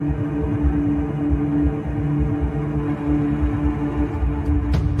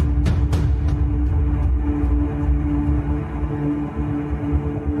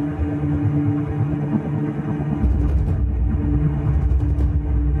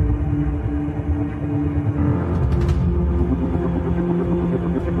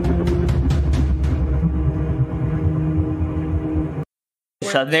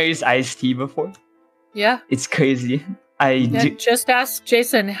There's iced tea before. Yeah. It's crazy. Just ask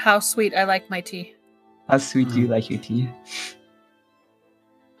Jason how sweet I like my tea. How sweet do you like your tea?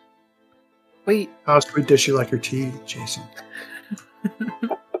 Wait. How sweet does she like her tea, Jason?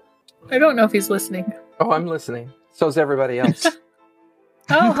 I don't know if he's listening. Oh, I'm listening. So's everybody else.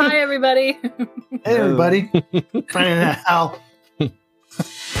 Oh, hi, everybody. Hey, everybody. Finding out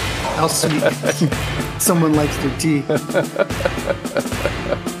how sweet someone likes their tea.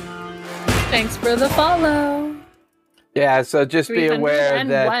 Thanks for the follow. Yeah, so just be aware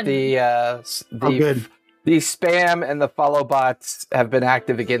that the spam and the follow bots have been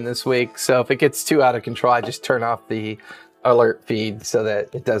active again this week. So if it gets too out of control, I just turn off the alert feed so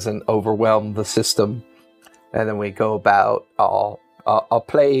that it doesn't overwhelm the system. And then we go about our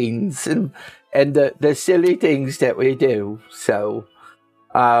planes and the silly things that we do. So,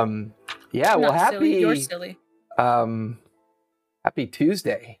 yeah, well, You're silly. Happy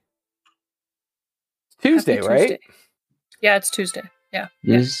Tuesday. Tuesday, Happy right? Tuesday. Yeah, it's Tuesday. Yeah.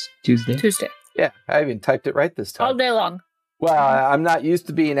 Yes, Tuesday. Tuesday. Yeah, I even typed it right this time. All day long. Well, I'm not used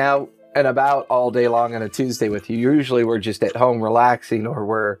to being out and about all day long on a Tuesday with you. Usually we're just at home relaxing or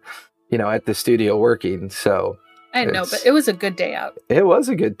we're, at the studio working. So I know, but it was a good day out. It was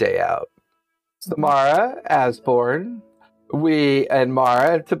a good day out. Samara, Asborn, and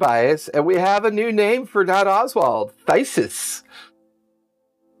Mara and Tobias, and we have a new name for not Oswald, Thysis.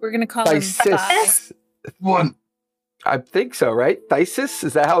 We're going to call him Thysis. One. I think so, right? Thysis?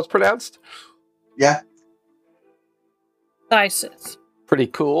 Is that how it's pronounced? Yeah. Thysis. Pretty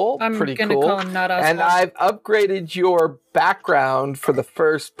cool. I'm pretty gonna cool. call him not Oswald. And I've upgraded your background for the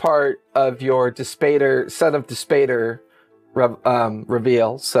first part of your Son of Despater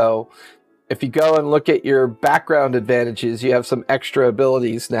reveal. So if you go and look at your background advantages, you have some extra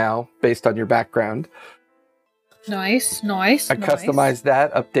abilities now based on your background. Nice. I customized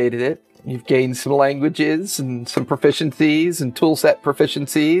that, updated it. You've gained some languages and some proficiencies and toolset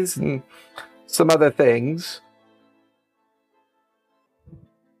proficiencies and some other things.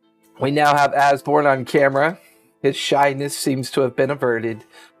 We now have Asborn on camera. His shyness seems to have been averted.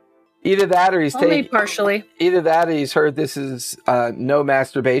 Either that or he's partially. Either that or he's heard this is no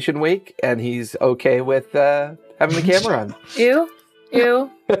masturbation week and he's okay with having the camera on. Ew.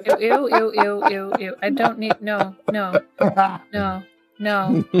 I don't need no.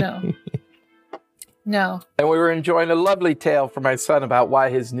 And we were enjoying a lovely tale from my son about why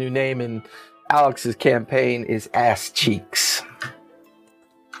his new name in Alex's campaign is Ass Cheeks.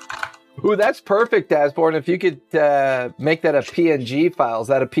 Ooh, that's perfect, Asborn. If you could make that a PNG file. Is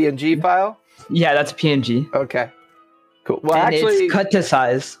that a PNG file? Yeah, that's a PNG. Okay. Cool. Well, and actually, it's cut to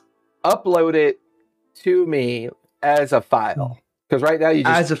size. Upload it to me as a file. Because right now you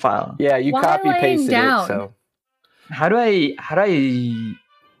just... As a file. Yeah, you copy-pasted it, so... How do I...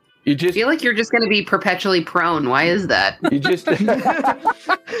 You just I feel like you're just going to be perpetually prone. Why is that? You just well,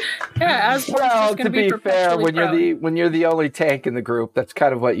 to be fair, when you're the only tank in the group, that's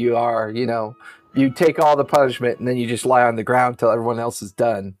kind of what you are. You take all the punishment and then you just lie on the ground till everyone else is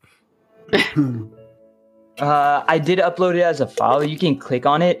done. I did upload it as a file. You can click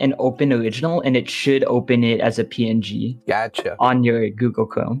on it and open original, and it should open it as a PNG. Gotcha. On your Google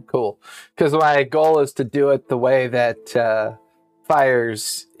Chrome. Cool. Because my goal is to do it the way that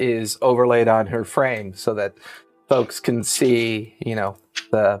Fires is overlaid on her frame so that folks can see,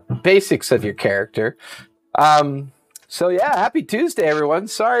 the basics of your character. So yeah, happy Tuesday, everyone.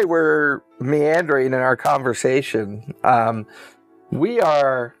 Sorry we're meandering in our conversation. We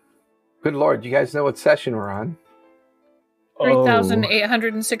are, good Lord, you guys know what session we're on?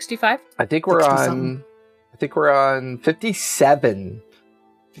 3,865? I think we're on 57.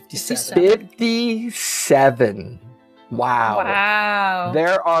 57. Wow.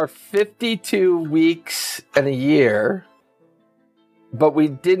 There are 52 weeks in a year, but we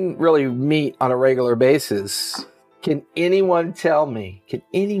didn't really meet on a regular basis. Can anyone tell me,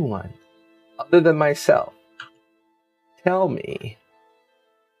 other than myself, tell me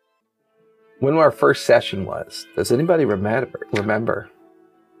when our first session was? Does anybody remember?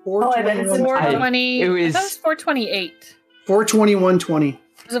 420. It was 428. 421:20.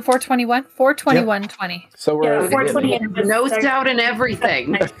 Is it 421? 421.20. So we're Yeah, 420 No doubt in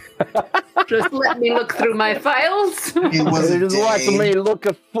everything. Just let me look through my files. It was a just watch day. me look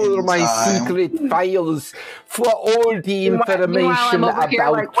through in my time. secret files for all the Meanwhile, information I'm over here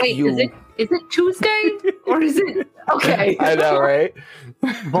about like, wait, you. is it Tuesday or is it okay? I know, right?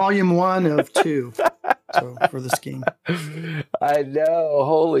 Volume 1 of 2. So for this game. I know.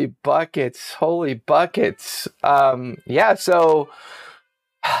 Holy buckets. Holy buckets. Yeah, so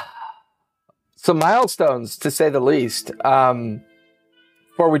some milestones to say the least.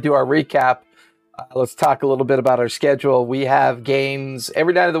 Before we do our recap, let's talk a little bit about our schedule. We have games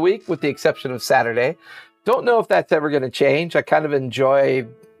every night of the week with the exception of Saturday. Don't know if that's ever going to change. I kind of enjoy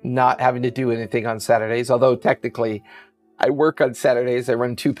not having to do anything on Saturdays, although technically I work on Saturdays. I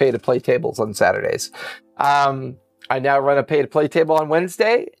run 2 pay-to-play tables on Saturdays. I now run a pay-to-play table on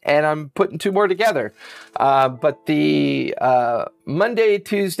Wednesday, and I'm putting 2 more together. But the Monday,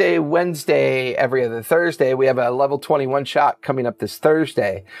 Tuesday, Wednesday, every other Thursday, we have a level 21 shot coming up this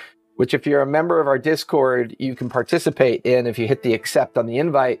Thursday, which if you're a member of our Discord, you can participate in if you hit the accept on the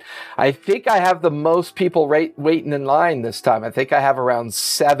invite. I think I have the most people waiting in line this time. I think I have around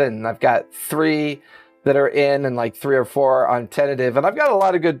 7. I've got 3 that are in and like 3 or 4 on tentative. And I've got a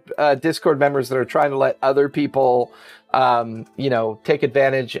lot of good Discord members that are trying to let other people, take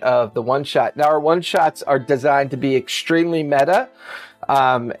advantage of the one-shot. Now, our one-shots are designed to be extremely meta,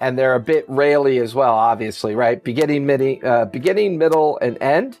 and they're a bit raily as well, obviously, right? Beginning, middle, and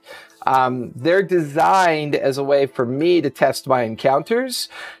end. They're designed as a way for me to test my encounters,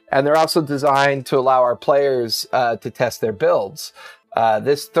 and they're also designed to allow our players to test their builds.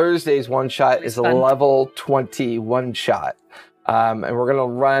 This Thursday's one-shot is a level 20 one-shot. And we're going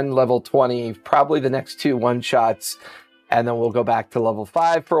to run level 20, probably the next 2 one-shots, and then we'll go back to level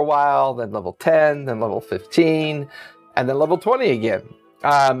 5 for a while, then level 10, then level 15, and then level 20 again.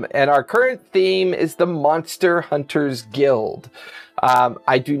 And our current theme is the Monster Hunters Guild.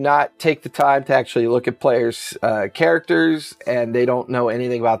 I do not take the time to actually look at players' characters, and they don't know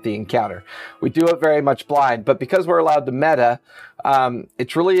anything about the encounter. We do it very much blind, but because we're allowed to meta,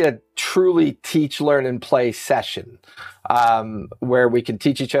 it's really a truly teach, learn, and play session where we can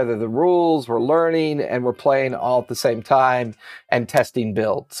teach each other the rules, we're learning, and we're playing all at the same time and testing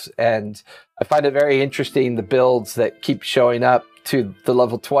builds. And I find it very interesting, the builds that keep showing up to the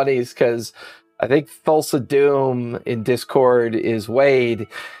level 20s, because I think Thulsa Doom in Discord is Wade,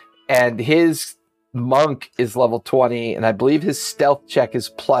 and his monk is level 20, and I believe his stealth check is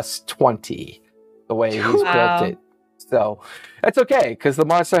plus 20, the way he's built it. So that's okay, because the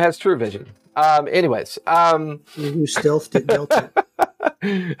monster has true vision. Anyways. Who stealthed it, dealt it.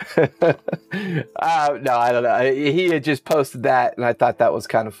 No, I don't know. He had just posted that, and I thought that was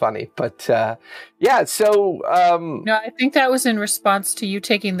kind of funny. But yeah, so No, I think that was in response to you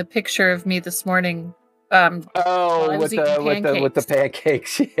taking the picture of me this morning. While I was with the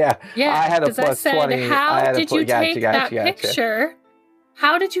pancakes. Yeah. Yeah, I had a because I plus said, 20. how did you take that picture?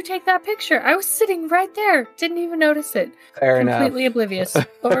 How did you take that picture? I was sitting right there. Didn't even notice it. Fair enough. Completely oblivious.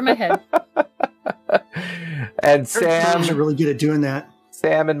 Over my head. And Sam are really good at doing that.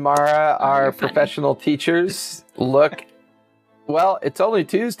 Sam and Mara are you're funny. professional teachers. Well, it's only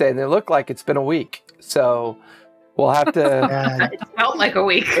Tuesday, and they look like it's been a week. So we'll have to... It felt like a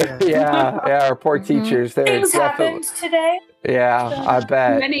week. yeah, our poor teachers. Things happened today. Yeah, I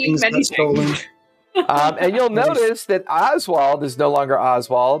bet. Many things. And you'll notice that Oswald is no longer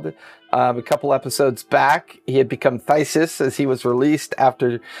Oswald. A couple episodes back, he had become Thysis as he was released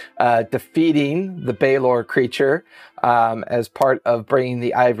after defeating the Baelor creature as part of bringing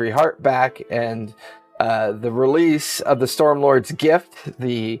the Ivory Heart back, and the release of the Stormlord's gift,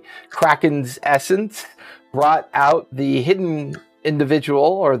 the Kraken's essence, brought out the hidden individual,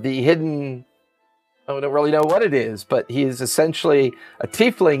 or the hidden... I don't really know what it is, but he is essentially a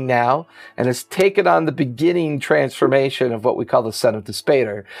tiefling now and has taken on the beginning transformation of what we call the Son of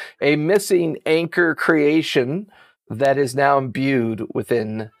Despater, a missing anchor creation that is now imbued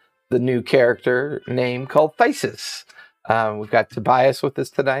within the new character name called Thysis. We've got Tobias with us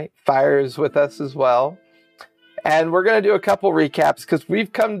tonight. Fire is with us as well. And we're going to do a couple recaps because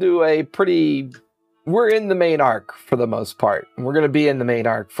we've come to we're in the main arc for the most part. We're going to be in the main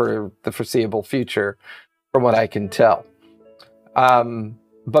arc for the foreseeable future, from what I can tell.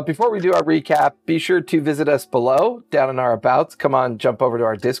 But before we do our recap, be sure to visit us below, down in our abouts. Come on, jump over to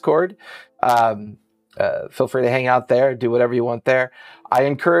our Discord. Feel free to hang out there, do whatever you want there. I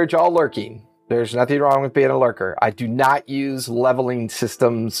encourage all lurking. There's nothing wrong with being a lurker. I do not use leveling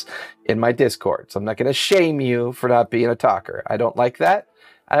systems in my Discord, so I'm not going to shame you for not being a talker. I don't like that.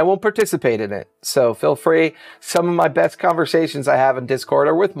 I won't participate in it. So feel free. Some of my best conversations I have in Discord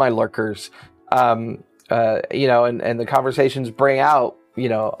are with my lurkers. And the conversations bring out,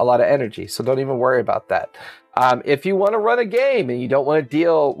 a lot of energy. So don't even worry about that. If you want to run a game and you don't want to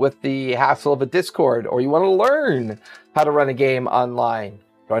deal with the hassle of a Discord, or you want to learn how to run a game online,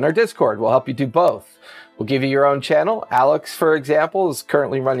 join our Discord. We'll help you do both. We'll give you your own channel. Alex, for example, is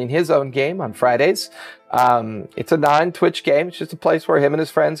currently running his own game on Fridays. It's a non-Twitch game. It's just a place where him and his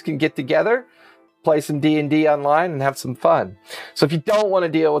friends can get together, play some D&D online, and have some fun. So if you don't want to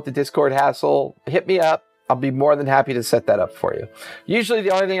deal with the Discord hassle, hit me up. I'll be more than happy to set that up for you. Usually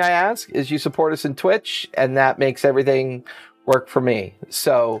the only thing I ask is you support us in Twitch, and that makes everything work for me.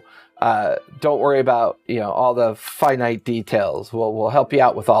 So don't worry about all the finite details. We'll help you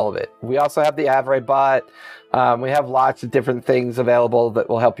out with all of it. We also have the Avray bot. We have lots of different things available that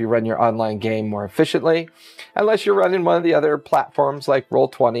will help you run your online game more efficiently, unless you're running one of the other platforms like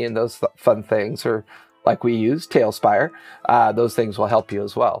Roll20 and those fun things, or like we use, Tailspire. Those things will help you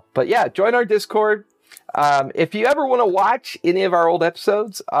as well. But yeah, join our Discord. If you ever want to watch any of our old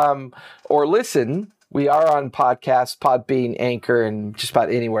episodes or listen, we are on podcasts, Podbean, Anchor, and just about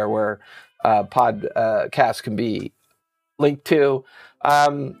anywhere where podcasts can be linked to.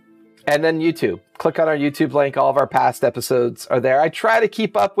 And then YouTube. Click on our YouTube link. All of our past episodes are there. I try to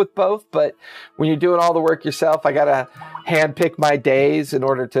keep up with both, but when you're doing all the work yourself, I got to handpick my days in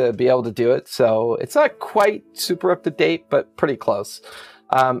order to be able to do it. So it's not quite super up to date, but pretty close.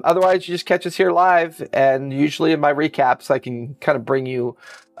 Otherwise, you just catch us here live, and usually in my recaps, I can kind of bring you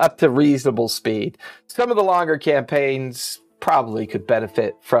up to reasonable speed. Some of the longer campaigns probably could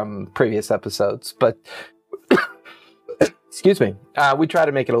benefit from previous episodes, but excuse me, we try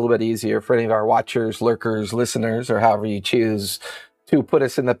to make it a little bit easier for any of our watchers, lurkers, listeners, or however you choose to put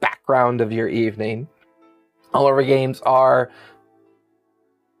us in the background of your evening. All of our games are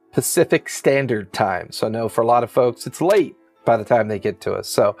Pacific Standard Time, so I know for a lot of folks it's late by the time they get to us.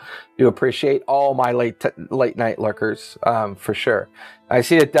 So do appreciate all my late night lurkers, for sure. I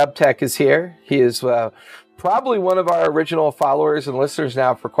see that Dubtech is here. He is probably one of our original followers and listeners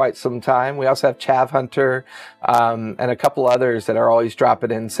now for quite some time. We also have Chav Hunter and a couple others that are always dropping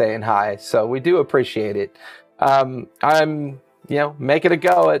in saying hi. So we do appreciate it. I'm making a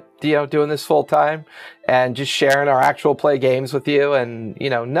go at doing this full time and just sharing our actual play games with you. And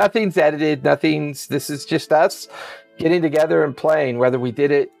nothing's edited. This is just us getting together and playing, whether we did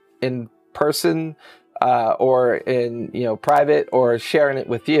it in person or in private, or sharing it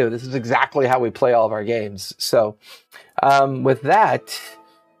with you. This is exactly how we play all of our games. So with that,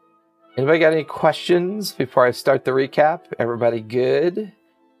 anybody got any questions before I start the recap? Everybody good?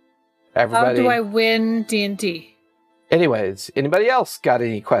 Everybody. How do I win D&D? Anyways, anybody else got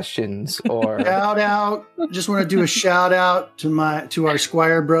any questions or shout out? Just want to do a shout out to our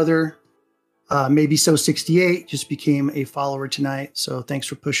Squire brother. Maybe so 68 just became a follower tonight. So thanks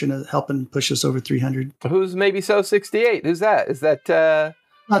for helping push us over 300. Who's Maybe so 68? Who's that? Is that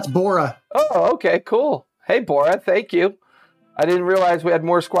that's Bora. Oh, okay, cool. Hey Bora, thank you. I didn't realize we had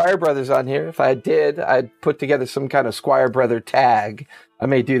more Squire brothers on here. If I did, I'd put together some kind of Squire brother tag. I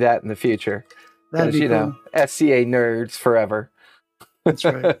may do that in the future. That'd be cool. SCA nerds forever. That's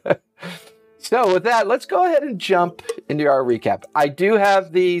right. So with that, let's go ahead and jump into our recap. I do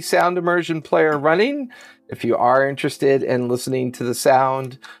have the sound immersion player running. If you are interested in listening to the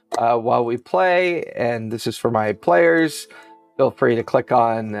sound while we play, and this is for my players, feel free to click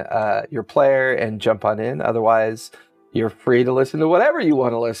on your player and jump on in. Otherwise, you're free to listen to whatever you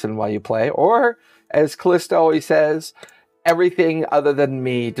want to listen while you play. Or, as Callista always says, everything other than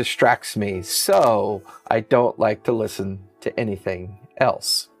me distracts me. So I don't like to listen to anything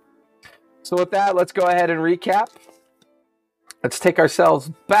else. So with that, let's go ahead and recap. Let's take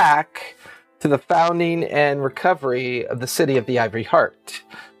ourselves back to the founding and recovery of the city of the Ivory Heart.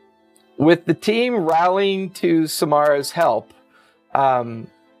 With the team rallying to Samara's help, the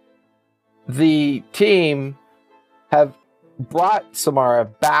team have brought Samara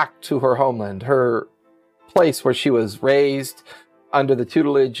back to her homeland, her place where she was raised under the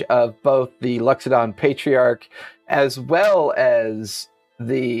tutelage of both the Luxodon Patriarch as well as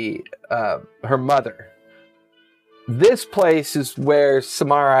her mother. This place is where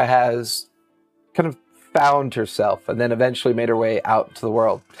Samara has kind of found herself and then eventually made her way out into the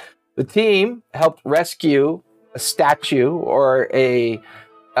world. The team helped rescue a statue or a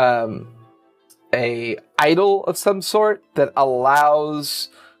idol of some sort that allows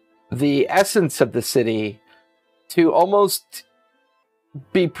the essence of the city to almost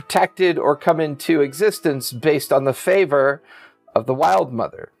be protected or come into existence based on the favor of the Wild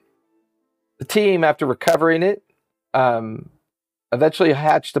Mother. The team, after recovering it, eventually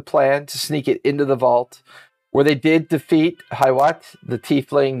hatched a plan to sneak it into the vault, where they did defeat Hiwat, the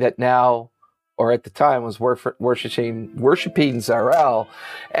tiefling that now, or at the time, was worshipping Zarel.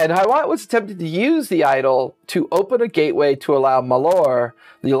 And Hiwat was attempting to use the idol to open a gateway to allow Malor,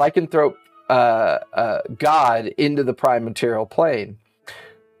 the lycanthrope god, into the prime material plane.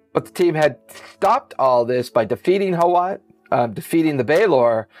 But the team had stopped all this by defeating Hiwat, defeating the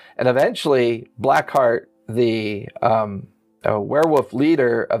Baelor, and eventually Blackheart, the werewolf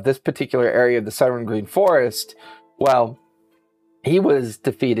leader of this particular area of the Southern Green Forest, well, he was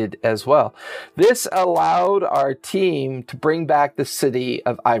defeated as well. This allowed our team to bring back the city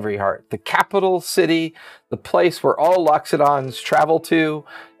of Ivoryheart, the capital city, the place where all Loxodons travel to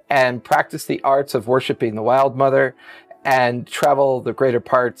and practice the arts of worshiping the Wild Mother, and travel the greater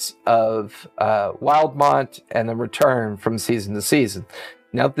parts of Wildmont and then return from season to season.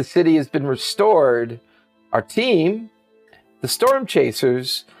 Now that the city has been restored, our team, the Storm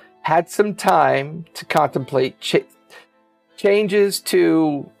Chasers, had some time to contemplate changes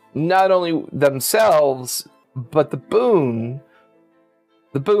to not only themselves, but the boons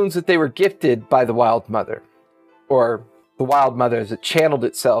that they were gifted by the Wild Mother, or the Wild Mother as it channeled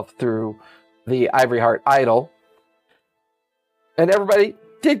itself through the Ivoryheart idol. And everybody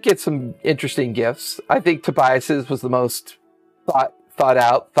did get some interesting gifts. I think Tobias's was the most thought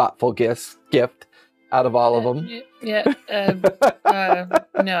out, thoughtful gift out of all of them. No.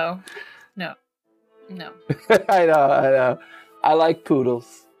 I know. I like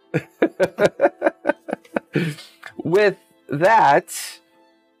poodles. With that,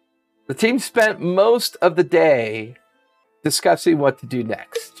 the team spent most of the day discussing what to do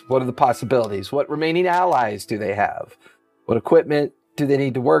next. What are the possibilities? What remaining allies do they have? What equipment do they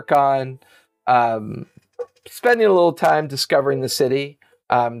need to work on? Spending a little time discovering the city,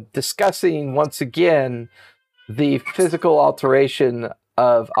 discussing once again the physical alteration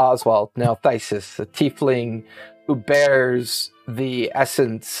of Oswald, now Thysis, a tiefling who bears the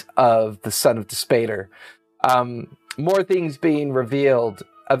essence of the son of Despater. More things being revealed.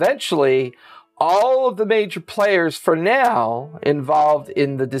 Eventually, all of the major players for now involved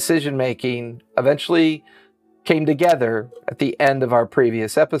in the decision-making eventually came together at the end of our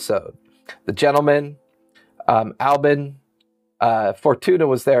previous episode. The gentleman, Albin, Fortuna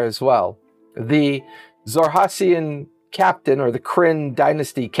was there as well. The Zorhasian captain, or the Kryn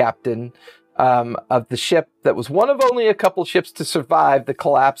dynasty captain, of the ship that was one of only a couple ships to survive the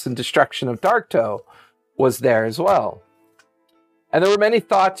collapse and destruction of Darktoe, was there as well. And there were many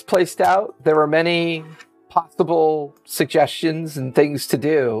thoughts placed out. There were many possible suggestions and things to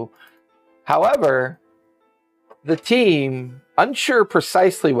do. However, the team, unsure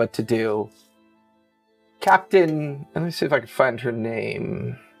precisely what to do, Captain, let me see if I can find her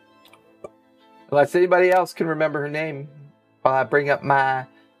name. Unless anybody else can remember her name while I bring up my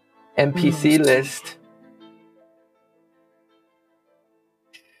NPC list.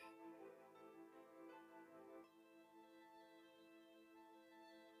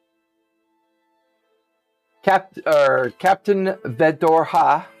 Captain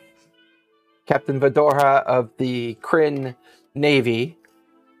Vedorha. Captain Vedorha of the Kryn Navy.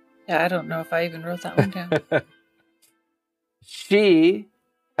 Yeah, I don't know if I even wrote that one down. She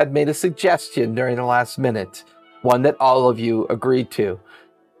had made a suggestion during the last minute, one that all of you agreed to.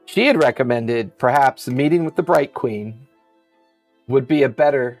 She had recommended perhaps a meeting with the Bright Queen would be a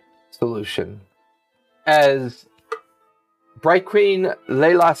better solution, as Bright Queen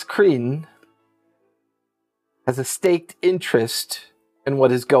Leilas Kryn has a staked interest in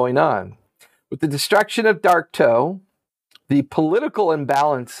what is going on. With the destruction of Darktoe, the political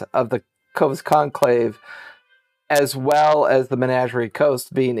imbalance of the Kovas Conclave, as well as the Menagerie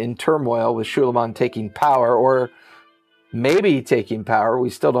Coast being in turmoil with Shulamon taking power, or maybe taking power, we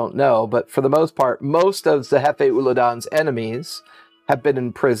still don't know, but for the most part, most of Zehefe Uladan's enemies have been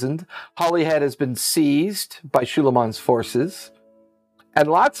imprisoned. Holyhead has been seized by Shulamon's forces, and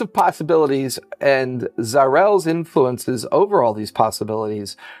lots of possibilities, and Zarel's influences over all these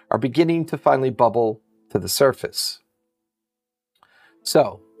possibilities are beginning to finally bubble to the surface.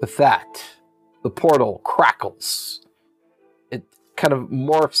 So, with that, the portal crackles. It kind of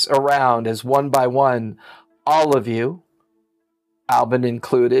morphs around as one by one, all of you, Albin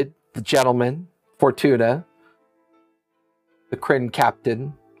included, the gentleman, Fortuna, the Kryn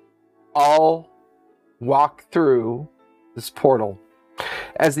captain, all walk through this portal.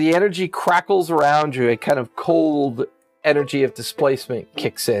 As the energy crackles around you, a kind of cold energy of displacement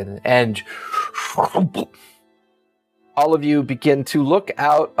kicks in, and all of you begin to look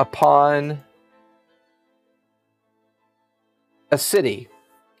out upon a city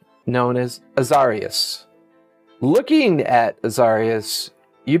known as Azarius. Looking at Azarius,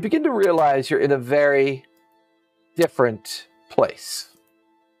 you begin to realize you're in a very different place.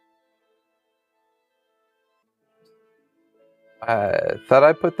 I thought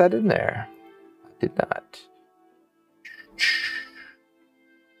I put that in there. I did not.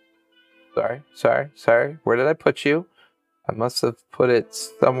 Sorry. Where did I put you? I must have put it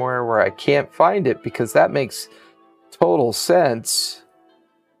somewhere where I can't find it because that makes total sense.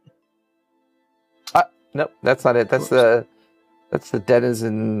 Nope, that's not it. That's the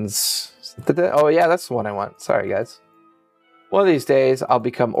Denizens. Oh yeah, that's the one I want. Sorry, guys. One of these days, I'll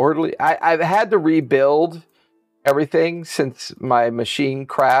become orderly. I've had to rebuild everything since my machine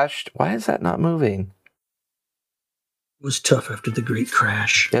crashed. Why is that not moving? It was tough after the great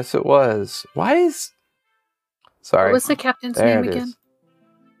crash. Yes, it was. Why is... Sorry. What was the captain's name again?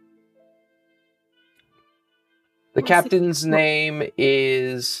 The captain's name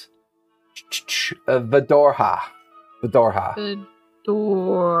is Vidorha. Vidorha.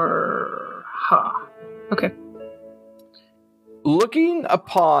 Okay. Looking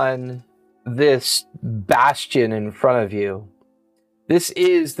upon this bastion in front of you, this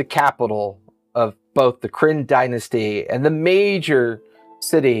is the capital of both the Kryn dynasty and the major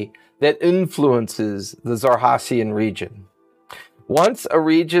city that influences the Xarhassian region. Once a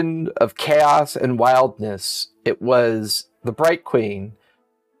region of chaos and wildness, it was the Bright Queen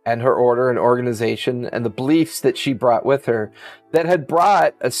and her order and organization and the beliefs that she brought with her that had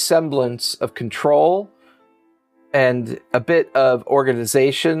brought a semblance of control and a bit of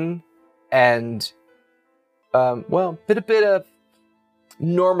organization and, a bit of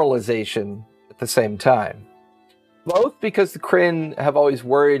normalization at the same time. Both because the Kryn have always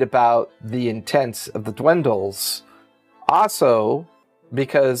worried about the intents of the Dwendals, also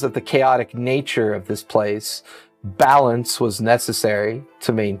because of the chaotic nature of this place, balance was necessary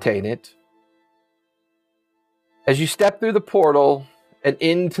to maintain it. As you step through the portal and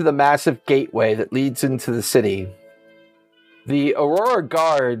into the massive gateway that leads into the city, the Aurora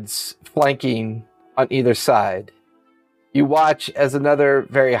guards flanking on either side, you watch as another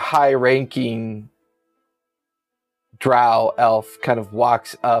very high-ranking drow elf kind of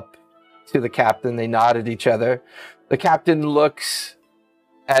walks up to the captain. They nod at each other. The captain looks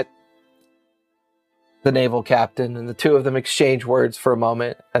at the naval captain, and the two of them exchange words for a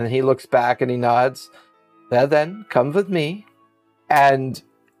moment, and then he looks back and he nods. Well, then, come with me. And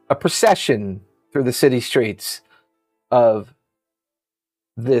a procession through the city streets of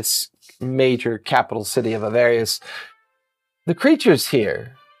this major capital city of Avarius. The creatures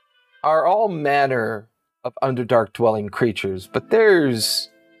here are all manner of Underdark dwelling creatures, but it's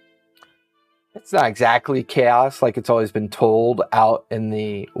not exactly chaos like it's always been told out in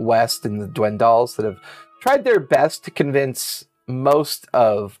the West in the Dwendals that have tried their best to convince most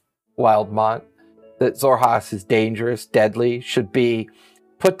of Wildmont that Xarhas is dangerous, deadly, should be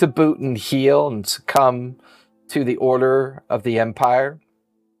put to boot and heel and succumb to the order of the Empire.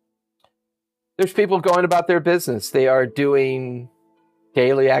 There's people going about their business. They are doing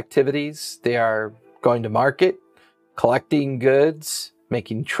daily activities. They are going to market, collecting goods,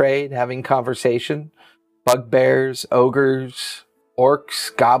 making trade, having conversation. Bugbears, ogres,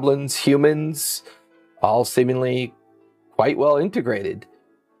 orcs, goblins, humans, all seemingly quite well integrated.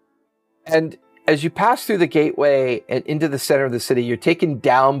 And as you pass through the gateway and into the center of the city, you're taken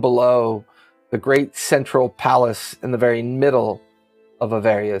down below the great central palace in the very middle of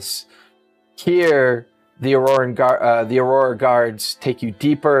Avarius. Here, the Aurora guards take you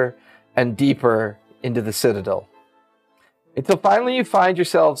deeper and deeper into the citadel, until finally you find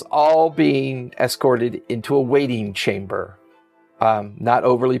yourselves all being escorted into a waiting chamber. Not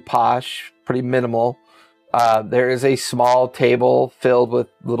overly posh, pretty minimal. There is a small table filled with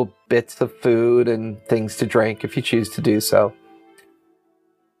little bits of food and things to drink if you choose to do so.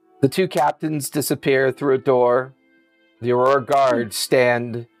 The two captains disappear through a door. The Aurora guards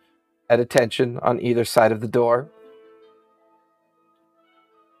stand at attention on either side of the door.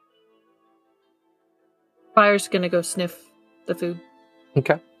 Fire's gonna go sniff the food.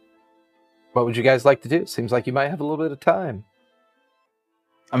 Okay. What would you guys like to do? Seems like you might have a little bit of time.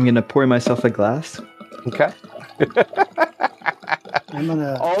 I'm gonna pour myself a glass. Okay. I'm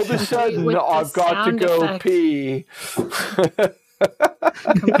gonna. All of a sudden, I've got to go effect. pee.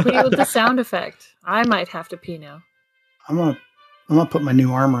 Complete with the sound effect. I might have to pee now. I'm gonna put my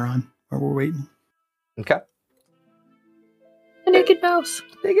new armor on while we're waiting. Okay. A naked mouse.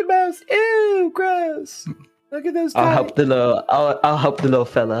 Naked mouse. Ew, gross. Look at those. I'll help the little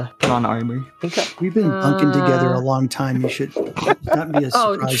fella put on armor. Okay. We've been bunking together a long time. You should not be a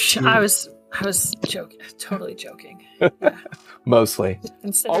surprise. I was joking. Totally joking. Yeah. Mostly.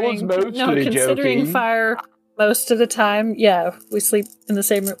 Considering Considering fire Most of the time, yeah, we sleep in the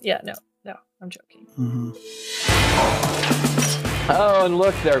same room. Yeah, no, I'm joking. Mm-hmm. Oh, and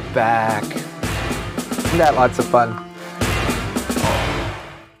look, they're back. Isn't that lots of fun?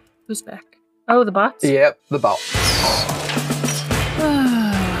 Who's back? Oh, the bots? Yep, the bots.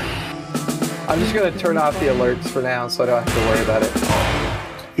 I'm just going to turn off the alerts for now so I don't have to worry about it.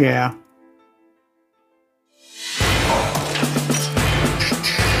 Yeah.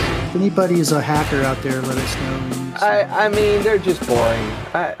 If anybody is a hacker out there, let us know. I mean, they're just boring.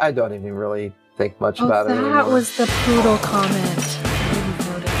 I don't even really think much about it anymore. That was the poodle comment. I didn't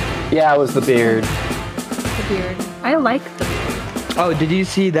notice. Yeah, it was the beard. The beard. I like the beard. Oh, did you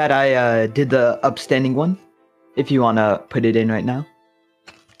see that I did the upstanding one? If you want to put it in right now.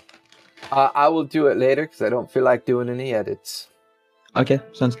 I will do it later because I don't feel like doing any edits. Okay,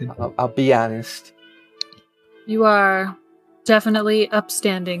 sounds good. I'll be honest. You are definitely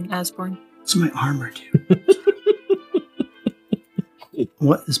upstanding, Asborn. What's my armor do?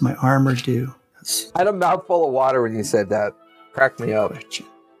 What does my armor do? I had a mouthful of water when you said that. Cracked me up.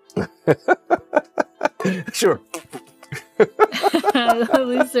 Sure. At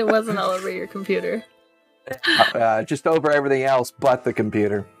least it wasn't all over your computer. Just over everything else but the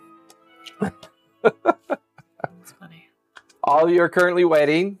computer. That's funny. All of you are currently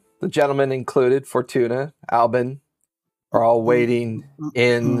waiting, the gentleman included, Fortuna, Albin, are all waiting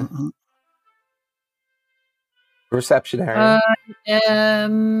in reception area.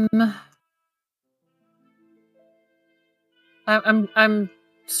 I'm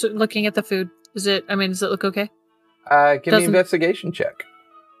looking at the food. Does it look okay? Give me an investigation check.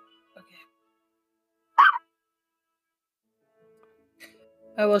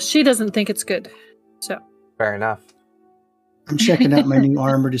 Well, she doesn't think it's good, so. Fair enough. I'm checking out my new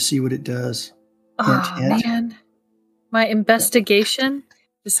armor to see what it does. Man. My investigation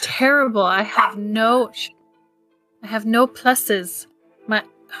is terrible. I have no pluses. My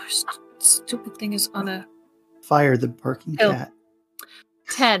stupid thing is on a... Fire the barking cat.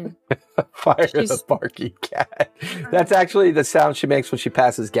 10. Fire the barking cat. That's actually the sound she makes when she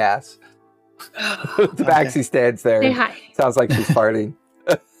passes gas. The Baxi stands there. Say hi. Sounds like she's farting.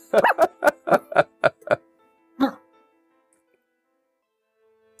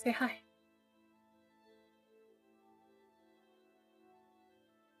 Say hi.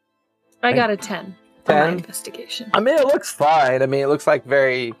 I got a 10 on my investigation. I mean, it looks fine. I mean, it looks like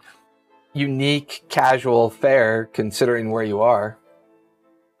very unique, casual fare, considering where you are.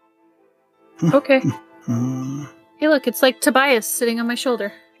 Okay. Hey, look, it's like Tobias sitting on my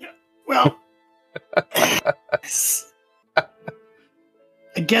shoulder. Well,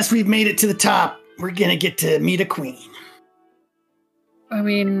 I guess we've made it to the top. We're gonna get to meet a queen. I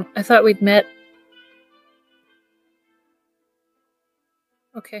mean, I thought we'd met.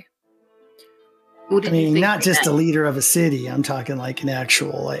 Okay. I mean, not just a leader of a city. I'm talking like an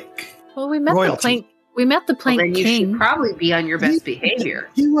actual, like, well, we met royalty. The plank. We met the plank then you king. should probably be on your best behavior.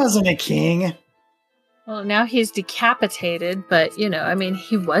 He wasn't a king. Well, now he's decapitated, but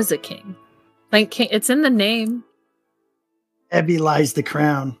he was a king. Plank king. It's in the name. Heavy lies the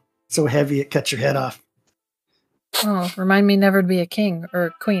crown. So heavy it cuts your head off. Oh, remind me never to be a king or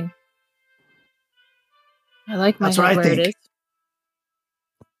a queen. I like my head where it is.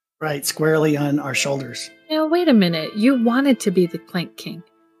 Right, squarely on our shoulders. Now, wait a minute. You wanted to be the plank king.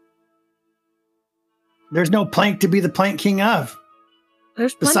 There's no plank to be the plank king of.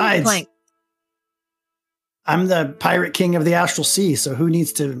 There's plenty of plank. I'm the pirate king of the astral sea, so who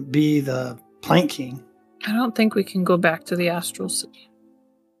needs to be the plank king? I don't think we can go back to the astral sea.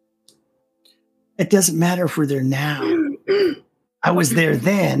 It doesn't matter if we're there now. I was there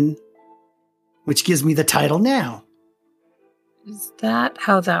then, which gives me the title now. Is that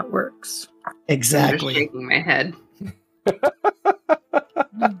how that works? Exactly. I'm shaking my head.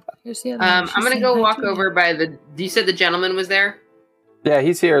 Here's the other I'm going to go walk over by you said the gentleman was there? Yeah,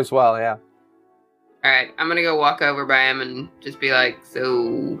 he's here as well, yeah. All right, I'm going to go walk over by him and just be like,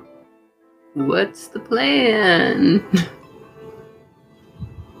 so what's the plan?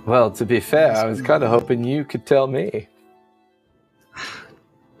 Well, to be fair, I was kind of hoping you could tell me.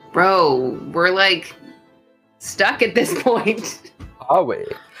 Bro, we're like stuck at this point. Are we?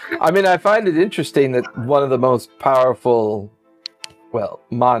 I mean, I find it interesting that one of the most powerful,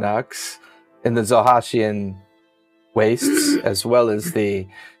 monarchs in the Zohashian wastes, as well as the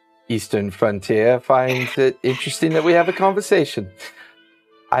eastern frontier, finds it interesting that we have a conversation.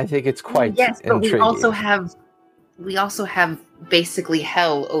 I think it's quite intriguing. But we also have basically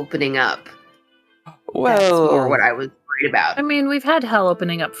hell opening up. Well, that's more what I was worried about. I mean, we've had hell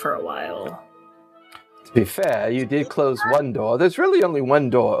opening up for a while. To be fair, you did close one door. There's really only one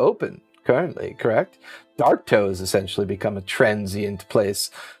door open. currently, correct? Darktoe has essentially become a transient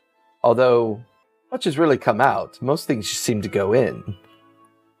place. Although, much has really come out. Most things just seem to go in.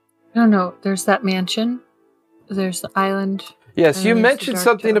 I don't know. There's that mansion. There's the island. Yes, you mentioned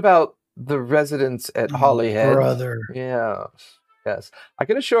something about the residents at Hollyhead. Brother. Yeah. Yes. I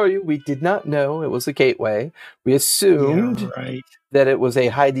can assure you, we did not know it was a gateway. We assumed that it was a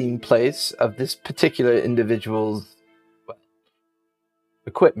hiding place of this particular individual's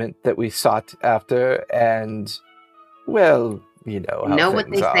equipment that we sought after, and, well, you know how what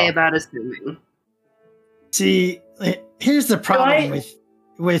they say about assuming. See, here's the problem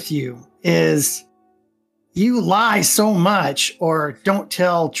with you, is you lie so much or don't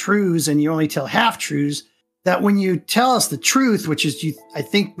tell truths and you only tell half-truths, that when you tell us the truth, which is, I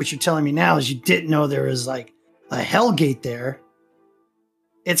think what you're telling me now is you didn't know there was like a hellgate there,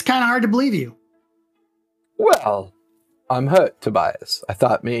 it's kind of hard to believe you. Well, I'm hurt, Tobias. I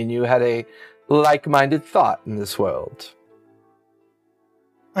thought me and you had a like-minded thought in this world.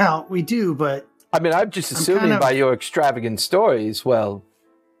 Well, we do, but... I mean, I'm just assuming by your extravagant stories, well,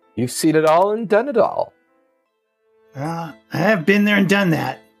 you've seen it all and done it all. I have been there and done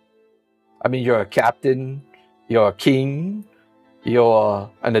that. I mean, you're a captain, you're a king, you're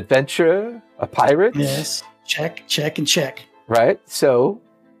an adventurer, a pirate. Yes, check, and check. Right? So,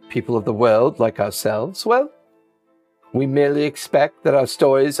 people of the world like ourselves, well, we merely expect that our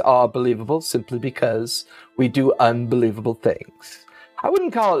stories are believable simply because we do unbelievable things. I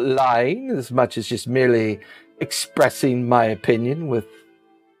wouldn't call it lying as much as just merely expressing my opinion with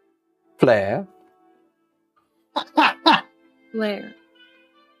flair. Flair.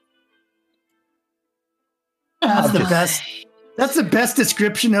 That's the best. That's the best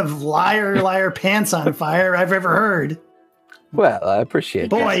description of liar pants on fire I've ever heard. Well, I appreciate that.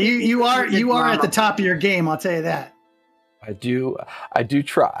 Boy, that. you are at the top of your game, I'll tell you that. I do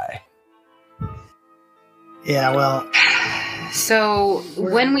try. Yeah, well. So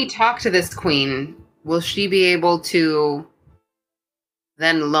when we talk to this queen, will she be able to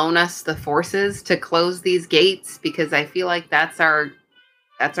then loan us the forces to close these gates? Because I feel like that's our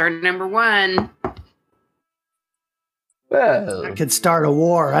number one. Well, I could start a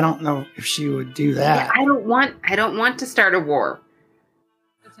war. I don't know if she would do that. Yeah, I don't want to start a war.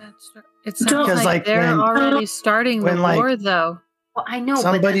 It sounds like they're already starting the war, though. Well, I know.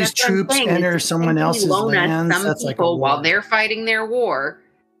 Somebody's troops enter someone else's lands. That's like a war. While they're fighting their war,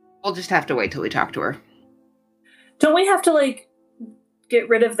 we'll just have to wait till we talk to her. Don't we have to get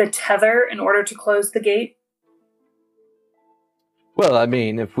rid of the tether in order to close the gate? Well, I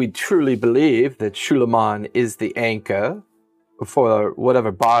mean, if we truly believe that Shulamon is the anchor for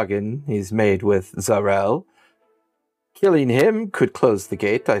whatever bargain he's made with Zarel, killing him could close the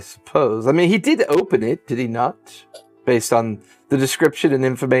gate, I suppose. I mean, he did open it, did he not? Based on the description and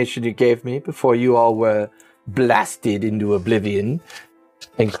information you gave me before you all were blasted into oblivion.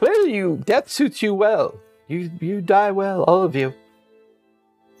 And clearly death suits you well. You die well, all of you.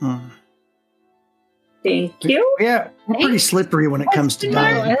 Thank you. Yeah, we're pretty slippery when it comes to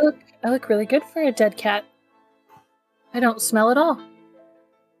dying. I look really good for a dead cat. I don't smell at all.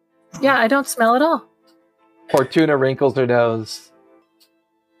 Yeah, I don't smell at all. Fortuna wrinkles her nose.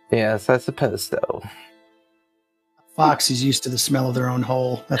 Yes, I suppose so. Fox is used to the smell of their own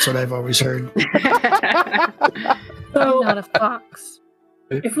hole. That's what I've always heard. I'm not a fox.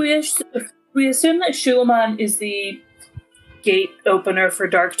 If we assume that Shulamon is the gate opener for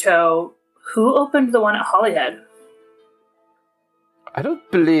Darktoe, who opened the one at Hollyhead? I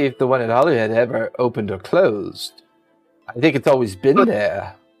don't believe the one at Hollyhead ever opened or closed. I think it's always been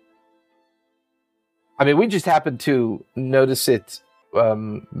there. I mean, we just happened to notice it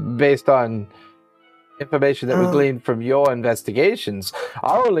based on information that we gleaned from your investigations.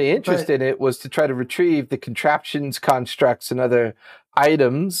 Our only interest in it was to try to retrieve the contraptions, constructs, and other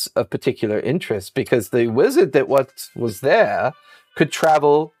items of particular interest, because the wizard that was there could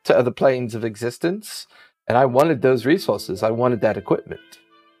travel to other planes of existence, and I wanted those resources. I wanted that equipment.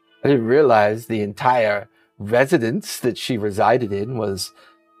 I didn't realize the entire residence that she resided in was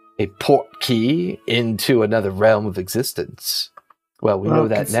a port key into another realm of existence. Well, we know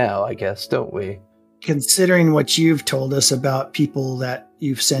that now, I guess, don't we? Considering what you've told us about people that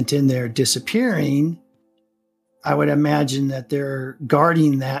you've sent in there disappearing, I would imagine that they're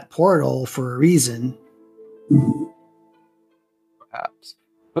guarding that portal for a reason. Perhaps.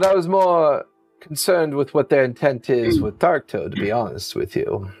 But I was more concerned with what their intent is with Darktoe, to be honest with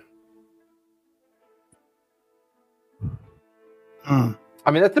you.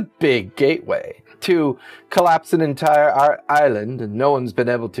 I mean, that's a big gateway. To collapse an entire island and no one's been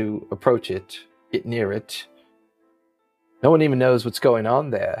able to approach it, get near it. No one even knows what's going on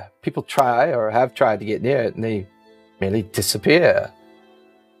there. People try or have tried to get near it, and they merely disappear.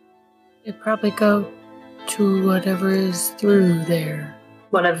 They probably go to whatever is through there.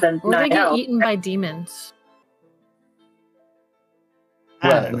 One of them, or they get eaten by demons. I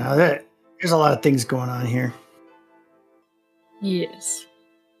don't know. There's a lot of things going on here. Yes.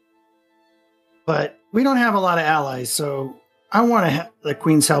 But we don't have a lot of allies, so I want the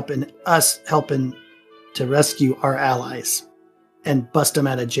Queen's helping us helping to rescue our allies and bust them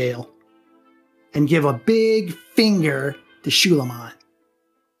out of jail and give a big finger to Shulamon.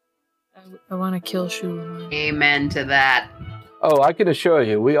 I want to kill Shulamon. Amen to that. Oh, I can assure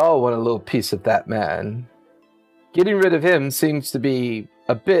you, we all want a little piece of that man. Getting rid of him seems to be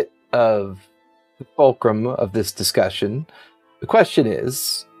a bit of the fulcrum of this discussion. The question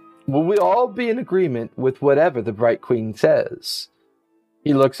is, will we all be in agreement with whatever the Bright Queen says?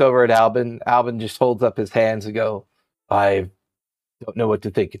 He looks over at Albin. Albin just holds up his hands and go, I don't know what to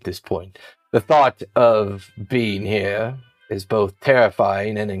think at this point. The thought of being here is both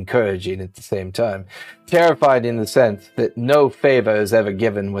terrifying and encouraging at the same time. Terrifying in the sense that no favor is ever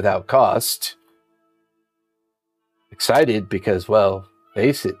given without cost. Excited because, well,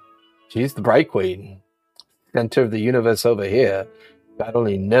 face it, she's the Bright Queen. Center of the universe over here. God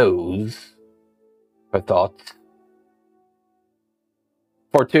only knows her thoughts.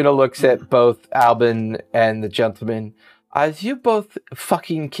 Fortuna looks at both Albin and the gentleman. Are you both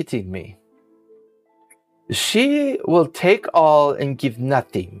fucking kidding me? She will take all and give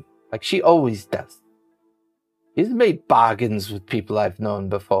nothing, like she always does. She's made bargains with people I've known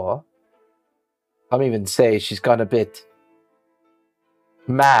before. I'll even say she's gone a bit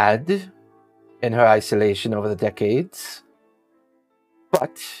mad in her isolation over the decades.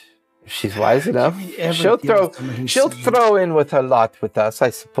 But if she's wise enough, she'll throw in with her lot with us, I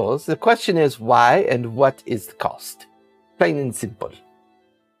suppose. The question is why and what is the cost? Plain and simple.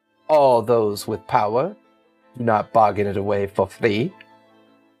 All those with power do not bargain it away for free.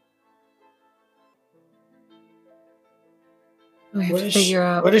 We have to figure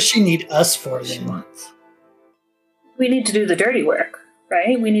out what does she need us for then? We need to do the dirty work,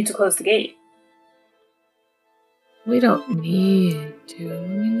 right? We need to close the gate. We don't need to. I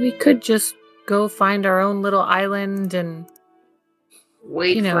mean, we could just go find our own little island and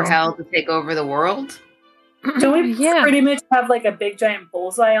wait for hell to take over the world. Don't we pretty much have like a big giant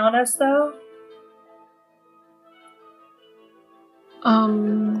bullseye on us, though? I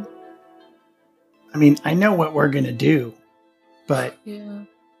mean, I know what we're gonna do, but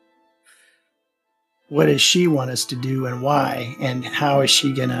what does she want us to do, and why, and how is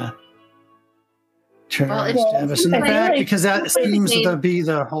she gonna turn around and stab us in the back? Because that seems to be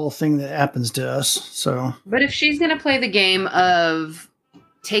the whole thing that happens to us. So, but if she's gonna play the game of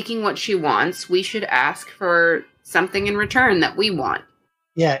taking what she wants, we should ask for something in return that we want.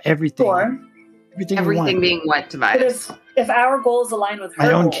 Yeah, everything. Sure. Everything being what, Tobias? If our goals align with her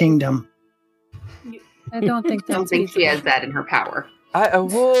my own kingdom. I don't think I don't think she has that in her power. I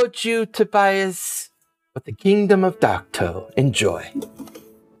award you, Tobias, with the kingdom of Darktoe. Enjoy.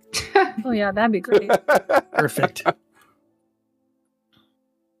 Oh yeah, that'd be great. Perfect.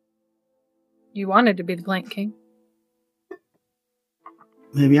 You wanted to be the Blank King.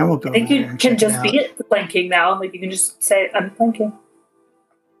 Maybe I will go. I think you can just be the Blank King now. Like you can just say, "I'm the Blank King."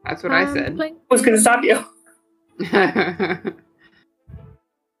 That's what I said. What's going to stop you?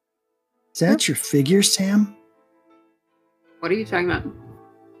 Is that your figure, Sam? What are you talking about?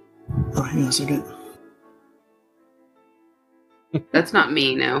 Oh, hang on a second. That's not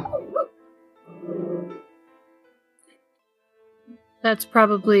me, no. That's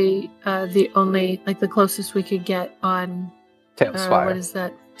probably the only, like, the closest we could get on... Tailspire. What is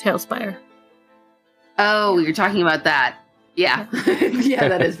that? Tailspire. Oh, you're talking about that. Yeah. Yeah,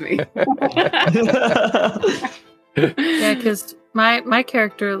 that is me. Yeah, because my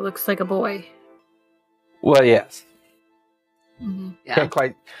character looks like a boy. Well, yes. Mm-hmm. Yeah. Can't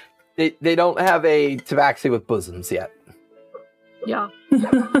quite... They don't have a tabaxi with bosoms yet. Yeah.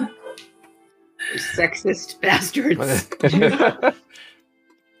 Sexist bastards. I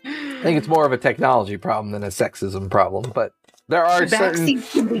think it's more of a technology problem than a sexism problem, but there are certain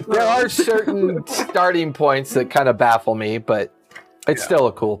starting points that kind of baffle me, but it's still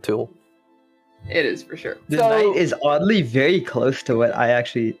a cool tool. It is for sure. The knight is oddly very close to what I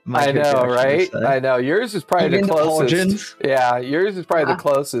actually. I know, right? I know. Yours is probably Even the closest. Yeah, yours is probably the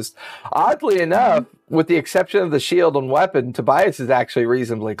closest. Oddly enough, with the exception of the shield and weapon, Tobias is actually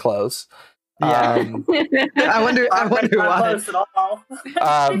reasonably close. I wonder not why. close at all.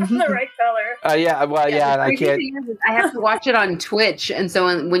 The right color. And I can't. I have to watch it on Twitch, and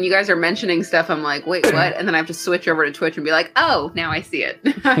so when you guys are mentioning stuff, I'm like, wait, what? And then I have to switch over to Twitch and be like, oh, now I see it.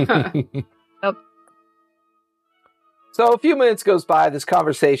 Yep. So a few minutes goes by, this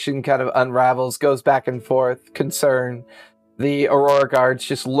conversation kind of unravels, goes back and forth, concern. The Aurora guards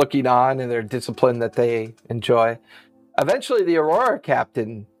just looking on in their discipline that they enjoy. Eventually, the Aurora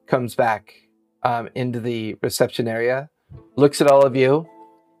captain comes back into the reception area, looks at all of you.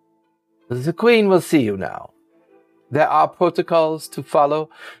 The Queen will see you now. There are protocols to follow.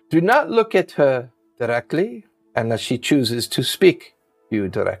 Do not look at her directly unless she chooses to speak to you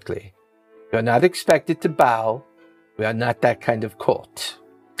directly. You are not expected to bow. We are not that kind of court.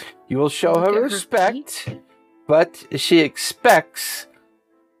 You will show her respect, but she expects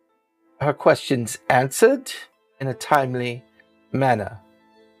her questions answered in a timely manner.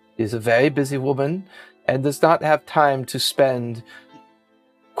 She is a very busy woman and does not have time to spend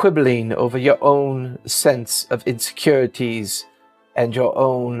quibbling over your own sense of insecurities and your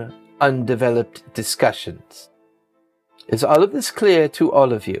own undeveloped discussions. Is all of this clear to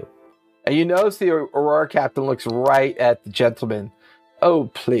all of you? And you notice the Aurora captain looks right at the gentleman. Oh,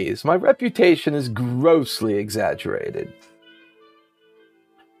 please, my reputation is grossly exaggerated.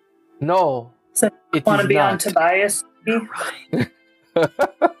 No, so it want to be not. on Tobias?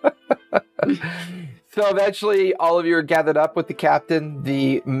 So eventually, all of you are gathered up with the captain.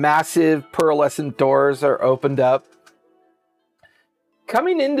 The massive pearlescent doors are opened up.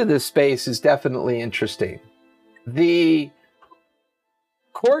 Coming into this space is definitely interesting. The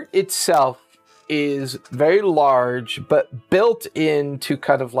court itself is very large, but built into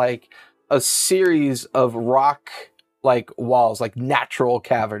kind of like a series of rock like walls, like natural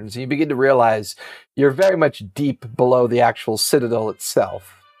caverns. And you begin to realize you're very much deep below the actual citadel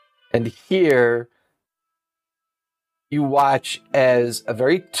itself. And here you watch as a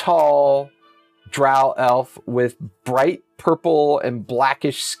very tall drow elf with bright purple and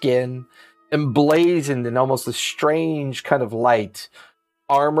blackish skin, emblazoned in almost a strange kind of light,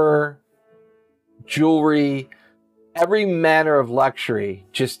 armor, jewelry, every manner of luxury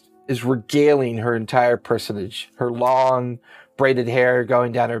just is regaling her entire personage. Her long braided hair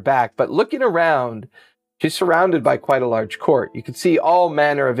going down her back. But looking around, she's surrounded by quite a large court. You can see all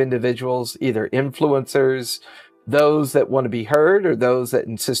manner of individuals, either influencers, those that want to be heard, or those that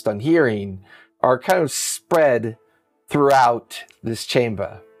insist on hearing, are kind of spread throughout this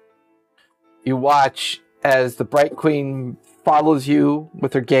chamber. You watch as the Bright Queen follows you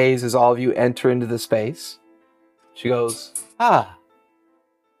with her gaze as all of you enter into the space. She goes,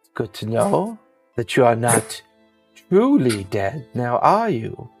 it's good to know that you are not truly dead, now are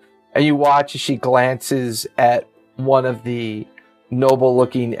you? And you watch as she glances at one of the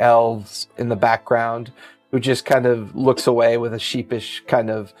noble-looking elves in the background, who just kind of looks away with a sheepish kind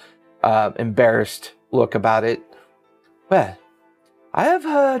of embarrassed look about it. Well, I have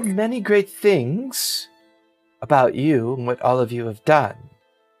heard many great things about you and what all of you have done.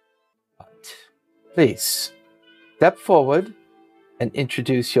 But please, step forward and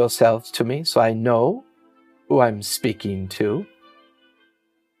introduce yourselves to me so I know who I'm speaking to.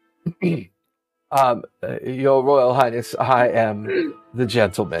 Your Royal Highness, I am the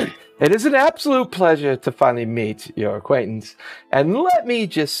gentleman. It is an absolute pleasure to finally meet your acquaintance. And let me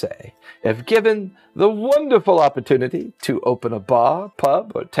just say, if given the wonderful opportunity to open a bar,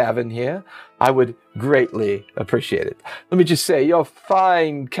 pub, or tavern here, I would greatly appreciate it. Let me just say, your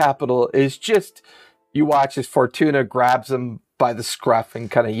fine capital is just... You watch as Fortuna grabs him by the scruff and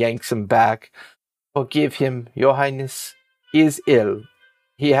kind of yanks him back. Forgive him, Your Highness. He is ill.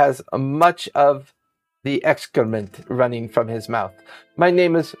 He has much of the excrement running from his mouth. My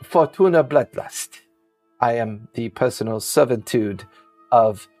name is Fortuna Bloodlust. I am the personal servitude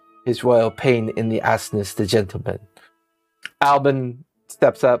of His Royal Pain in the Assness, the gentleman. Albin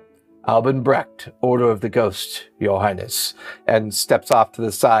steps up. Albin Brecht, Order of the Ghost, Your Highness, and steps off to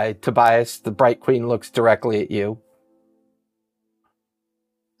the side. Tobias, the Bright Queen, looks directly at you.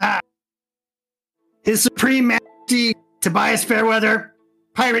 His Supreme Majesty, Tobias Fairweather,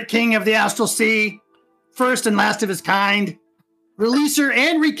 Pirate King of the Astral Sea, first and last of his kind, releaser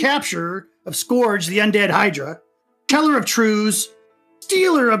and recapturer of Scourge, the Undead Hydra, teller of truths,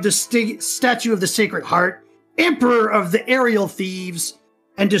 stealer of the Statue of the Sacred Heart, emperor of the Aerial Thieves,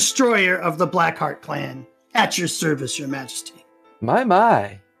 and destroyer of the Blackheart clan. At your service, Your Majesty.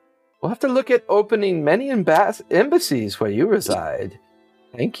 My. We'll have to look at opening many embassies where you reside.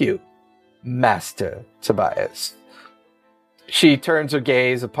 Thank you, Master Tobias. She turns her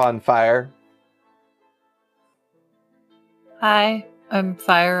gaze upon Fire. Hi,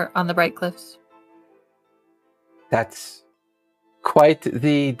 fire on the Bright Cliffs. That's quite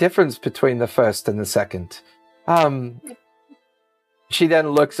the difference between the first and the second. She then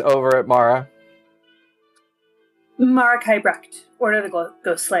looks over at Mara. Mara Kybrecht, Order of the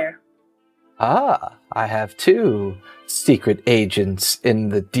Ghost Slayer. Ah, I have 2 secret agents in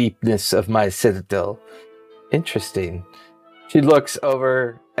the deepness of my citadel. Interesting. She looks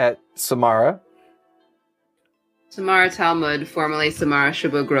over at Samara. Samara Talmud, formerly Samara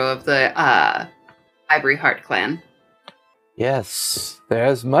Shabugro of the Ivory Heart clan. Yes,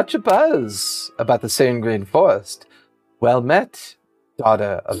 there's much a buzz about the Green Forest. Well met,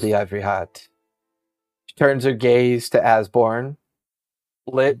 daughter of the Ivory Heart. She turns her gaze to Asborn.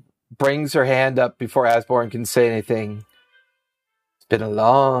 Brings her hand up before Asborn can say anything. It's been a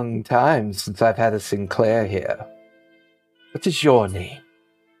long time since I've had a Sinclair here. What is your name?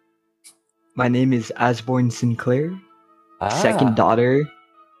 My name is Asborn Sinclair, second daughter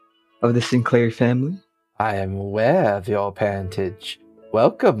of the Sinclair family. I am aware of your parentage.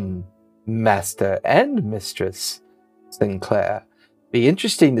 Welcome, Master and Mistress Sinclair. Be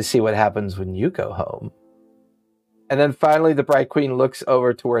interesting to see what happens when you go home. And then finally, the Bright Queen looks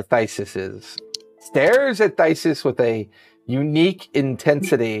over to where Thysis is, stares at Thysis with a unique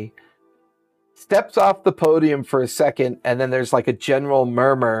intensity, steps off the podium for a second, and then there's like a general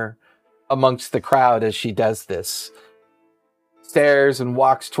murmur amongst the crowd as she does this. Stares and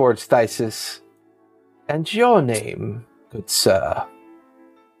walks towards Thysis. And your name, good sir?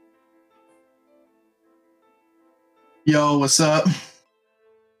 Yo, what's up?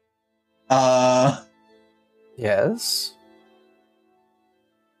 Yes?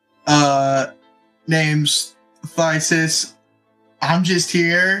 Name's Thysis. I'm just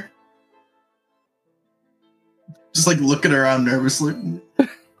here. Just like looking around nervously.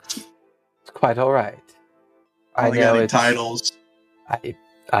 It's quite all right. I know it's titles.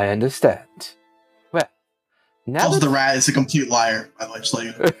 I understand. Well, now the rat is a complete liar. By the way, just let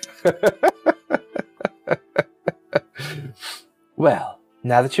you know. Well,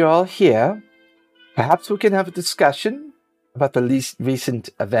 now that you're all here, perhaps we can have a discussion about the least recent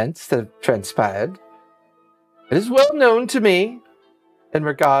events that have transpired. It is well known to me in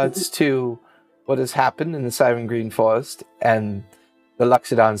regards to what has happened in the Siren Green Forest and the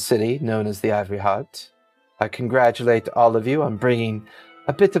Luxodon city known as the Ivory Heart. I congratulate all of you on bringing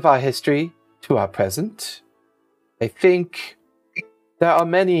a bit of our history to our present. I think there are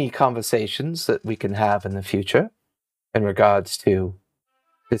many conversations that we can have in the future in regards to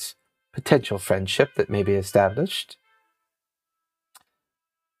this potential friendship that may be established.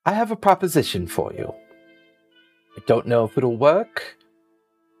 I have a proposition for you. I don't know if it'll work,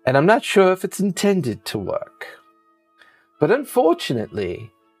 and I'm not sure if it's intended to work. But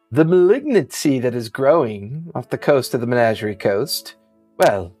unfortunately, the malignancy that is growing off the coast of the Menagerie Coast,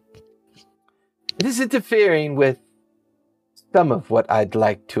 well, it is interfering with some of what I'd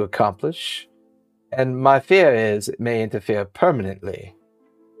like to accomplish, and my fear is it may interfere permanently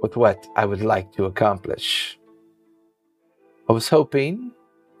with what I would like to accomplish. I was hoping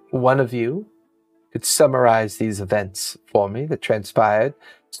one of you could summarize these events for me that transpired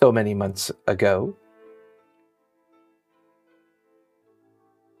so many months ago.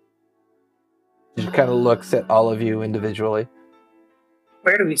 She kind of looks at all of you individually.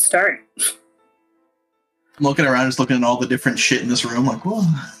 Where do we start? I'm looking around, just looking at all the different shit in this room, like, whoa.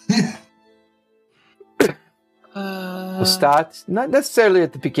 We'll start, not necessarily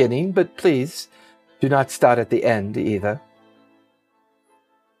at the beginning, but please do not start at the end either.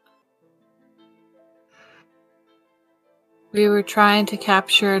 We were trying to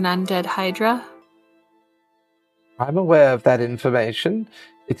capture an undead Hydra. I'm aware of that information.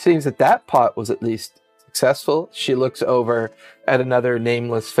 It seems that that part was at least successful. She looks over at another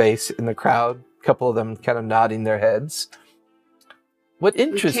nameless face in the crowd, a couple of them kind of nodding their heads. What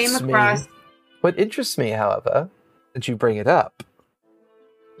interests me, however, that you bring it up.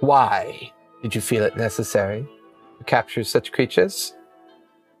 Why did you feel it necessary to capture such creatures?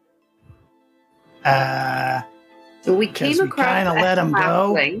 So we came across kind of let them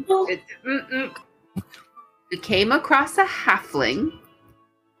go. We came across a halfling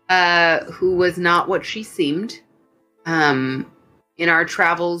who was not what she seemed. In our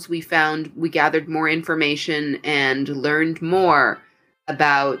travels, we gathered more information and learned more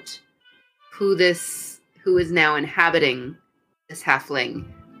about who is now inhabiting this halfling,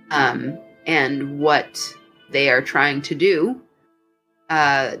 and what they are trying to do.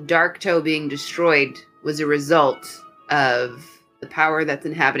 Dark Toe being destroyed was a result of the power that's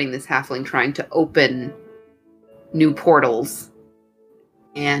inhabiting this halfling trying to open new portals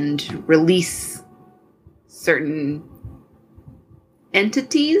and release certain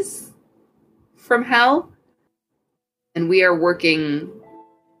entities from hell. And we are working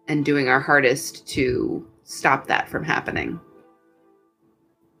and doing our hardest to stop that from happening.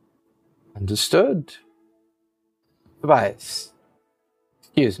 Understood. Tobias.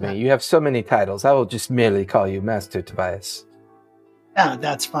 Excuse me, you have so many titles. I will just merely call you Master Tobias. Yeah,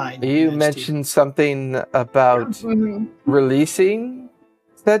 that's fine. You mentioned something about releasing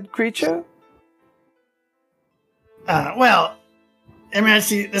said creature? Well, I mean,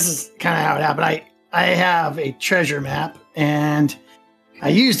 see, this is kind of how it happened. I have a treasure map, and I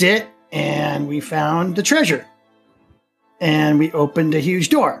used it, and we found the treasure. And we opened a huge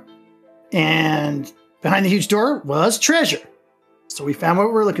door. And behind the huge door was treasure. So we found what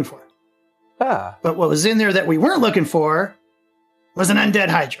we were looking for. Ah. But what was in there that we weren't looking for was an undead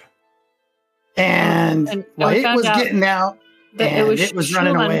Hydra. And while it was getting out, and it was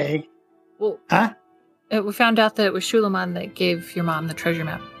running away. Well, huh? We found out that it was Shulaman that gave your mom the treasure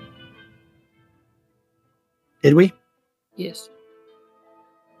map. Did we? Yes.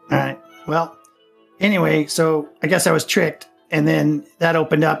 All right. Well, anyway, so I guess I was tricked. And then that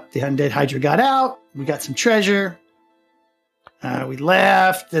opened up. The undead Hydra got out. We got some treasure. We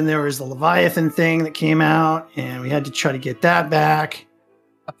left. Then there was the Leviathan thing that came out. And we had to try to get that back.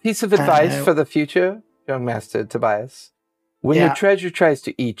 A piece of advice for the future, young Master Tobias. When your treasure tries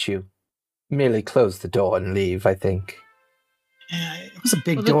to eat you, merely close the door and leave, I think. Yeah, it was a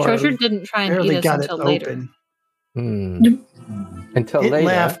big door. The treasure didn't try and eat us until later. Until it later.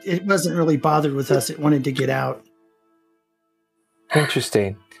 Left. It wasn't really bothered with us. It wanted to get out.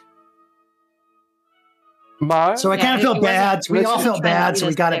 Interesting. Mara? So I kind of felt bad. We all felt bad, so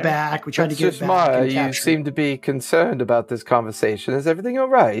we got it back. We tried to get it back. Mara, you seem to be concerned about this conversation. Is everything all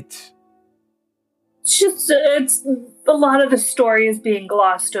right? It's a lot of the story is being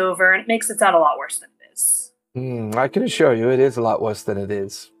glossed over, and it makes it sound a lot worse than it is. I can assure you it is a lot worse than it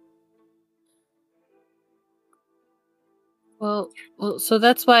is. Well, so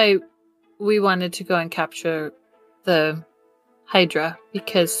that's why we wanted to go and capture the Hydra,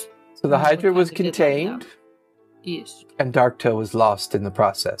 because... So the Hydra was contained? Yes. And Darktoe was lost in the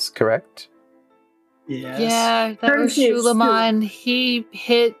process, correct? Yes. Yeah, that was Shulaman. He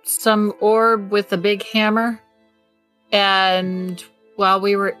hit some orb with a big hammer. And while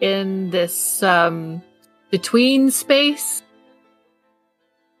we were in this between space,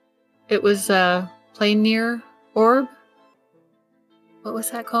 it was a planar orb. What was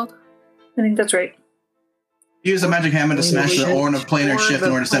that called? I think that's right. Use a magic hammer to smash the orb of planar shift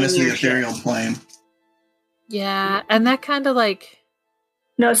in order to send us to the ethereal plane. Yeah, and that kind of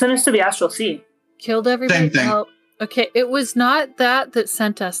No, it sent us to the astral sea. Killed everybody. Same thing. Oh, okay, it was not that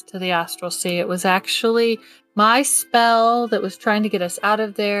sent us to the astral sea. It was actually my spell that was trying to get us out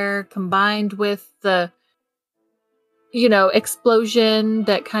of there, combined with the, explosion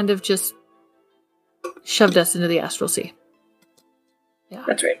that kind of just shoved us into the astral sea. Yeah,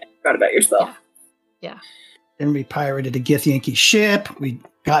 that's right. I forgot about your spell. Yeah. Then we pirated a Githyanki ship. We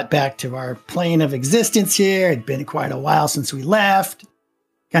got back to our plane of existence here. It'd been quite a while since we left.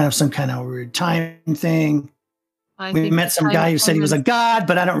 Kind of some kind of weird time thing. We met some guy who said he was a god,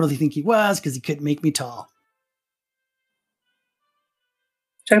 but I don't really think he was because he couldn't make me tall.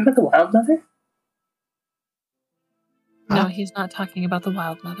 Talking about the Wild Mother? No, he's not talking about the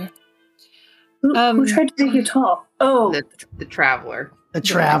Wild Mother. Who tried to make you tall? Oh, the Traveler. The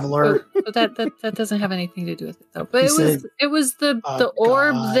Traveler. But that doesn't have anything to do with it though. But it was the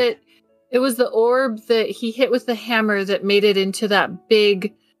orb God. It was the orb that he hit with the hammer that made it into that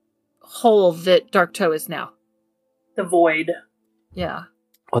big hole that Darktoe is now. The void. Yeah.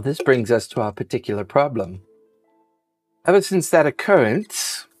 Well, this brings us to our particular problem. Ever since that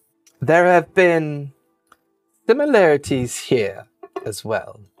occurrence, there have been similarities here as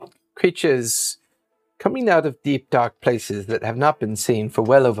well. Creatures coming out of deep, dark places that have not been seen for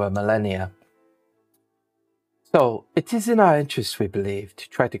well over a millennia. So, it is in our interest, we believe, to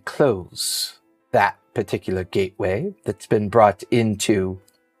try to close that particular gateway that's been brought into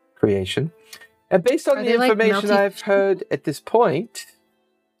creation. And based on the information I've heard at this point,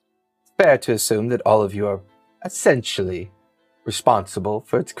 it's fair to assume that all of you are essentially responsible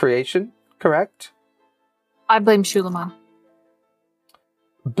for its creation, correct? I blame Shulaman.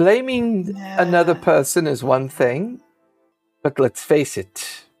 Blaming another person is one thing, but let's face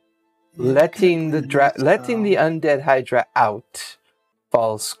it, letting the undead Hydra out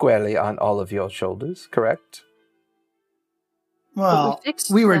falls squarely on all of your shoulders, correct? Well,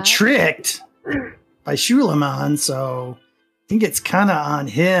 we were tricked by Shulaman, so I think it's kind of on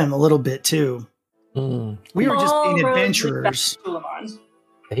him a little bit too. We were just being adventurers.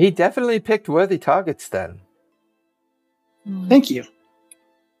 He definitely picked worthy targets then. Thank you.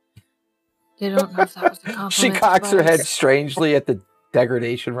 They don't know if that was a compliment. She cocks her head strangely at the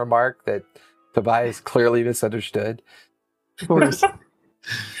degradation remark that Tobias clearly misunderstood. Of course.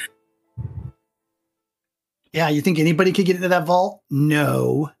 Yeah, you think anybody could get into that vault?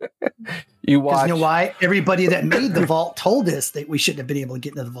 No. You watch. You know why? Everybody that made the vault told us that we shouldn't have been able to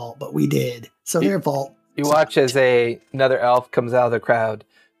get into the vault, but we did. So their vault. You watch as another elf comes out of the crowd.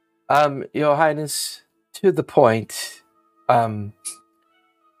 Your Highness, to the point.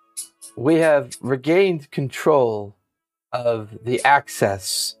 We have regained control of the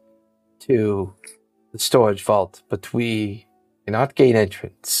access to the storage vault, but we cannot gain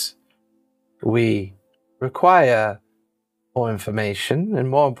entrance. We require more information, and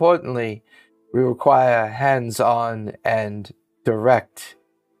more importantly, we require hands-on and direct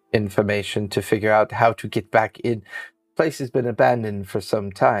information to figure out how to get back in. The place has been abandoned for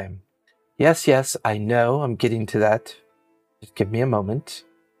some time. Yes, I know. I'm getting to that. Just give me a moment.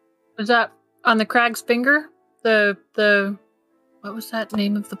 Was that on the Crag's finger? The what was that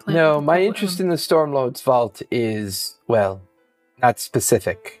name of the planet? No, my interest in the Stormlord's vault is, well, not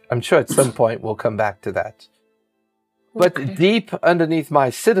specific. I'm sure at some point we'll come back to that. But deep underneath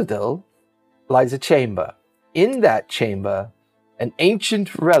my citadel lies a chamber. In that chamber, an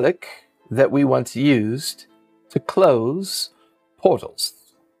ancient relic that we once used to close portals.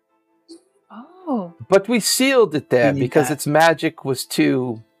 Oh. But we sealed it there because its magic was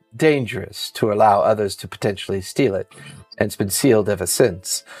too dangerous to allow others to potentially steal it. And it's been sealed ever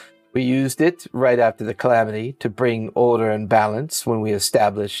since. We used it right after the calamity to bring order and balance when we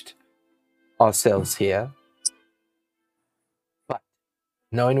established ourselves here. But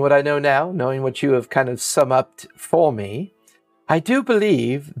knowing what I know now, knowing what you have kind of summed up for me, I do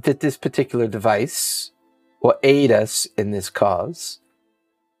believe that this particular device will aid us in this cause.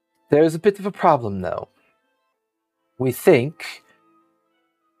 There is a bit of a problem, though. We think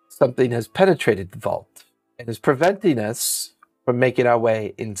something has penetrated the vault and is preventing us from making our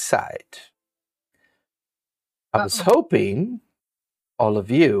way inside. I was hoping all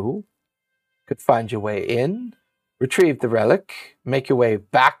of you could find your way in, retrieve the relic, make your way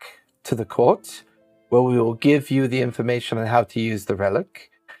back to the court, where we will give you the information on how to use the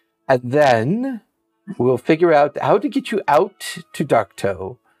relic, and then we will figure out how to get you out to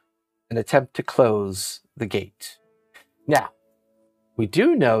Darktoe and attempt to close the gate. Now, we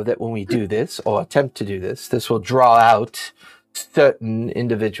do know that when we do this, or attempt to do this, this will draw out certain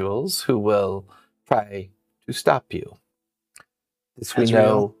individuals who will try to stop you. This we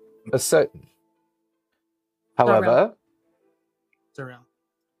know for certain. However,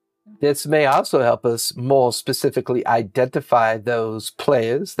 this may also help us more specifically identify those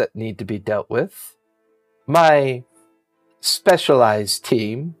players that need to be dealt with. My specialized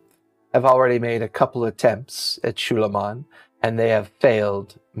team have already made a couple attempts at Shulaman, and they have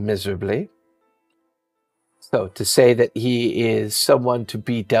failed miserably. So to say that he is someone to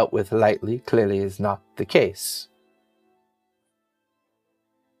be dealt with lightly clearly is not the case.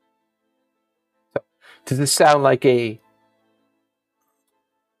 So, does this sound like at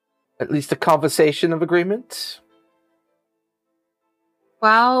least a conversation of agreement?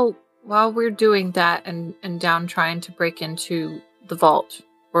 While we're doing that and down trying to break into the vault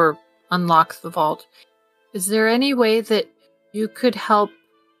or unlock the vault, is there any way that you could help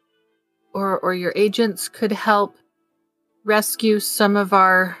or your agents could help rescue some of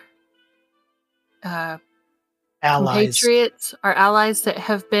our compatriots, our allies that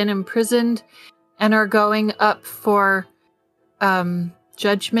have been imprisoned and are going up for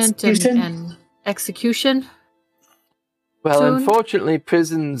judgment and execution? Well, soon? Unfortunately,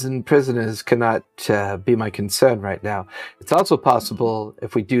 prisons and prisoners cannot be my concern right now. It's also possible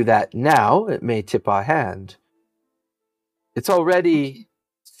if we do that now, it may tip our hand. It's already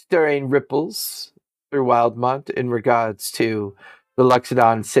stirring ripples through Wildmont in regards to the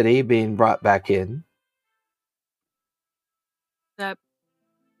Luxodon city being brought back in.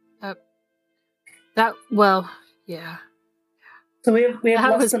 Well, yeah. So we have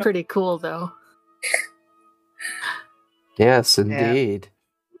that was pretty cool, though. Yes, indeed.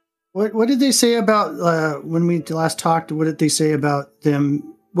 Yeah. What did they say about when we last talked? What did they say about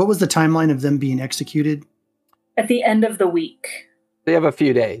them? What was the timeline of them being executed? At the end of the week. They have a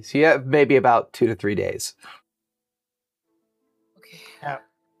few days. You have maybe about 2 to 3 days. Okay.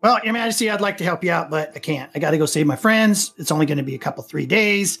 Well, Your Majesty, I'd like to help you out, but I can't. I got to go save my friends. It's only going to be a couple, 3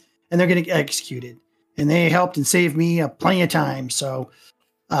 days, and they're going to get executed. And they helped and saved me plenty of time. So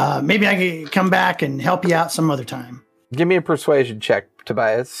maybe I can come back and help you out some other time. Give me a persuasion check,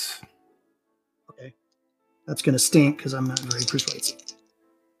 Tobias. Okay. That's going to stink because I'm not very persuasive.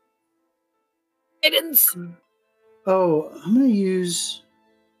 Guidance. Oh, I'm going to use...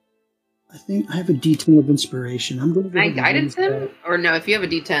 I think I have a D10 of inspiration. I'm going to Can I guidance him? Or no, if you have a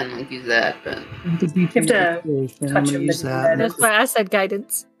D10, like use that. But you have to touch him. Use that. That's why I said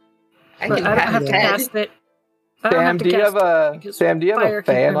guidance. I But can I don't pat have his to head. cast it. Sam, do you have a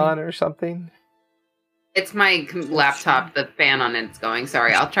fan on on or something? It's my laptop. The fan on it's going.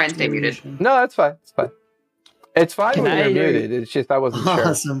 Sorry, I'll try and stay muted. No, that's fine. It's fine. It's fine when you're I- muted. It's just I wasn't sure.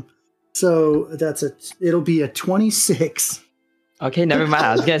 Awesome. So it'll be a 26. Okay, never mind.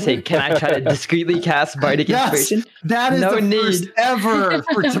 I was gonna say, can I try to discreetly cast Bardic Yes, Inspiration? that is No the first need. ever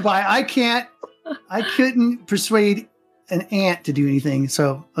for Tobias. I couldn't persuade an ant to do anything.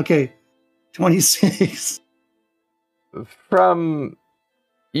 So, okay, 26. From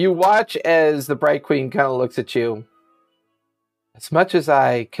you watch as the Bright Queen kind of looks at you. As much as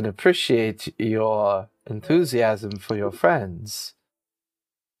I can appreciate your enthusiasm for your friends,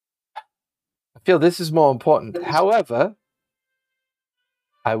 I feel this is more important. However,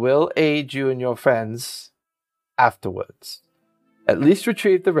 I will aid you and your friends afterwards. At least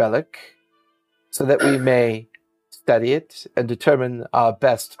retrieve the relic so that we may study it and determine our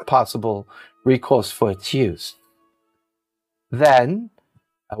best possible recourse for its use. Then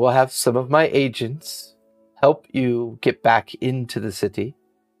I will have some of my agents help you get back into the city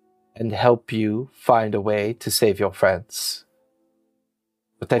and help you find a way to save your friends.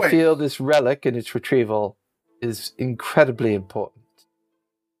 But I feel this relic and its retrieval is incredibly important.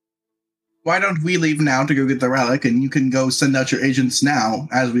 Why don't we leave now to go get the relic, and you can go send out your agents now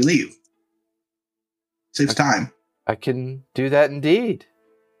as we leave? Saves time. I can do that indeed.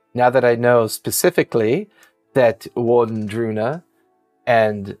 Now that I know specifically that Warden Druna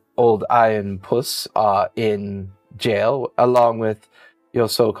and Old Iron Puss are in jail, along with your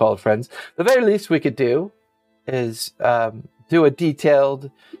so-called friends, the very least we could do is do a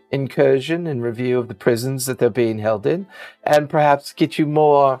detailed incursion and review of the prisons that they're being held in, and perhaps get you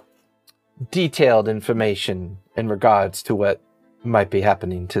more detailed information in regards to what might be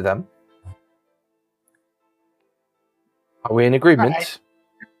happening to them. Are we in agreement? Right.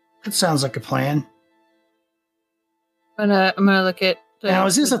 That sounds like a plan. I'm gonna look at. Now,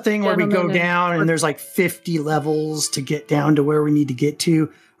 is this a thing where we go down and there's like 50 levels to get down to where we need to get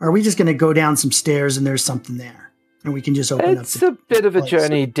to? Or are we just going to go down some stairs and there's something there? And we can just open up. It's a bit of a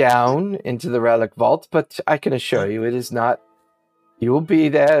journey down into the relic vault, but I can assure you it is not. You will be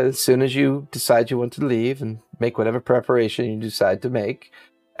there as soon as you decide you want to leave and make whatever preparation you decide to make.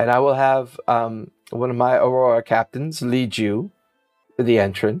 And I will have one of my Aurora captains lead you to the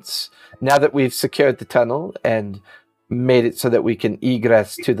entrance. Now that we've secured the tunnel and made it so that we can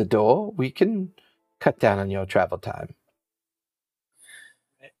egress to the door, we can cut down on your travel time.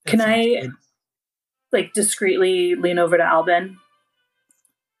 Can I, discreetly lean over to Albin?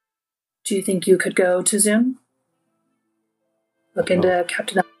 Do you think you could go to Zoom? Look into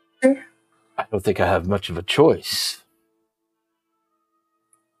Captain Alexander? I don't think I have much of a choice.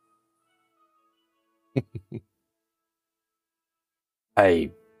 I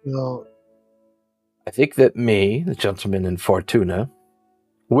think that me, the gentleman in Fortuna,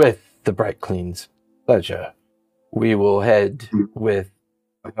 with the Bright Queen's pleasure, we will head with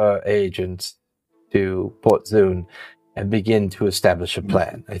our agents to Port Zune and begin to establish a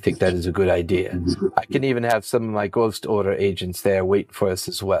plan. I think that is a good idea. I can even have some of my Ghost Order agents there wait for us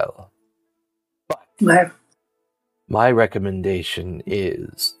as well. But my recommendation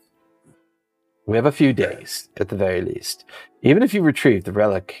is we have a few days, at the very least. Even if you retrieve the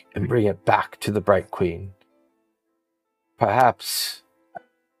relic and bring it back to the Bright Queen, perhaps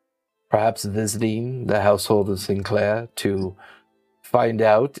visiting the household of Sinclair to find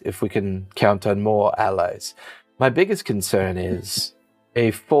out if we can count on more allies. My biggest concern is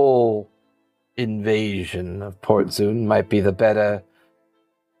a full invasion of Port Zune might be the better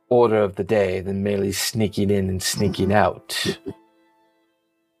order of the day than merely sneaking in and sneaking out.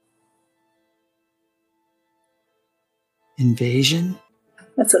 Invasion?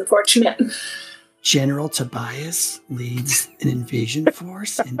 That's unfortunate. General Tobias leads an invasion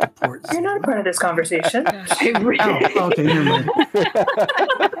force into Port Zune. You're not a part of this conversation. Okay, never mind.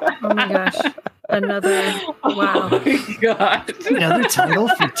 Oh my gosh. Wow. Oh my god. Another title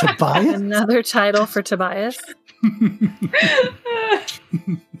for Tobias? Another title for Tobias.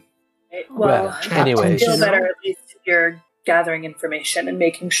 Well, anyway. I feel better at least if you're gathering information and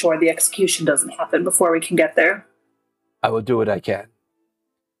making sure the execution doesn't happen before we can get there. I will do what I can.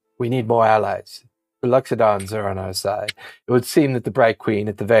 We need more allies. The Luxodons are on our side. It would seem that the Bright Queen,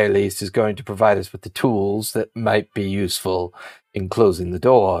 at the very least, is going to provide us with the tools that might be useful in closing the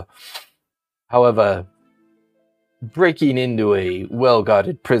door. However, breaking into a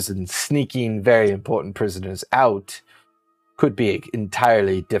well-guarded prison, sneaking very important prisoners out, could be an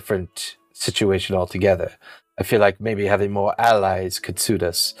entirely different situation altogether. I feel like maybe having more allies could suit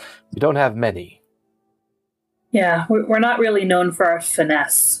us. We don't have many. Yeah, we're not really known for our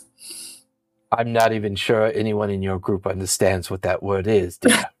finesse. I'm not even sure anyone in your group understands what that word is,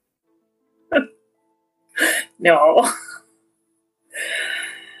 dear. No.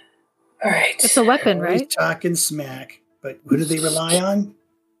 All right. It's a weapon, Always right? Talking smack. But who do they rely on?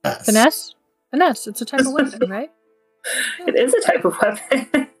 Us. Finesse? Finesse. It's a type of weapon, right? It is a type of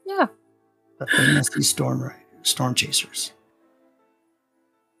weapon. Yeah. The finessey storm chasers.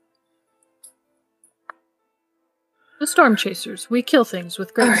 The storm chasers. We kill things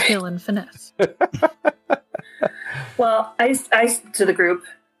with great skill and finesse. Well, I to the group,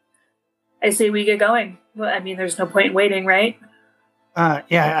 I say we get going. Well, I mean, there's no point in waiting, right?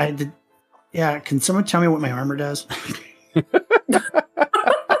 Yeah, I did. Yeah, can someone tell me what my armor does?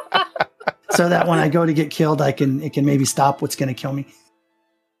 So that when I go to get killed, it can maybe stop what's going to kill me.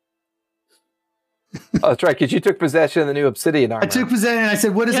 Oh, that's right, because you took possession of the new obsidian armor. I took possession and I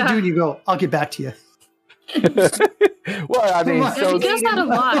said, what does it do? And you go, I'll get back to you. Well, I mean, so he does that a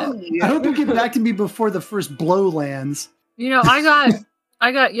lot. I hope you get back to me before the first blow lands. You know, I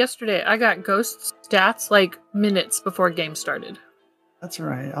got yesterday, I got ghost stats like minutes before game started. That's all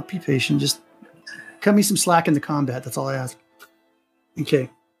right. I'll be patient. Just cut me some slack in the combat. That's all I ask. Okay.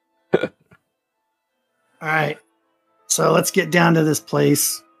 All right. So let's get down to this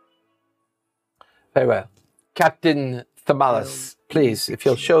place. Very well. Captain Thamalis, please, if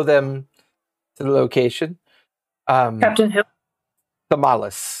you'll show them to the location. Captain who?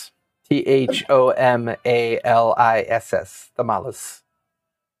 Thamalis. Thomaliss. Thamalis.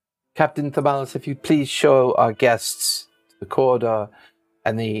 Captain Thamalis, if you please show our guests the corridor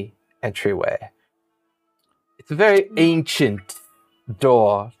and the entryway. It's a very ancient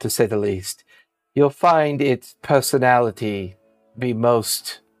door, to say the least. You'll find its personality be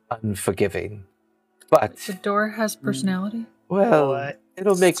most unforgiving. But the door has personality? Well,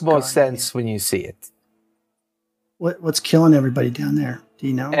 it'll make more sense when you see it. What's killing everybody down there? Do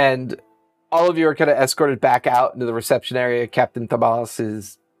you know? And all of you are kind of escorted back out into the reception area. Captain Thamalis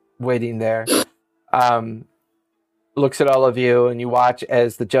is waiting there. Looks at all of you, and you watch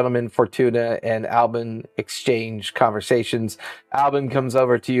as the gentleman Fortuna and Albin exchange conversations. Albin comes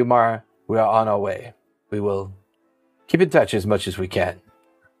over to you, Mara. We are on our way. We will keep in touch as much as we can.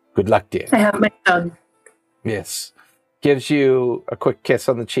 Good luck, dear. I have my son. Yes. Gives you a quick kiss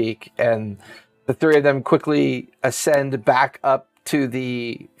on the cheek, and the three of them quickly ascend back up to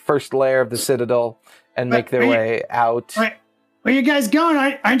the first layer of the Citadel and make their way out. Where are you guys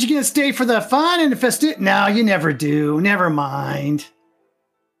going? Aren't you going to stay for the fun and the festive? No, you never do. Never mind.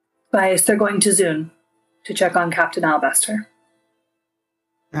 Bias, they're going to Zune to check on Captain Alabaster.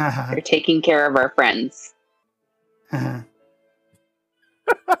 They're taking care of our friends. They're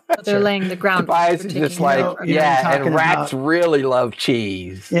laying the ground. Tobias is just like, and rats really love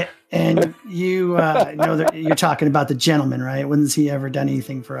cheese. Yeah, and you know that you're talking about the gentleman, right? When's he ever done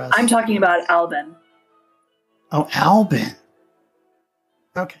anything for us? I'm talking about Albin. Oh, Albin.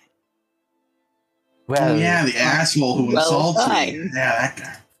 Okay. Well, yeah, the asshole who insults me. Yeah, that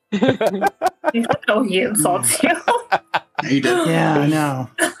guy. Oh, he insults you. He did. Yeah, I know.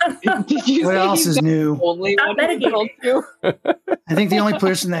 What else is new? Only one who insults you. I think the only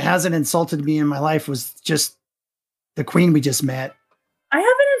person that hasn't insulted me in my life was just the queen we just met. I haven't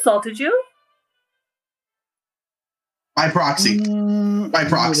insulted you. By proxy. By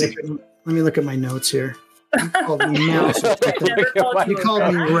proxy. Let me look at my notes here. You called me mouse. You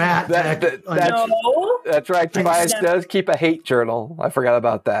called me rat. That's right. Tobias does keep a hate journal. I forgot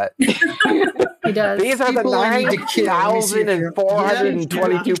about that. He does. These are the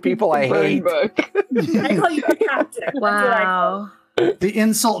 9,422 people I hate. I call you a captain. Wow. The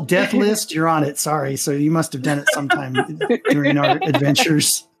insult death list, you're on it. Sorry. So you must have done it sometime during our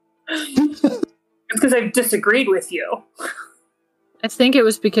adventures. It's because I've disagreed with you. I think it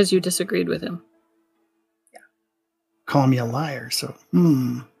was because you disagreed with him. Call me a liar. So,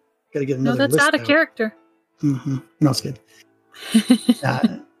 gotta get another. No, that's list out of character. Mm-hmm. No, it's good.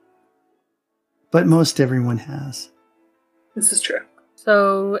 But most everyone has. This is true.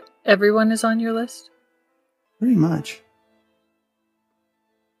 So everyone is on your list? Pretty much.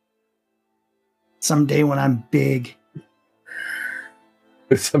 Someday when I'm big.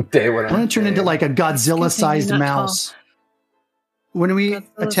 Someday when I'm going to turn into like a Godzilla-sized mouse. When we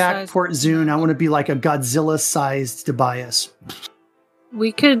attack Port Zune, I want to be like a Godzilla-sized Tobias.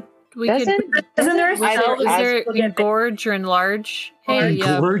 Isn't there is there engorge or enlarge? Hey,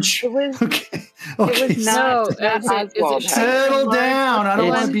 engorge? Okay. Settle down. I don't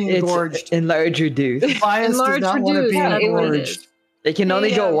want to be engorged. Enlarge reduce. Tobias does not want to be engorged. They can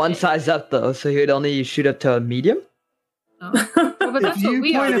only go one size up, though, so you'd only shoot up to a medium? Oh. Well, but that's If what you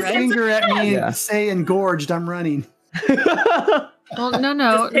we point are, a right? finger at me Yeah. and say engorged, I'm running. Well,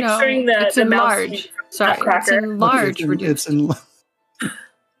 no. Just picturing It's the in mouse large. eating Sorry, it's Nutcracker. in large. It's in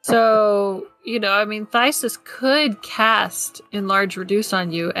So, Thysis could cast Enlarge Reduce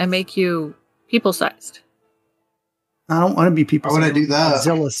on you and make you people-sized. I don't want to be people. Why would I do that?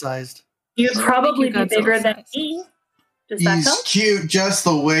 Godzilla-sized. You'd probably be Godzilla bigger than size. me. Does that He's count? cute just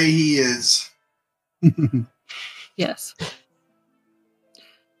the way he is. Yes.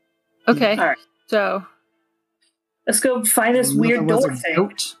 Okay, All right. so Let's go find this weird Mother was door a thing.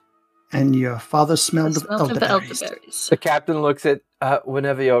 goat, and your father smelled of smell of the elderberries. elderberries. The captain looks at,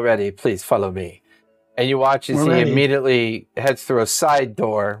 whenever you're ready, please follow me. And you watch as We're he ready. immediately heads through a side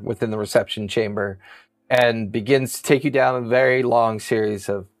door within the reception chamber and begins to take you down a very long series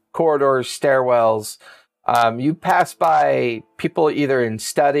of corridors, stairwells. You pass by people either in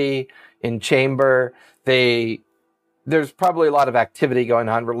study, in chamber. There's probably a lot of activity going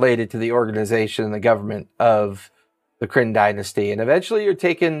on related to the organization and the government of the Kryn dynasty. And eventually you're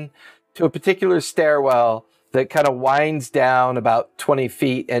taken to a particular stairwell that kind of winds down about 20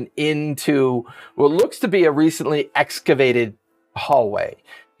 feet and into what looks to be a recently excavated hallway.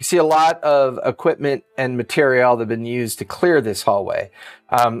 You see a lot of equipment and material that have been used to clear this hallway,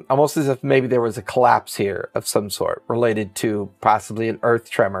 almost as if maybe there was a collapse here of some sort related to possibly an earth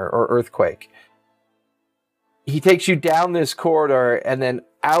tremor or earthquake. He takes you down this corridor and then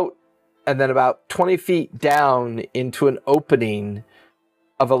out, and then about 20 feet down into an opening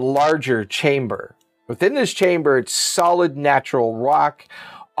of a larger chamber. Within this chamber, it's solid natural rock,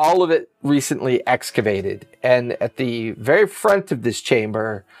 all of it recently excavated. And at the very front of this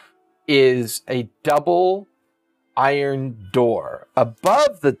chamber is a double iron door.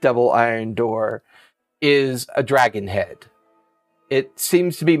 Above the double iron door is a dragon head. It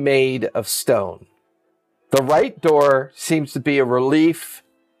seems to be made of stone. The right door seems to be a relief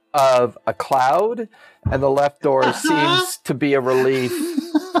of a cloud, and the left door seems to be a relief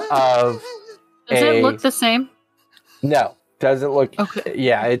of Does it look the same? No, doesn't look. Okay.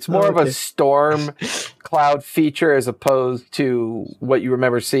 Yeah, it's more of a storm cloud feature as opposed to what you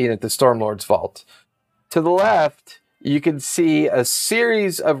remember seeing at the Stormlord's Vault. To the left, you can see a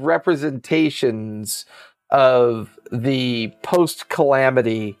series of representations of the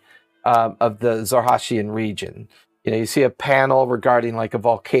post-calamity of the Zarhashian region. You see a panel regarding like a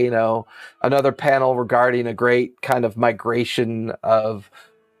volcano, another panel regarding a great kind of migration of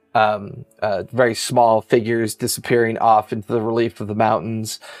very small figures disappearing off into the relief of the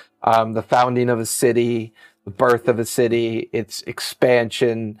mountains, the founding of a city, the birth of a city, its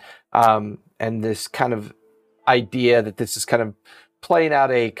expansion, and this kind of idea that this is kind of playing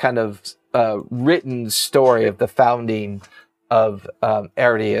out a kind of written story of the founding of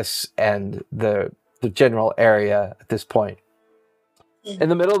Aridius and the general area at this point. In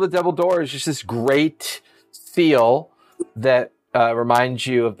the middle of the double door is just this great seal that reminds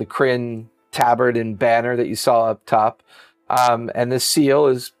you of the Kryn tabard and banner that you saw up top. And this seal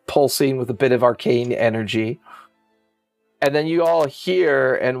is pulsing with a bit of arcane energy. And then you all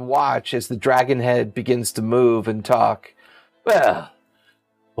hear and watch as the dragon head begins to move and talk. Well,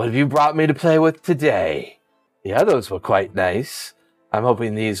 what have you brought me to play with today? The others were quite nice. I'm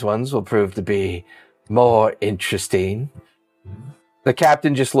hoping these ones will prove to be more interesting. The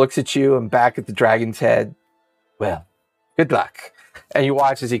captain just looks at you and back at the dragon's head. Well, good luck. And you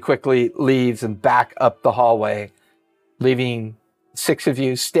watch as he quickly leaves and back up the hallway, leaving 6 of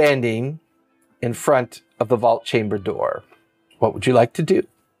you standing in front of the vault chamber door. What would you like to do?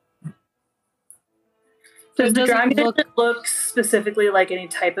 Does the dragon look specifically like any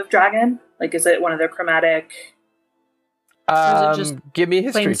type of dragon? Like, is it one of their chromatic? Or is it just give me a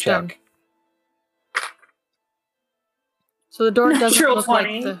history plain stone? check. So the door doesn't Natural look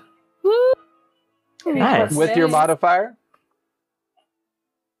 20. like the... Woo! Nice. With your modifier?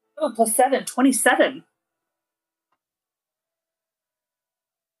 Oh, plus 7, 27.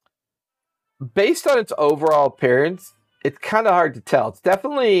 Based on its overall appearance, it's kind of hard to tell. It's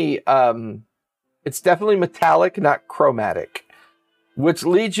definitely metallic, not chromatic, which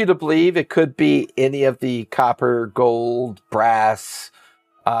leads you to believe it could be any of the copper, gold, brass,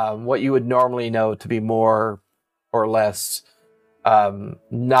 what you would normally know to be more or less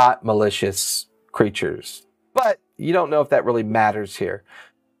not malicious creatures. But you don't know if that really matters here.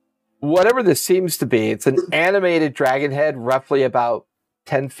 Whatever this seems to be, it's an animated dragon head, roughly about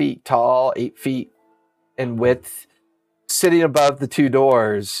 10 feet tall, 8 feet in width, sitting above the 2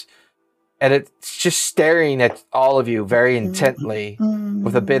 doors. And it's just staring at all of you very intently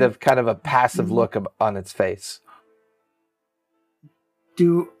with a bit of kind of a passive look on its face.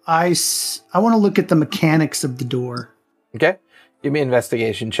 I want to look at the mechanics of the door. Okay. Give me an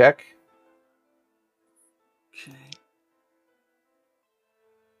investigation check. Okay.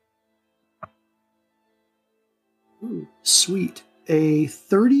 Ooh, sweet. A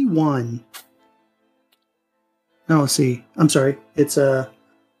 31. No, let's see. I'm sorry. It's a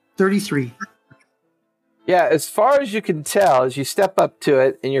 33. Yeah, as far as you can tell, as you step up to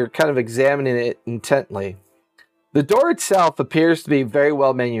it and you're kind of examining it intently, the door itself appears to be very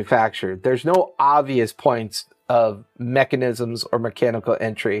well manufactured. There's no obvious points of mechanisms or mechanical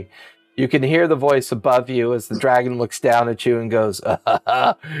entry. You can hear the voice above you as the dragon looks down at you and goes,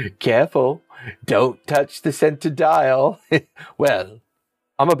 careful, don't touch the center dial. Well,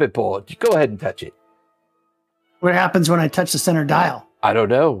 I'm a bit bored. Go ahead and touch it. What happens when I touch the center dial? I don't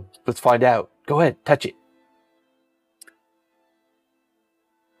know. Let's find out. Go ahead, touch it.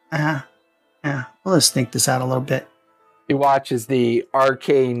 Yeah. Well, let's think this out a little bit. You watch as the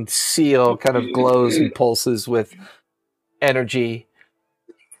arcane seal kind of glows and pulses with energy.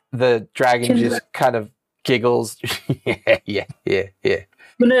 The dragon just kind of giggles. Yeah.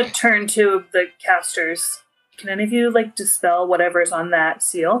 I'm going to turn to the casters. Can any of you, dispel whatever's on that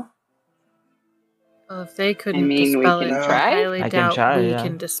seal? Well, if they couldn't dispel it, I highly doubt we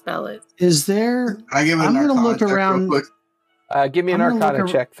can dispel it. Is there... I give it an arcana check real quick. Give me an arcana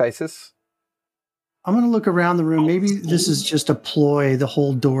check, Thesis. I'm going to look around the room. Maybe this is just a ploy. The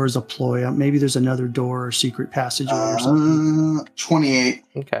whole door is a ploy. Maybe there's another door or secret passageway or something. 28.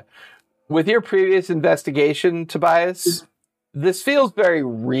 Okay. With your previous investigation, Tobias, this feels very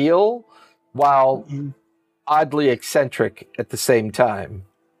real while oddly eccentric at the same time.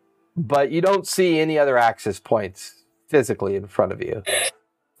 But you don't see any other access points physically in front of you.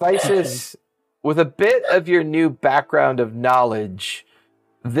 Thesis, with a bit of your new background of knowledge,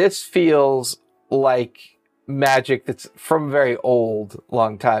 this feels like magic that's from very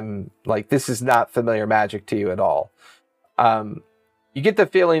long time. Like, this is not familiar magic to you at all. You get the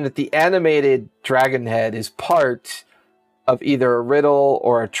feeling that the animated dragon head is part of either a riddle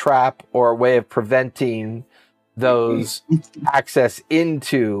or a trap or a way of preventing those access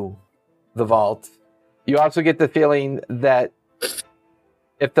into the vault. You also get the feeling that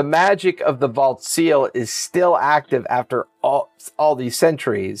if the magic of the vault seal is still active after all these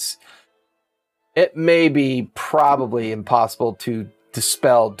centuries, it may be probably impossible to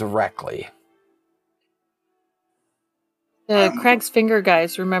dispel directly. The Craig's Finger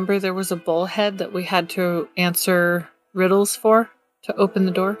guys, remember there was a bullhead that we had to answer riddles for to open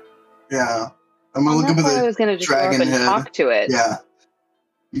the door? Yeah. I'm going to look up at I was going to just go up dragon and head. talk to it. Yeah.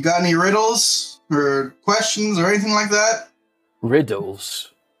 You got any riddles or questions or anything like that?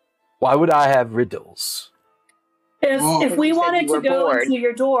 Riddles? Why would I have riddles? If we wanted to go into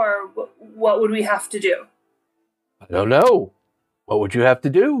your door, what would we have to do? I don't know. What would you have to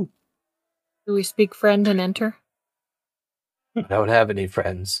do? Do we speak friend and enter? I don't have any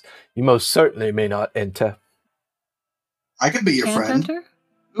friends. You most certainly may not enter. I could be your Can't friend. Enter?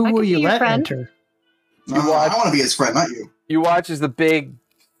 Who will you let enter? I want to be his friend, not you. You watch as the big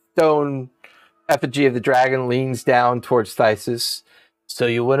stone effigy of the dragon leans down towards Thesis. So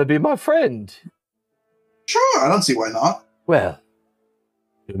you want to be my friend? Sure, I don't see why not. Well,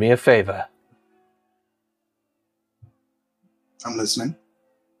 do me a favor. I'm listening.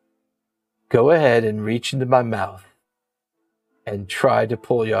 Go ahead and reach into my mouth and try to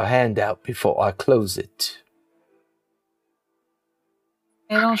pull your hand out before I close it.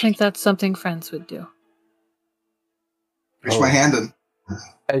 I don't think that's something friends would do. Reach my hand in.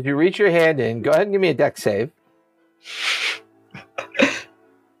 As you reach your hand in, go ahead and give me a dex save.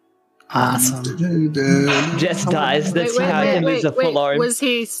 Awesome. Jess dies. That's how I can lose a full arm. Was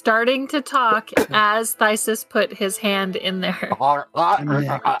he starting to talk as Thesis put his hand in there? I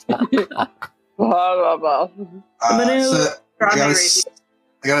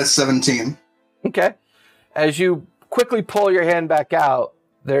got a 17. Okay. As you quickly pull your hand back out,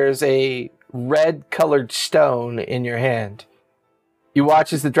 there's a red-colored stone in your hand. You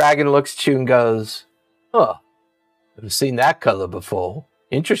watch as the dragon looks at you and goes, "Huh, I've seen that color before.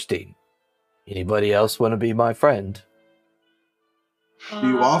 Interesting. Anybody else want to be my friend?" Do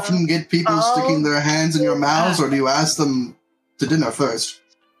you often get people sticking their hands in your mouths, or do you ask them to dinner first?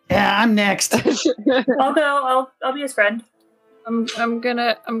 Yeah, I'm next. I'll go. I'll be his friend. I'm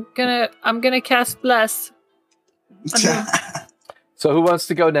gonna cast bless. So who wants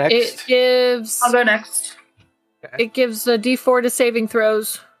to go next? It gives. I'll go next. It gives a D4 to saving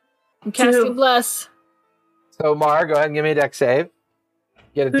throws. I'm casting bless. So Mara, go ahead and give me a dex save.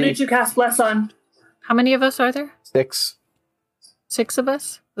 Get a Who did you cast bless on? How many of us are there? 6. 6 of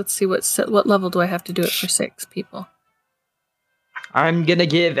us. Let's see what level do I have to do it for 6 people. I'm gonna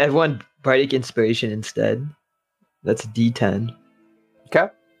give everyone bardic inspiration instead. That's D10. Okay.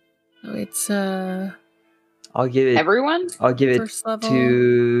 Oh, it's I'll give it. Everyone? I'll give it first level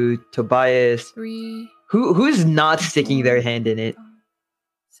to Tobias. 3. Who's not sticking their hand in it?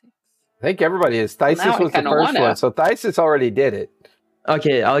 6. I think everybody is. Thesis now I was the kinda first wanna. one, so Thesis already did it.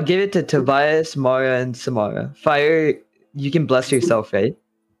 Okay, I'll give it to Tobias, Mara, and Samara. Fire, you can bless yourself, right?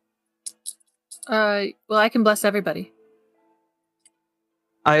 Well, I can bless everybody.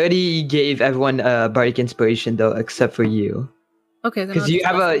 I already gave everyone bardic inspiration though, except for you, Okay, then because I'll you just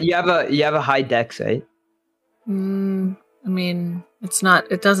have bless you have a high dex, right? I mean, it's not.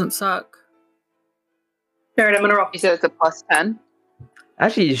 It doesn't suck. All right, I'm gonna roll. You said it's a plus 10?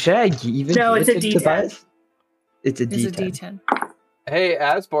 Actually, should I even No, give it's it a to D10. Tobias? It's a It's D10. a D10. Hey,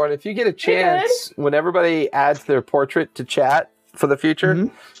 Asborn, if you get a chance, when everybody adds their portrait to chat for the future,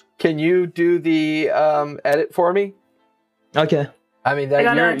 can you do the edit for me? Okay. I mean, I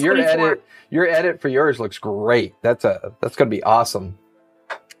got a your 24. your edit for yours looks great. That's gonna be awesome.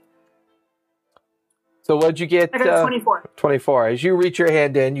 So what'd you get? I got 24. 24. As you reach your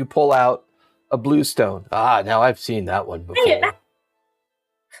hand in, you pull out a blue stone. Ah, now I've seen that one before. Yeah.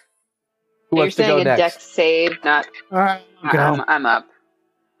 Who You're wants to go saying a next? dex save, not. All right. Go. I'm up.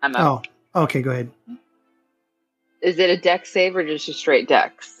 I'm up. Oh, okay. Go ahead. Is it a dex save or just a straight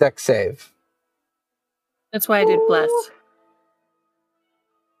dex? Dex save. That's why I did bless.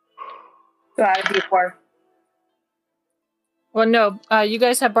 So I have D4. Well, no, you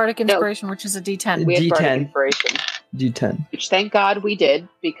guys have bardic inspiration, which is a D10. We had bardic D10. inspiration, D10. which thank God we did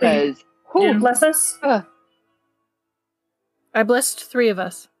because. You didn't bless us? I blessed 3 of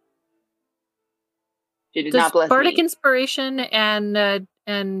us. She did Does not bless bardic me. inspiration and They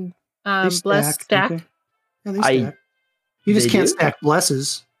bless don't stack? they? Yeah, they stack. You just They can't do? stack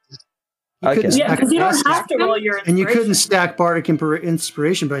blesses. You Okay. couldn't Yeah, stack because you don't blesses. have to roll your inspiration. And you couldn't stack bardic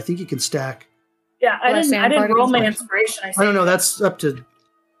inspiration, but I think you can stack. Yeah, I Bless didn't and bardic roll my inspiration. inspiration. I don't know. That's up to.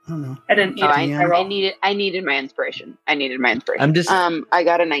 I don't know. I didn't Oh, need it. I needed my inspiration. I'm just. I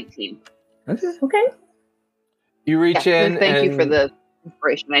got a 19. Okay. Okay. You reach in. Thank you for and the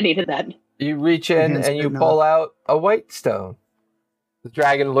inspiration. I needed that. You reach in hands and you good pull out a white stone. The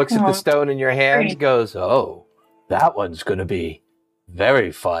dragon looks at the stone in your hands, Great. goes, "Oh, that one's going to be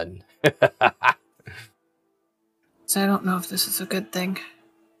very fun." So I don't know if this is a good thing.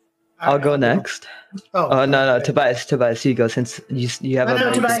 I'll go next. Oh, no, okay. Tobias, you go since you have No, a. no,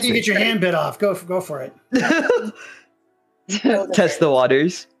 bardic Tobias, you get your hand bit off. Go for it. Test the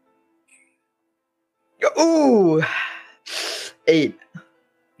waters. Ooh, 8.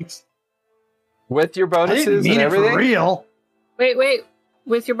 With your I bonuses didn't mean and it everything. for real. Wait.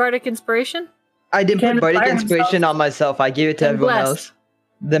 With your bardic inspiration? I didn't Can put bardic fire inspiration on myself. I gave it to Then everyone bless. else.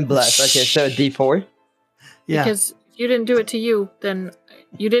 Then bless. Okay, so D4. Yeah. Because if you didn't do it to you, then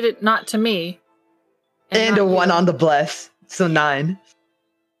you did it not to me. And not a 1 you. on the bless. So 9.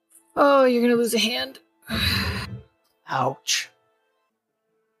 Oh, you're gonna lose a hand. Ouch.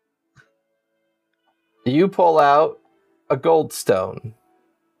 You pull out a gold stone,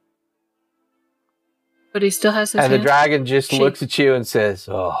 But he still has his and the hand. dragon just Shake. looks at you and says,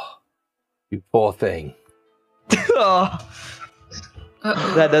 "Oh, you poor thing." Oh,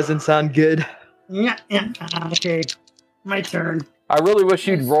 Uh-oh. that doesn't sound good. Yeah. Okay. My turn. I really wish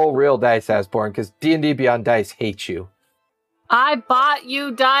you'd roll real dice, Asborn, because D&D Beyond Dice hates you. I bought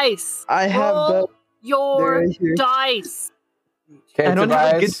you dice. I have Roll the. your They're right here. dice. Okay, I don't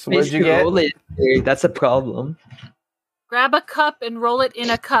have a good Tobias, what'd space you to get? roll it. Here. That's a problem. Grab a cup and roll it in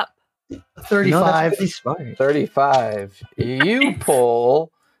a cup. 35. No, that's really smart. 35. You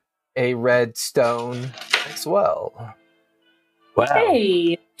pull a red stone as well. Wow.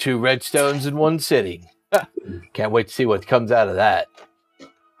 Hey. 2 red stones in one sitting. Can't wait to see what comes out of that.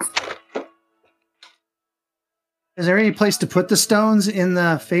 Is there any place to put the stones in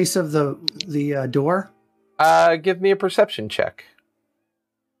the face of the door? Give me a perception check.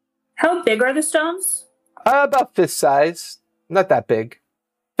 How big are the stones? About fist size. Not that big.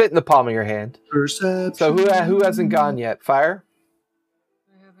 Fit in the palm of your hand. Perception. So who hasn't gone yet? Fire?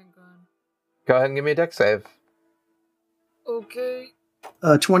 I haven't gone. Go ahead and give me a dex save. Okay.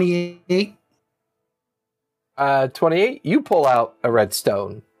 28. 28. You pull out a red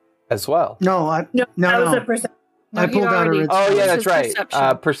stone as well. No, That was a percent. I pulled out a red Oh, stone. yeah, This that's is right.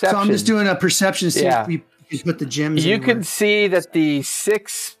 perception. Perception. So I'm just doing a perception to see Yeah. if we can put the gems You anywhere. can see that the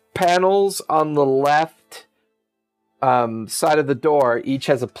 6 panels on the left side of the door each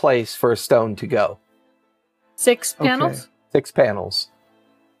has a place for a stone to go. 6 Okay. panels? 6 panels.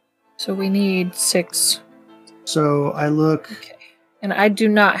 So we need 6. So I look. Okay. And I do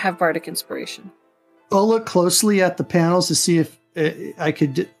not have bardic inspiration. I'll look closely at the panels to see if I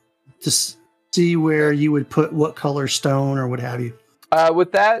could just see where you would put what color stone or what have you.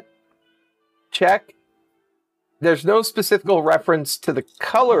 With that check, there's no specific reference to the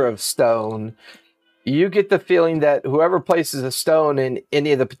color of stone. You get the feeling that whoever places a stone in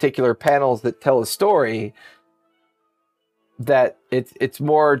any of the particular panels that tell a story, that it's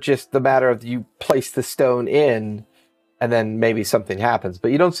more just the matter of you place the stone in and then maybe something happens.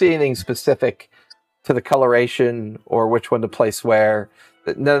 But you don't see anything specific to the coloration or which one to place where.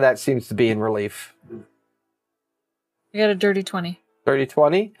 None of that seems to be in relief. I got a dirty 20. Dirty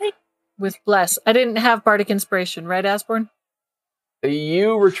 20? With bless. I didn't have bardic inspiration, right, Asborn?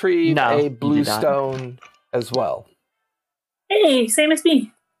 You retrieve a blue stone as well. Hey, same as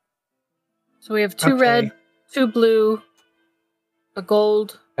me. So we have 2 red, 2 blue, a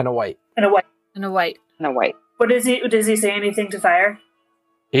gold, and a white. And a white. And a white. And a white. What is he? Does he say anything to Fire?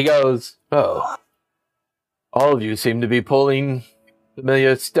 He goes, "Oh, all of you seem to be pulling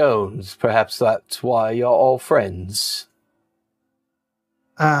familiar stones. Perhaps that's why you're all friends."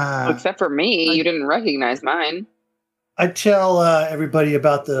 Except for me, you didn't recognize mine. I tell everybody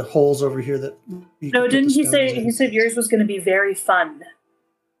about the holes over here that. No, didn't he say? He said yours was going to be very fun.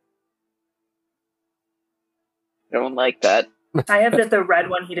 I don't like that. I have that the red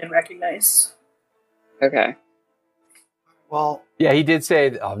one he didn't recognize. Okay. Well, yeah, he did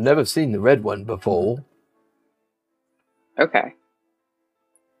say, "I've never seen the red one before." Okay.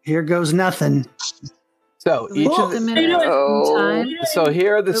 Here goes nothing. So each of the so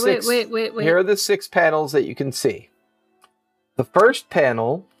here are the six. Wait. Here are the 6 panels that you can see. The first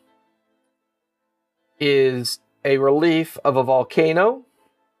panel is a relief of a volcano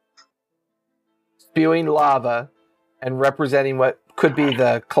spewing lava and representing what could be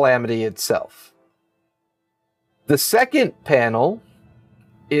the calamity itself. The second panel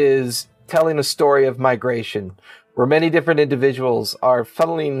is telling a story of migration, where many different individuals are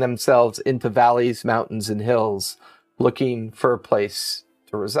funneling themselves into valleys, mountains, and hills, looking for a place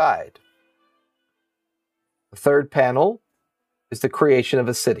to reside. The third panel is the creation of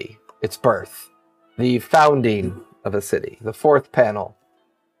a city, its birth, the founding of a city. The fourth panel,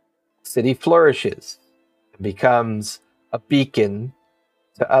 city flourishes and becomes a beacon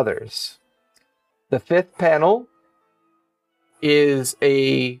to others. The fifth panel is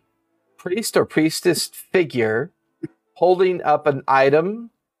a priest or priestess figure holding up an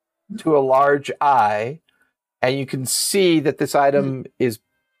item to a large eye, and you can see that this item is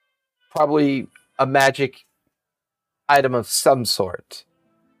probably a magic item of some sort.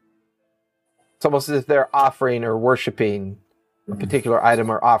 It's almost as if they're offering or worshiping a particular item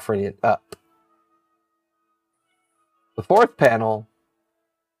or offering it up. The fourth panel...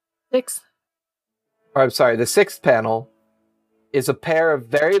 the sixth panel is a pair of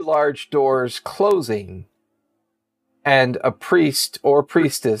very large doors closing and a priest or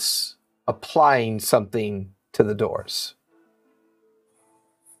priestess applying something to the doors.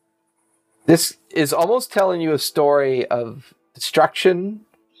 This is almost telling you a story of destruction,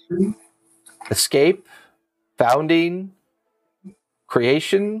 escape, founding,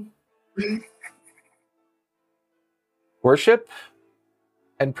 creation, worship,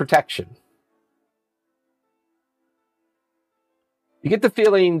 and protection. You get the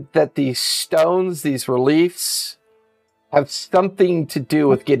feeling that these stones, these reliefs, have something to do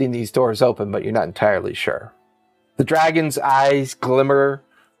with getting these doors open, but you're not entirely sure. The dragon's eyes glimmer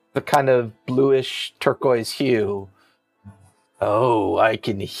the kind of bluish turquoise hue. Oh, I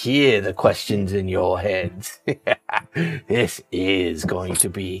can hear the questions in your heads. This is going to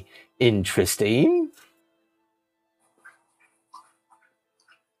be interesting.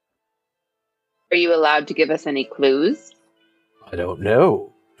 Are you allowed to give us any clues? I don't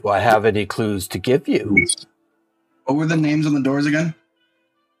know. Do I have any clues to give you? What were the names on the doors again?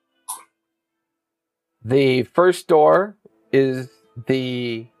 The first door is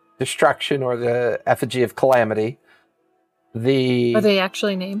the destruction or the effigy of calamity. Are they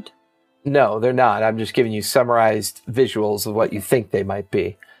actually named? No, they're not. I'm just giving you summarized visuals of what you think they might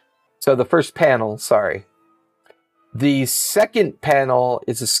be. So the first panel, sorry. The second panel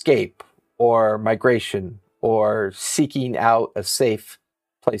is escape or migration or seeking out a safe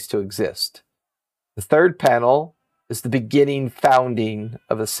place to exist. The third panel is the beginning founding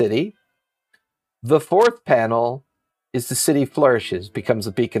of a city. The fourth panel is the city flourishes, becomes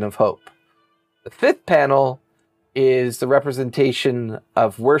a beacon of hope. The fifth panel is the representation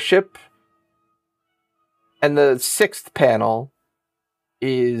of worship. And the sixth panel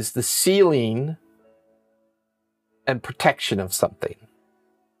is the sealing and protection of something.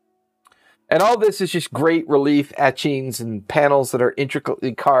 And all this is just great relief etchings and panels that are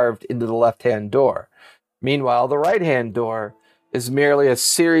intricately carved into the left-hand door. Meanwhile, the right-hand door is merely a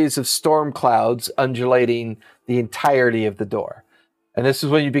series of storm clouds undulating the entirety of the door. And this is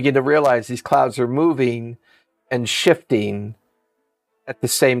when you begin to realize these clouds are moving and shifting at the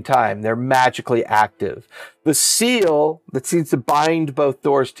same time. They're magically active. The seal that seems to bind both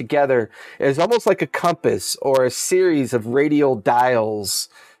doors together is almost like a compass or a series of radial dials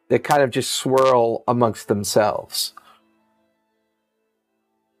that kind of just swirl amongst themselves.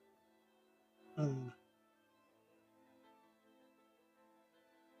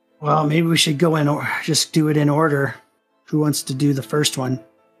 Well, maybe we should go in or just do it in order. Who wants to do the first one?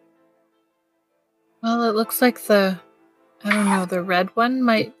 Well, it looks like the red one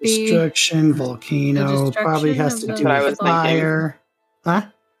might be... Destruction, volcano, probably has to do with fire. Huh?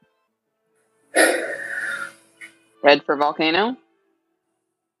 Red for volcano?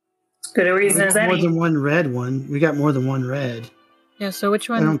 Good a reason as any. More than one red one. We got more than one red. Yeah, so which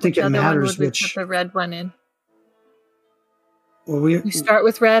one? I don't think it matters would which. We put the red one in? Well, we start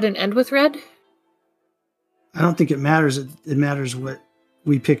with red and end with red? I don't think it matters. It matters what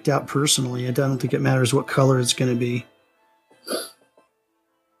we picked out personally. I don't think it matters what color it's going to be.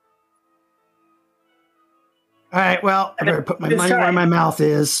 All right, well, I better put my money where my mouth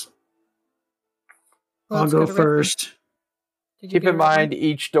is. I'll go first. Keep in mind,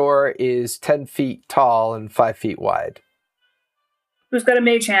 each door is 10 feet tall and 5 feet wide. Who's got a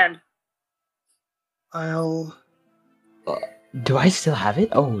mage hand? Do I still have it?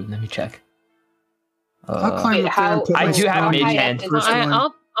 Oh, let me check. I'll climb up there and put I do have a mage hand.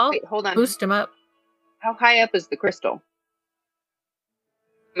 I'll hold on. Boost him up. How high up is the crystal?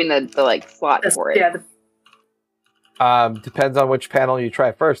 I mean, the like slot for it. Yeah. Depends on which panel you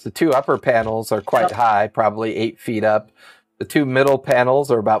try first. The two upper panels are quite high, probably 8 feet up. The two middle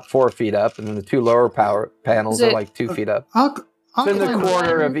panels are about 4 feet up, and then the two lower panels are like 2 feet up. It's in the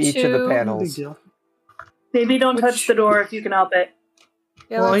corner of each of the panels. Maybe don't touch the door if you can help it.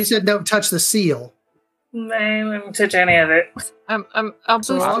 Yeah, well, he said don't touch the seal. I wouldn't touch any of it. I'll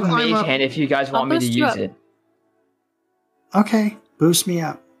boost I'll him mage up. hand if you guys want me to use it. Okay, boost me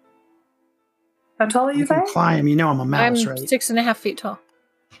up. How tall are you, can climb. You know I'm a mouse, I'm right? 6.5 feet tall.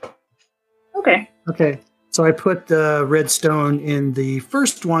 Okay. Okay. So I put the red stone in the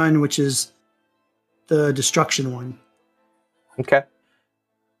first one, which is the destruction one. Okay.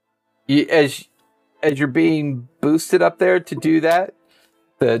 As you're being boosted up there to do that,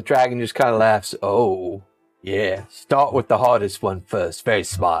 the dragon just kind of laughs. Oh, yeah. Start with the hardest one first. Very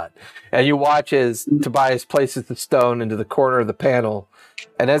smart. And you watch as Tobias places the stone into the corner of the panel.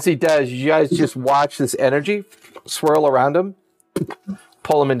 And as he does, you guys just watch this energy swirl around him,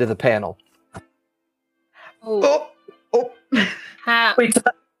 pull him into the panel. Oh. Wait,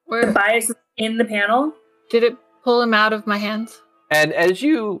 Tobias is in the panel? Did it pull him out of my hands? And as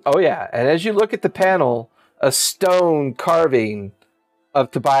you look at the panel, a stone carving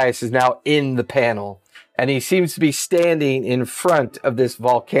of Tobias is now in the panel. And he seems to be standing in front of this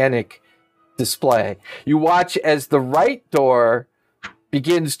volcanic display. You watch as the right door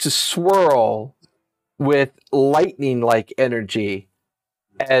begins to swirl with lightning-like energy.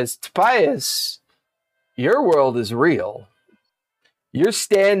 As Tobias, your world is real. You're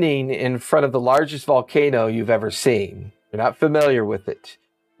standing in front of the largest volcano you've ever seen. You're not familiar with it.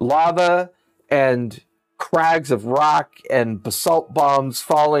 Lava and crags of rock and basalt bombs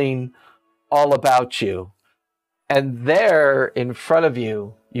falling all about you. And there in front of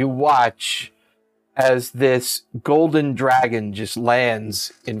you, you watch as this golden dragon just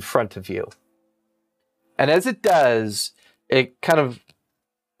lands in front of you. And as it does, it kind of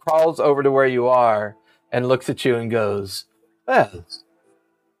crawls over to where you are and looks at you and goes, well,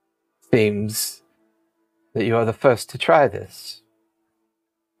 seems that you are the first to try this.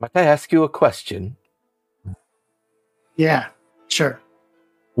 Might I ask you a question? Yeah, sure.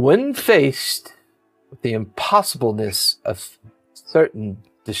 When faced with the impossibleness of certain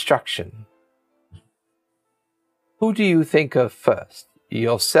destruction, who do you think of first?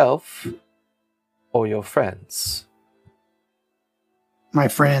 Yourself or your friends? My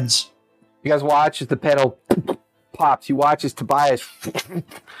friends. You guys watch as the panel pops. You watch as Tobias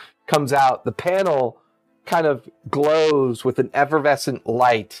comes out. The panel kind of glows with an effervescent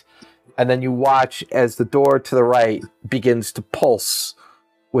light. And then you watch as the door to the right begins to pulse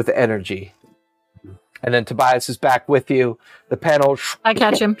with energy. And then Tobias is back with you. The panel I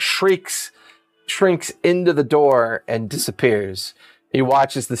catch him. shrinks into the door and disappears. He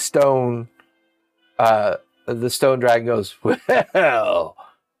watches the stone dragon goes, well,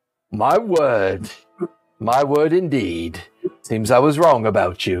 my word indeed. Seems I was wrong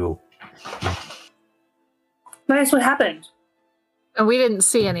about you. Nice, what happened? And we didn't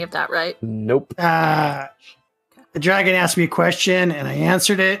see any of that, right? Nope. the dragon asked me a question and I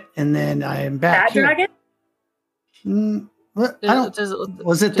answered it, and then I am back. That dragon? What?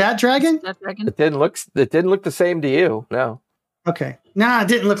 Was it that dragon? That dragon? It didn't look the same to you. No. Okay. Nah, it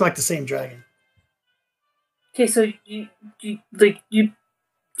didn't look like the same dragon. Okay, so you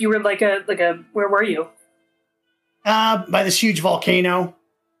were like a where were you? By this huge volcano.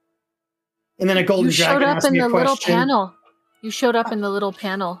 And then a golden dragon asked me a question. Little panel. You showed up in the little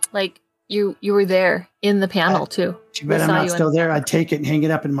panel. Like you were there in the panel too. Too bad I'm not still there. I'd take it and hang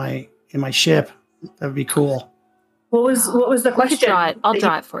it up in my ship. That would be cool. What was the question? I'll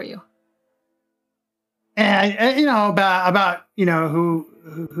draw it for you. And about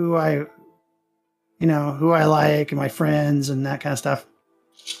who I like and my friends and that kind of stuff.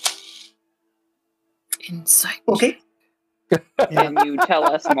 Insight. Okay. Can you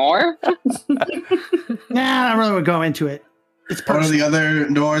tell us more? Nah, I really would go into it. It's what are the other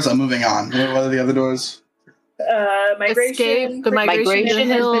doors? I'm moving on. What are the other doors? Migration. Escape, the migration is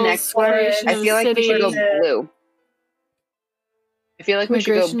the next one. I feel like we should go blue. I feel like we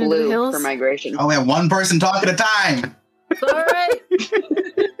should go blue for migration. Oh, we have one person talking at a time. All right.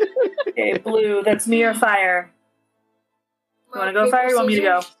 Okay, blue. That's me or fire. You want to go fire? Or you want me to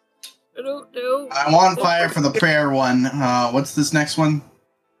go? I don't know. I want fire for the prayer one. What's this next one?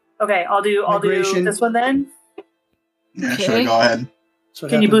 Okay, I'll do this one then. Yeah, sure. Go ahead.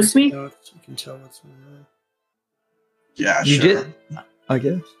 Can you boost me? You can tell what's yeah, you sure. did, I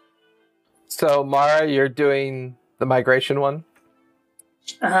guess. So Mara, you're doing the migration one.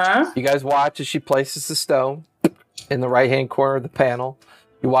 You guys watch as she places the stone in the right-hand corner of the panel.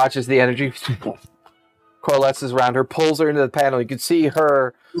 You watch as the energy coalesces around her, pulls her into the panel. You can see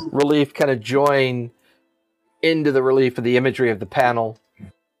her relief kind of join into the relief of the imagery of the panel.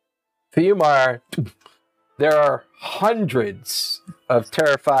 For you, Mara, there are hundreds of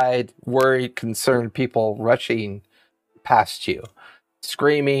terrified, worried, concerned people rushing past you,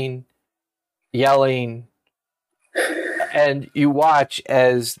 screaming, yelling, and you watch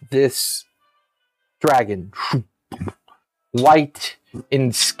as this dragon, white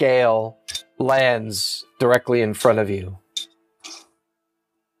in scale, lands directly in front of you.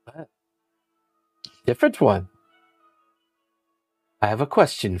 Different one. I have a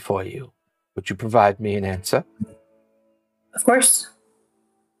question for you. Would you provide me an answer? Of course.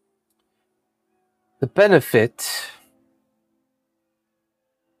 The benefit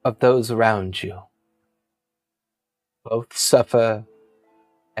of those around you both suffer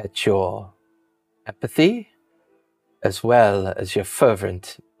at your empathy as well as your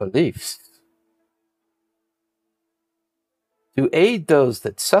fervent beliefs. To aid those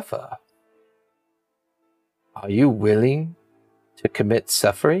that suffer, are you willing to commit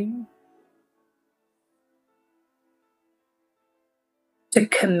suffering? To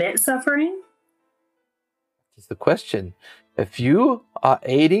commit suffering? Is the question. If you are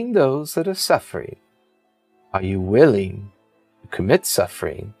aiding those that are suffering, are you willing to commit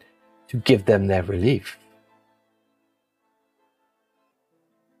suffering to give them their relief?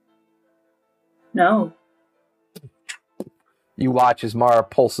 No. You watch as Mara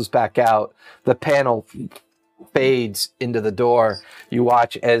pulses back out. The panel fades into the door. You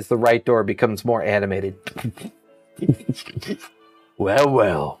watch as the right door becomes more animated.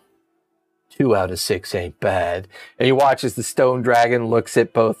 Well. 2 out of 6 ain't bad. And you watch as the stone dragon looks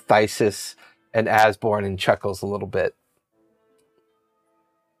at both Thysis and Asborn and chuckles a little bit.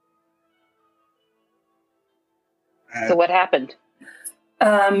 So what happened?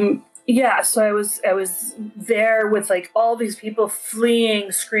 Yeah, so I was there with like all these people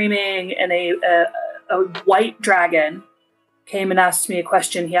fleeing, screaming, and a white dragon came and asked me a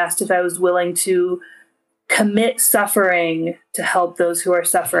question. He asked if I was willing to commit suffering to help those who are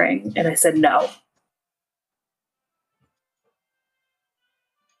suffering, and I said no.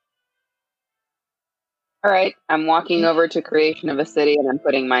 All right, I'm walking over to creation of a city and I'm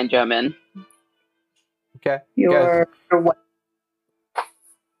putting my gem in. Okay. You're what?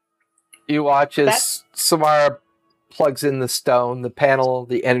 You watch as Samara plugs in the stone, the panel,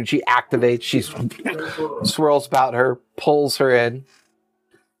 the energy activates, she swirls about her, pulls her in.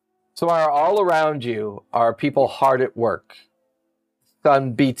 Samara, all around you are people hard at work.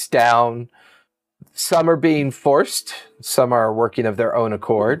 Sun beats down. Some are being forced. Some are working of their own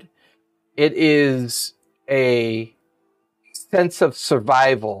accord. It is a sense of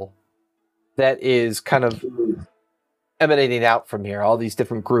survival that is kind of emanating out from here, all these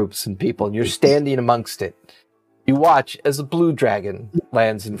different groups and people, and you're standing amongst it. You watch as a blue dragon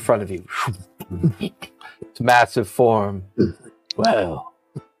lands in front of you. Its massive form. Well,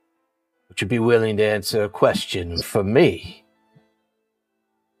 would you be willing to answer a question for me?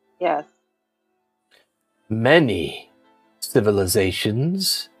 Yes. Many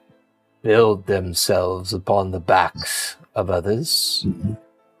civilizations build themselves upon the backs of others.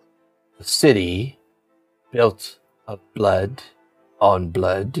 A city built of blood on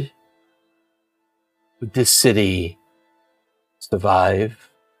blood. Would this city survive,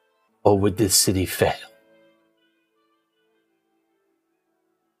 or would this city fail?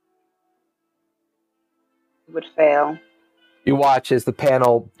 Would fail. You watch as the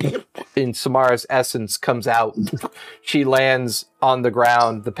panel in Samara's essence comes out. She lands on the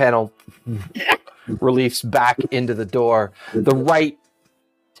ground. The panel reliefs back into the door. The right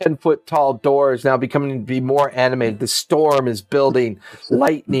 10-foot tall door is now becoming to be more animated. The storm is building.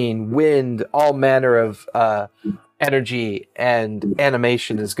 Lightning, wind, all manner of energy and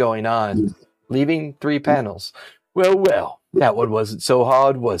animation is going on, leaving 3 panels. Well, that one wasn't so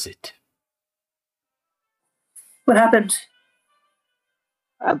hard, was it? What happened?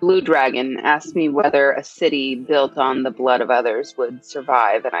 A blue dragon asked me whether a city built on the blood of others would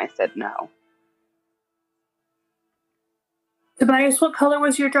survive, and I said no. Tobias, what color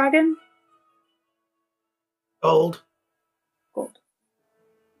was your dragon? Gold. Gold.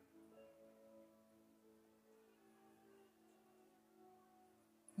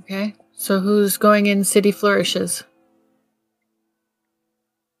 Okay, so who's going in City Flourishes?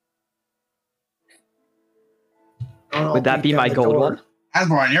 Would that be my gold one?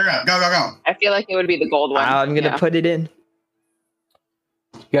 Asborn, you're up. Go, go, go. I feel like it would be the gold one. I'm going to put it in.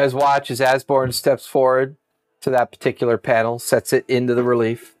 You guys watch as Asborn steps forward to that particular panel, sets it into the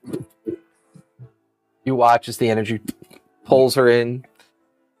relief. You watch as the energy pulls her in.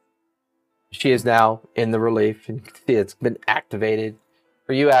 She is now in the relief, and you can see it's been activated.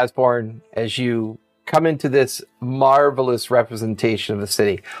 For you, Asborn, as you come into this marvelous representation of the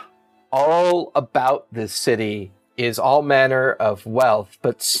city, all about this city is all manner of wealth,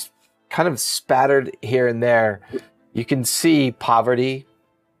 but kind of spattered here and there. You can see poverty,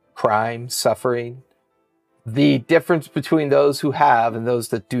 crime, suffering. The difference between those who have and those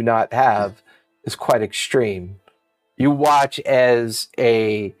that do not have is quite extreme. You watch as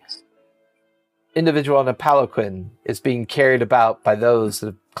a individual on a palanquin is being carried about by those that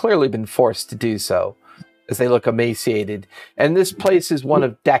have clearly been forced to do so, as they look emaciated. And this place is one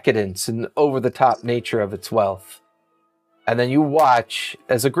of decadence and over-the-top nature of its wealth. And then you watch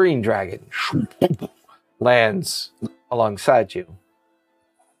as a green dragon lands alongside you.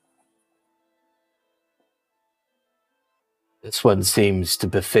 This one seems to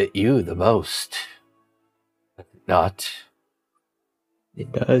befit you the most. Not?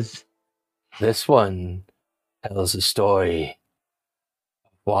 It does. This one tells a story of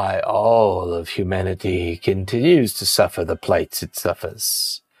why all of humanity continues to suffer the plights it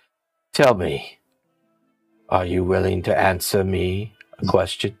suffers. Tell me, are you willing to answer me a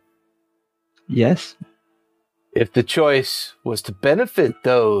question? Yes. If the choice was to benefit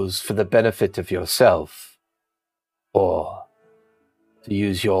those for the benefit of yourself, or to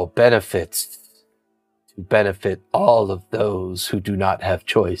use your benefits to benefit all of those who do not have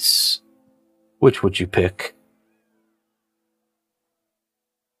choice, which would you pick?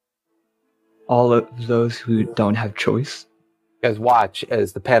 All of those who don't have choice. You guys watch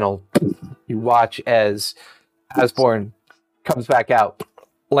as the panel, you watch as Asborn comes back out,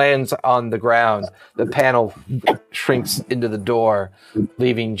 lands on the ground. The panel shrinks into the door,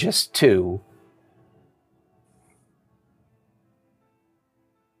 leaving just 2.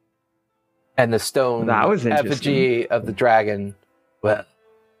 And the stone effigy of the dragon. Well,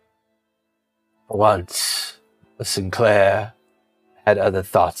 for once, the Sinclair had other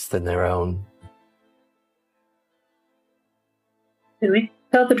thoughts than their own. Did we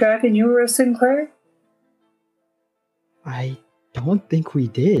tell the dragon you were a Sinclair? I don't think we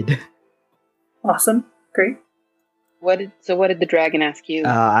did. Awesome. Great. What did the dragon ask you?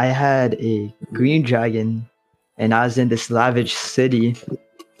 I had a green dragon, and I was in this lavish city,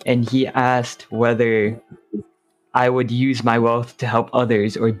 and he asked whether I would use my wealth to help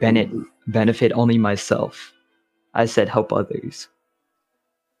others or benefit only myself. I said help others.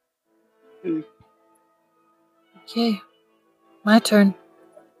 Okay. My turn.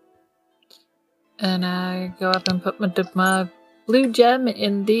 And I go up and put my blue gem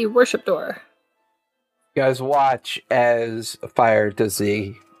in the worship door. You guys watch as Fire does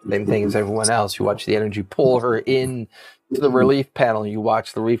the same thing as everyone else. You watch the energy pull her in to the relief panel. You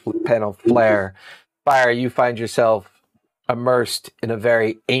watch the relief panel flare. Fire, you find yourself immersed in a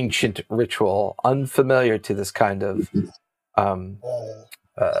very ancient ritual, unfamiliar to this kind of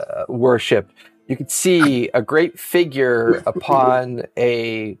worship. You can see a great figure upon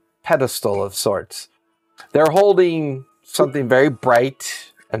a pedestal of sorts. They're holding something very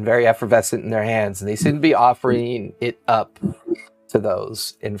bright and very effervescent in their hands, and they seem to be offering it up to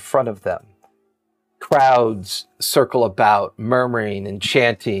those in front of them. Crowds circle about, murmuring and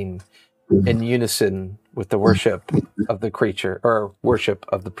chanting in unison with the worship of the creature, or worship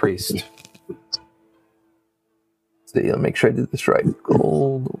of the priest. See, I'll make sure I did this right.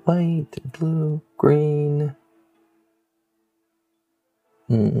 Gold, white, blue, green.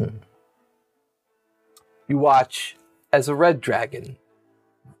 You watch as a red dragon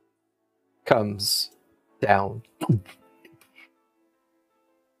comes down.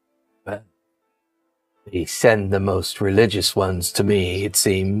 But they send the most religious ones to me, it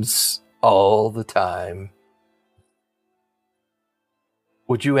seems, all the time.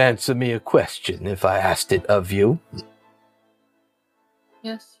 Would you answer me a question if I asked it of you?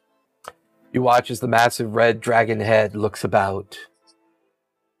 Yes. You watch as the massive red dragon head looks about.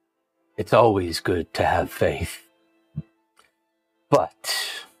 It's always good to have faith.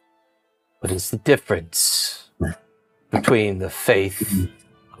 But what is the difference between the faith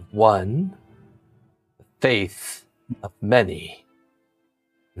of one, the faith of many,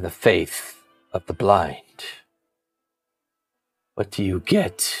 and the faith of the blind? What do you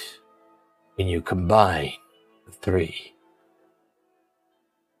get when you combine the three?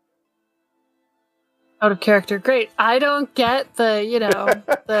 Out of character. Great. I don't get the,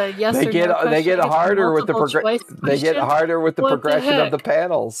 the yes or no question. They get harder with the What progression of the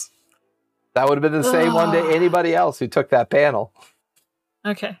panels. That would have been the same one to anybody else who took that panel.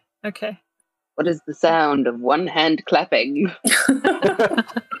 Okay. What is the sound of one hand clapping?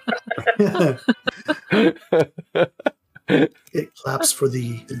 It claps for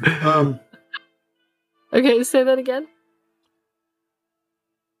the. Okay, say that again.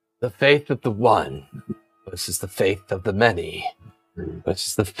 The faith of the one versus the faith of the many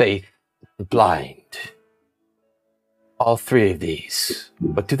versus the faith of the blind. All three of these,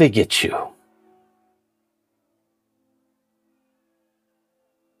 what do they get you?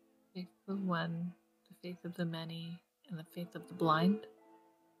 Faith of the one, the faith of the many, and the faith of the blind.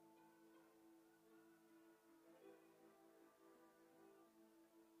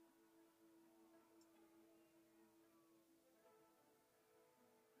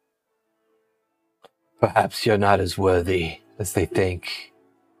 Perhaps you're not as worthy as they think.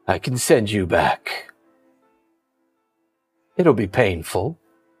 I can send you back. It'll be painful,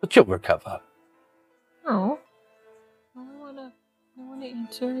 but you'll recover. Oh. I wanna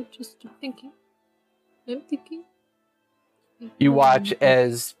answer, just thinking. I'm thinking. You watch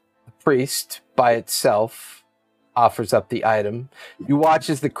as the priest by itself offers up the item. You watch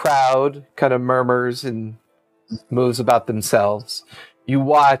as the crowd kind of murmurs and moves about themselves. You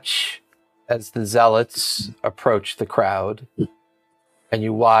watch as the zealots approach the crowd, and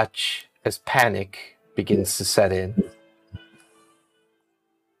you watch as panic begins to set in.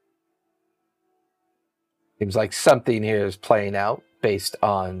 Seems like something here is playing out based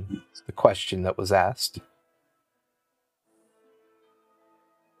on the question that was asked.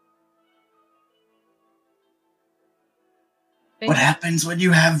 What happens when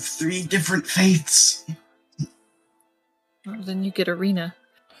you have 3 different faiths? Well, then you get arena.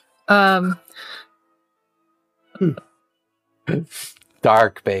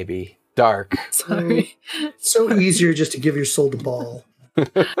 Dark, baby. Dark. Sorry. So easier just to give your soul to Ball.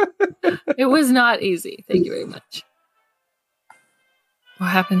 It was not easy. Thank you very much. What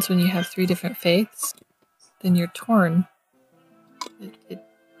happens when you have 3 different faiths? Then you're torn.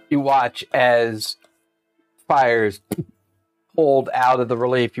 You watch as fires pulled out of the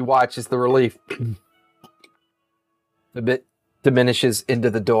relief. You watch as the relief a bit diminishes into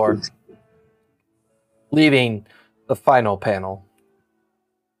the door, leaving the final panel.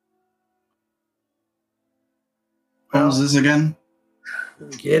 What was this again?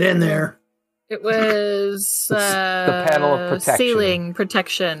 Get in there. It was the panel of protection. Ceiling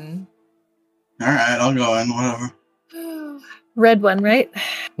protection. All right, I'll go in. Whatever. Red one, right?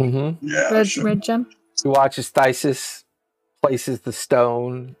 Mm-hmm. Yeah, Red gem. You watch as Thesis places the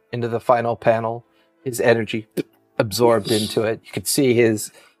stone into the final panel. His energy absorbed into it. You can see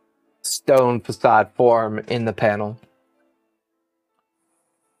his stone facade form in the panel.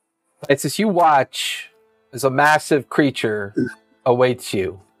 It's as you watch as a massive creature awaits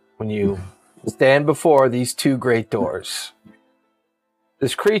you when you stand before these 2 great doors.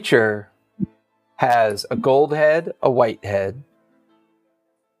 This creature has a gold head, a white head,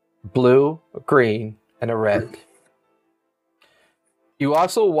 blue, a green, and a red. You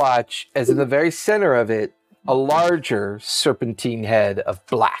also watch as in the very center of it, a larger serpentine head of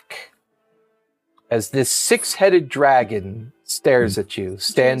black. As this 6-headed dragon stares at you,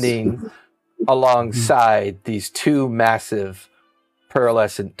 standing alongside these 2 massive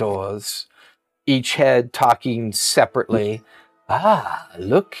pearlescent doors, each head talking separately. Ah,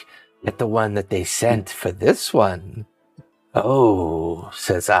 look at the one that they sent for this one. Oh,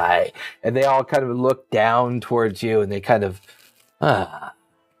 says I. And they all kind of look down towards you and they kind of,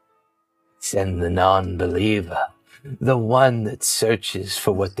 send the non-believer, the one that searches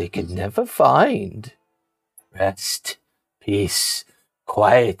for what they could never find. Rest, peace,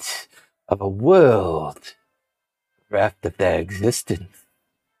 quiet of a world bereft of their existence.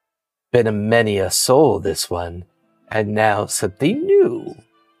 Been a many a soul, this one, and now something new,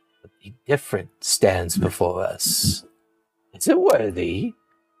 something different stands before us. Is it worthy?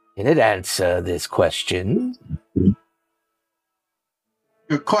 Can it answer this question?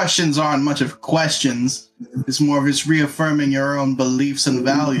 Your questions aren't much of questions. It's more of just reaffirming your own beliefs and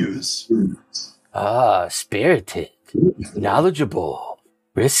values. Ah, spirited, knowledgeable,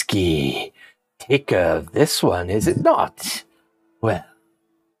 risky. Taker of this one, is it not? Well,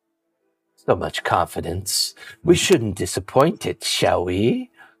 so much confidence. We shouldn't disappoint it, shall we?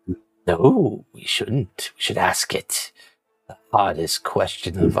 No, we shouldn't. We should ask it. The hardest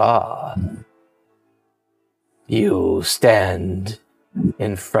question of all. You stand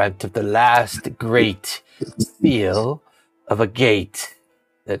in front of the last great seal of a gate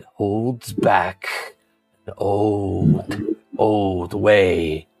that holds back an old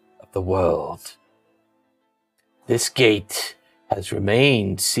way of the world. This gate has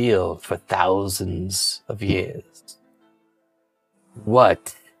remained sealed for thousands of years.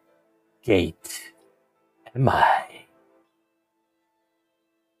 What gate am I?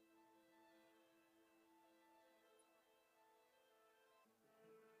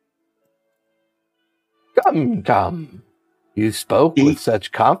 Come. You spoke with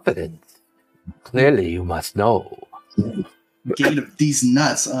such confidence. Clearly you must know. Gate of these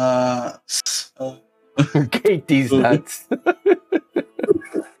nuts. Gate these nuts.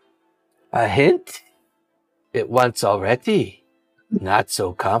 A hint? It once already. Not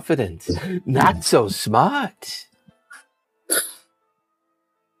so confident. Not so smart.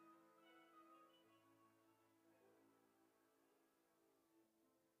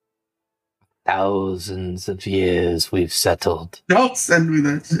 Thousands of years we've settled. Don't send me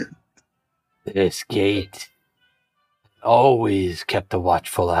that shit. This gate always kept a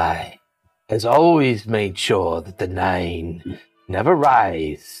watchful eye, has always made sure that the Nine never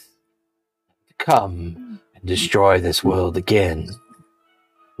rise to come and destroy this world again.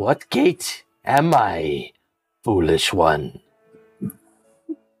 What gate am I, foolish one?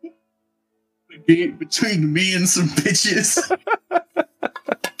 The gate between me and some bitches.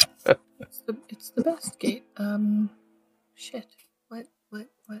 It's the best gate. Shit. What?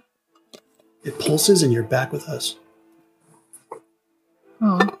 It pulses and you're back with us.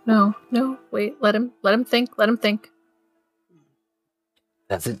 Oh, no. Wait, let him think.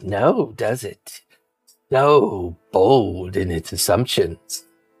 Doesn't know, does it? So bold in its assumptions.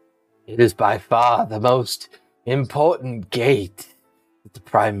 It is by far the most important gate that the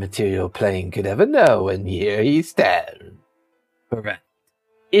prime material plane could ever know, and here he stands. Correct.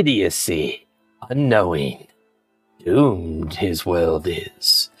 Idiocy. Unknowing. Doomed his world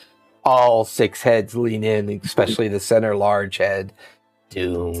is. All 6 heads lean in, especially the center large head.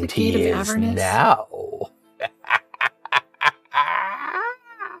 Doomed he is Avernus. Now.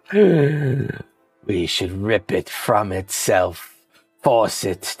 We should rip it from itself, force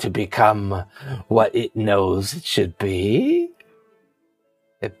it to become what it knows it should be.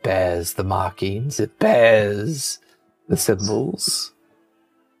 It bears the markings, it bears the symbols.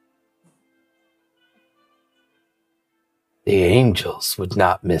 The angels would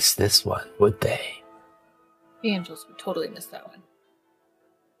not miss this one, would they? The angels would totally miss that one.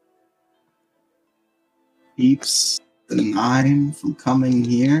 Keeps the Nine from coming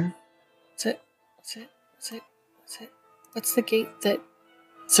here. What's it? What's the gate that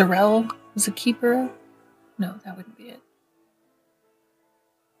Zarel was a keeper of? No, that wouldn't be it.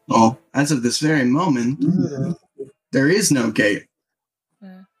 Well, as of this very moment, there is no gate.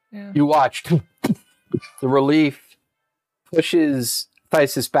 Yeah. You watched the relief pushes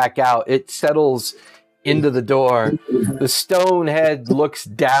Thysis back out. It settles into the door. The stone head looks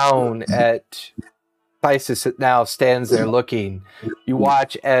down at Thysis that now stands there looking. You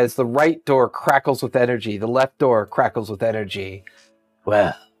watch as the right door crackles with energy. The left door crackles with energy.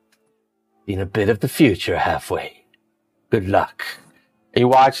 Well, seen a bit of the future halfway. Good luck. And you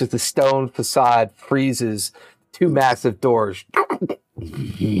watch as the stone facade freezes. 2 massive doors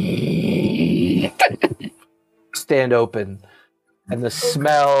stand open, and the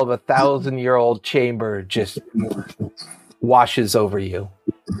smell of a 1,000-year-old chamber just washes over you.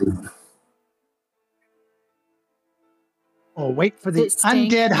 Oh, wait for the Does it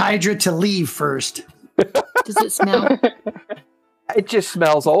stink? undead Hydra to leave first. Does it smell? It just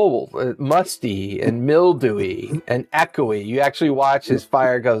smells old, musty, and mildewy, and echoey. You actually watch as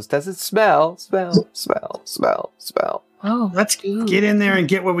fire goes, does it smell? Smell, smell, smell, smell. Oh, Let's get in there and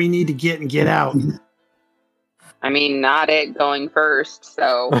get what we need to get and get out. I mean, not it going first,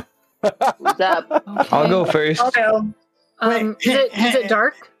 so who's up? Okay. I'll go first. I'll go. Is it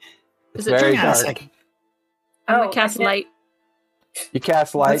dark? Is it Very Hang on a dark. second. I'm Oh, gonna cast I light. You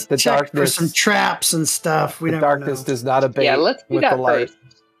cast light, Let's the check darkness. for some traps and stuff. We The never darkness know. does not abate Yeah, let's do with that the light. first.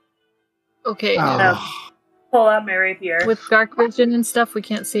 Okay. Oh. pull out my rapier. With dark vision and stuff, we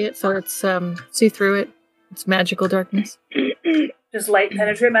can't see it, so it's see through it. It's magical darkness. Does light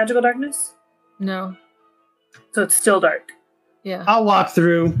penetrate magical darkness? No. So it's still dark. Yeah. I'll walk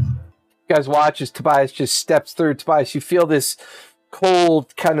through. You guys watch as Tobias just steps through. Tobias, you feel this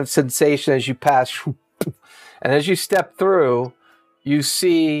cold kind of sensation as you pass. And as you step through, you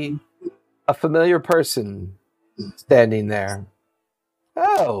see a familiar person standing there.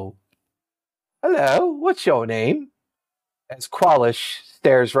 Oh, hello. What's your name? As Qualish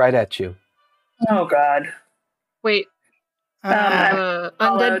stares right at you. Oh God. Wait. Qualish.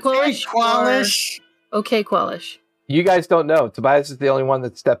 Undead Qualish? Hey, Qualish. Okay, Qualish. You guys don't know. Tobias is the only one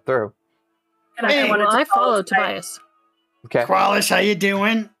that stepped through. And I wanted Well, to I follow Tobias. Tobias. Okay. Qualish, how you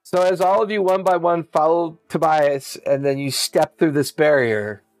doing? So as all of you one by one follow Tobias and then you step through this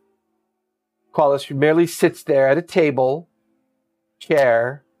barrier, Qualish merely sits there at a table,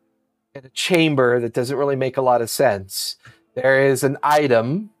 chair, in a chamber that doesn't really make a lot of sense. There is an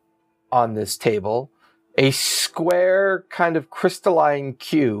item on this table, a square kind of crystalline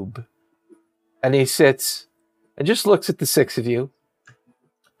cube. And he sits and just looks at the six of you.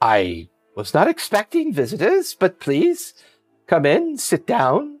 I was not expecting visitors, but please come in, sit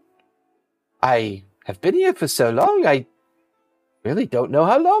down. I have been here for so long, I really don't know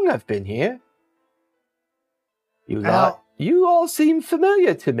how long I've been here. You all seem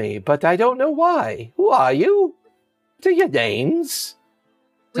familiar to me, but I don't know why. Who are you? What are your names?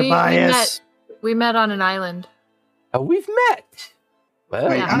 Tobias. We met on an island. Oh, we've met. Well,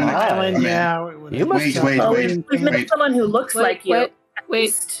 Wait, On an Hi. island, yeah. You must Wait, Oh, wait, we've met wait. someone who looks like you. at Wait,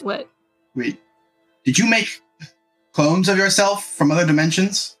 least. what? Wait. Did you make clones of yourself from other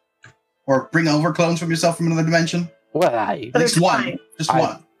dimensions? Or bring over clones from yourself from another dimension? well, At least one. Just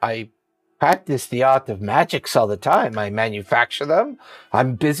one. I practice the art of magics all the time. I manufacture them.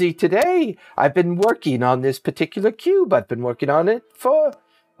 I'm busy today. I've been working on this particular cube. I've been working on it for,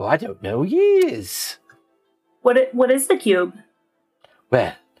 I don't know, years. What is the cube?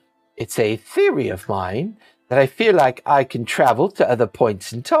 Well, it's a theory of mine that I feel like I can travel to other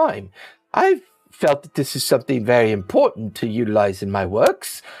points in time. I've felt that this is something very important to utilize in my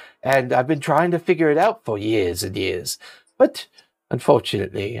works, and I've been trying to figure it out for years and years. But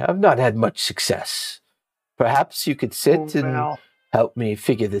unfortunately, I've not had much success. Perhaps you could sit and help me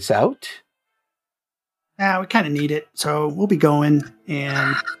figure this out? Yeah, we kind of need it, so we'll be going.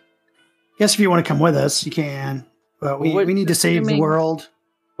 And I guess if you want to come with us, you can. But we need to save the world.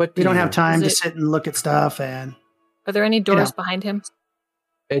 What We don't have time to Is it- sit and look at stuff. And Are there any doors know. behind him?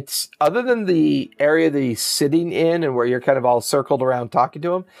 It's other than the area that he's sitting in and where you're kind of all circled around talking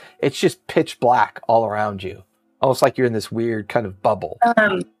to him, it's just pitch black all around you. Almost like you're in this weird kind of bubble.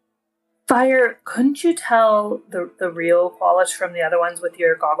 Fire, couldn't you tell the real Qualish from the other ones with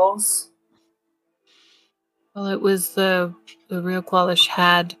your goggles? Well, it was the real Qualish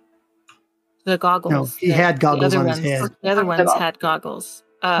had the goggles. No, he had goggles on his head. The other ones had goggles.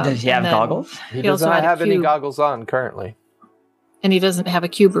 Does he have and then- goggles? He He does also not had a have any cube. goggles on currently. And he doesn't have a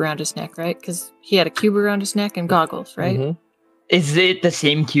cube around his neck, right? Because he had a cube around his neck and goggles, right? Mhm. Is it the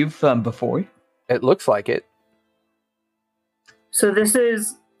same cube from before? It looks like it. So this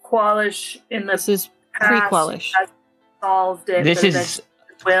is Qualish in the This is past pre-Qualish. has solved it. This but is eventually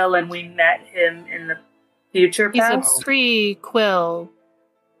Will, and we met him in the future He's a past. pre-Quill,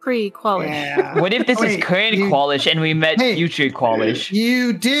 pre-Qualish. yeah. what if this Wait, is current you- Qualish and we met Hey. future Qualish?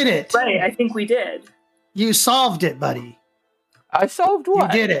 You did it. Right, I think we did. You solved it, buddy. I solved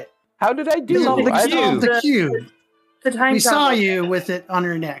what? You did it. How did I do You solved the I- cube. solved the cube. The time We saw travel. you with it on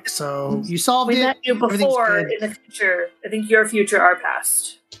your neck, so you solved We it. met you Everything's before good. in the future. I think your future, our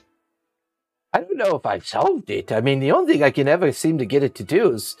past. I don't know if I solved it. I mean, the only thing I can ever seem to get it to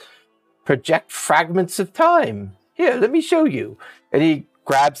do is project fragments of time. Here, let me show you. And he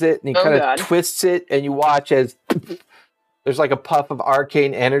grabs it and he Oh, kind God. of twists it, and you watch as there's like a puff of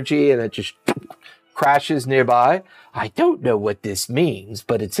arcane energy and it just crashes nearby. I don't know what this means,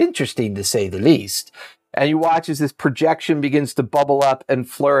 but it's interesting to say the least. And you watch as this projection begins to bubble up and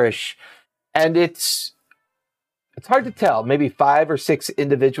flourish. And it's it's hard to tell, maybe 5 or 6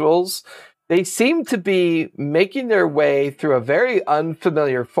 individuals. They seem to be making their way through a very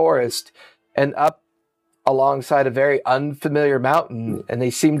unfamiliar forest and up alongside a very unfamiliar mountain, and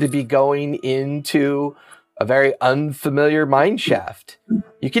they seem to be going into a very unfamiliar mine shaft.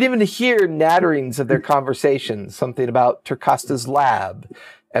 You can even hear natterings of their conversations, something about Turcasta's lab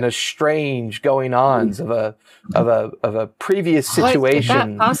and a strange going-ons of a previous situation. What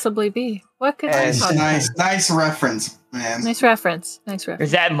could that possibly be? What could that possibly be? Nice reference, man. Nice reference.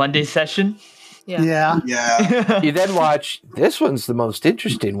 Is that Monday session? Yeah. You then watch, this one's the most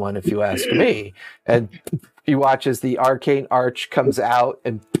interesting one, if you ask me. And you watch as the arcane arch comes out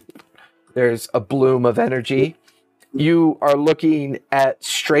and there's a bloom of energy. You are looking at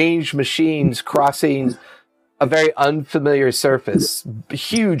strange machines crossing a very unfamiliar surface.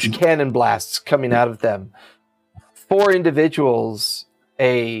 Huge cannon blasts coming out of them. 4 individuals,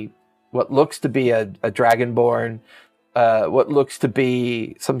 what looks to be a dragonborn, what looks to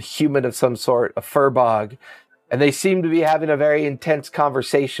be some human of some sort, a furbog, and they seem to be having a very intense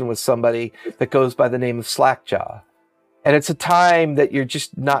conversation with somebody that goes by the name of Slackjaw. And it's a time that you're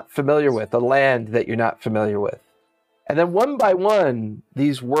just not familiar with, a land that you're not familiar with. And then one by one,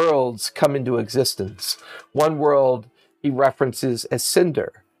 these worlds come into existence. One world he references as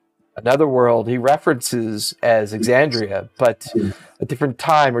Cinder. Another world he references as Exandria, but a different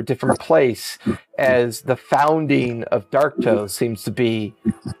time or different place, as the founding of Darktoe seems to be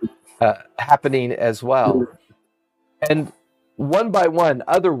happening as well. And one by one,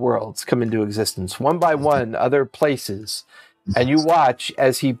 other worlds come into existence. One by one, other places. And you watch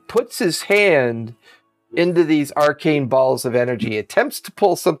as he puts his hand into these arcane balls of energy, attempts to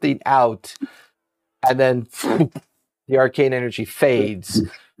pull something out, and then the arcane energy fades.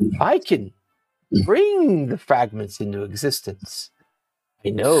 I can bring the fragments into existence. I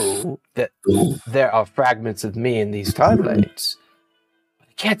know that there are fragments of me in these timelines.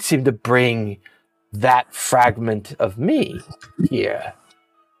 I can't seem to bring that fragment of me here.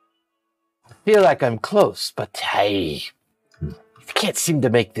 I feel like I'm close, but I can't seem to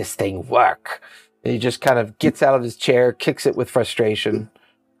make this thing work. And he just kind of gets out of his chair, kicks it with frustration,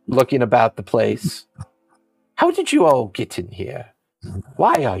 looking about the place. How did you all get in here?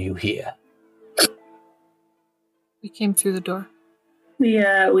 Why are you here? We came through the door. We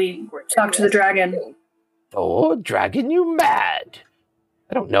talked to the dragon. Door? Dragon? You mad?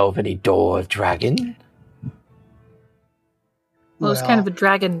 I don't know of any door of dragon. Well, it's kind of a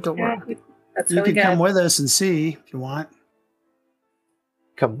dragon door. Yeah, that's You really can good. come with us and see if you want.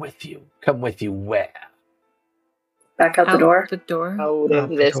 Come with you. Come with you where? Back out the door. The door. Out Out of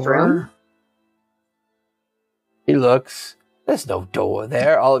the this door. room. He looks. There's no door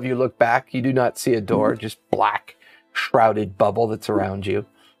there. All of you look back. You do not see a door, just black, shrouded bubble that's around you.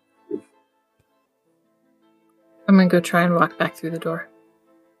 I'm going to go try and walk back through the door.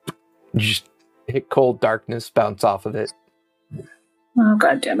 You just hit cold darkness, bounce off of it. Oh,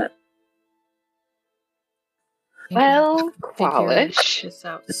 God damn it. Well, Figure Qualish. this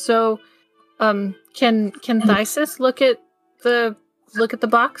out. So, can Thysis look at the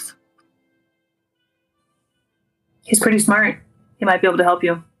box? He's pretty smart. He might be able to help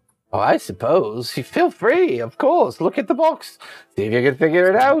you. Oh, I suppose. You feel free, of course. Look at the box. See if you can figure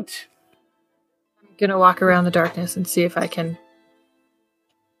it out. I'm going to walk around the darkness and see if I can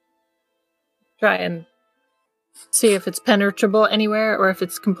try and see if it's penetrable anywhere or if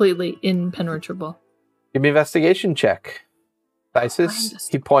it's completely impenetrable. Give me an investigation check. Thysis,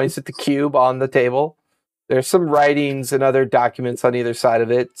 he points at the cube on the table. There's some writings and other documents on either side of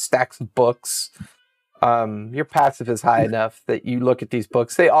it, stacks of books. Your passive is high enough that you look at these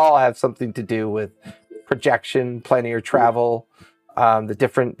books. They all have something to do with projection, planar travel,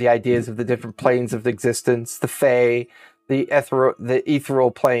 the ideas of the different planes of existence, the Fae, the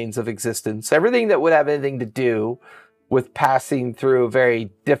ethereal planes of existence, everything that would have anything to do with passing through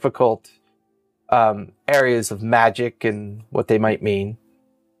very difficult areas of magic and what they might mean.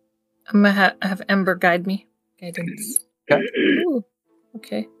 I'm going to have Ember guide me. Guidance. Okay. Ooh,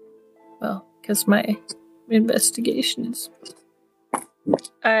 okay. Well, because my investigation is...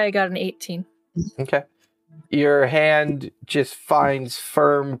 I got an 18. Okay. Your hand just finds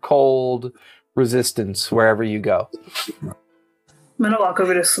firm, cold resistance wherever you go. I'm going to walk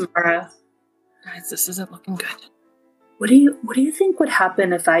over to Samara. Guys, this isn't looking good. What do you think would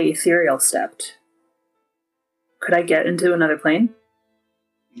happen if I ethereal stepped? Could I get into another plane?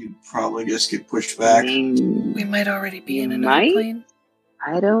 You'd probably just get pushed back. We might already be in another Might? plane.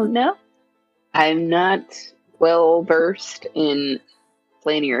 I don't know. I'm not well versed in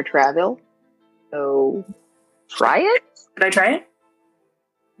planar travel, so try it. Could I try it?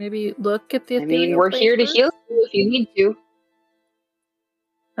 maybe look at the I ethereal mean, we're plane here to first? heal you if you need to.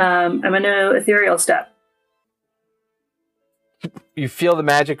 I'm going to ethereal step. You feel the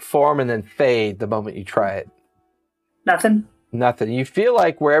magic form and then fade the moment you try it. Nothing. Nothing. You feel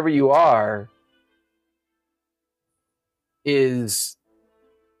like wherever you are is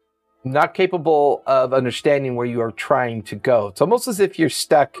not capable of understanding where you are trying to go. It's almost as if you're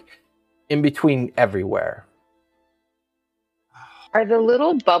stuck in between everywhere. Are the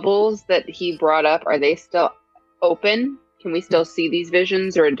little bubbles that he brought up, are they still open? Can we still see these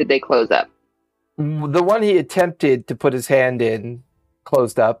visions, or did they close up? The one he attempted to put his hand in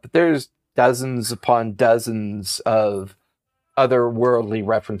closed up, but there's dozens upon dozens of otherworldly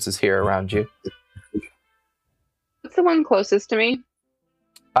references here around you. What's the one closest to me?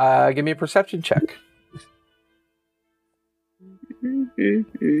 Give me a perception check.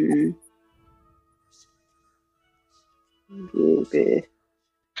 Mm-hmm.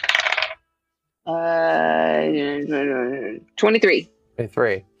 23.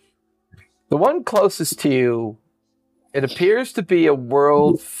 23. The one closest to you, it appears to be a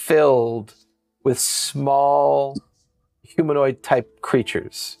world filled with small humanoid type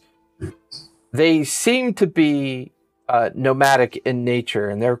creatures. They seem to be nomadic in nature,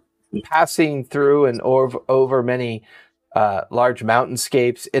 and they're passing through and over many large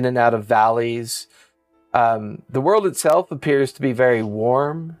mountainscapes, in and out of valleys. The world itself appears to be very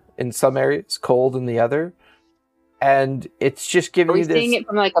warm in some areas, cold in the other, and it's just giving you this. Are we seeing it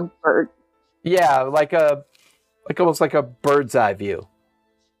from like a bird? Yeah, like almost like a bird's eye view.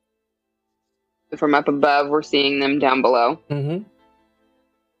 From up above, we're seeing them down below. Mm-hmm.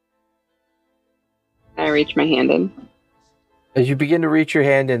 I reach my hand in. As you begin to reach your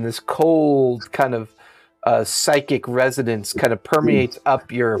hand in, this cold kind of psychic resonance kind of permeates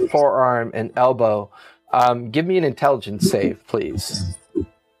up your forearm and elbow. Give me an intelligence save, please.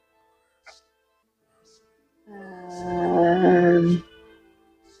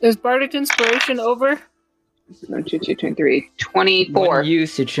 Is Bardic Inspiration over? 1, 2, 2, 23. 24. One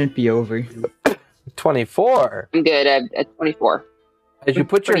use, it shouldn't be over. 24. I'm good at 24. As you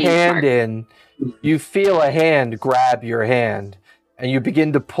put your hand in, you feel a hand grab your hand, and you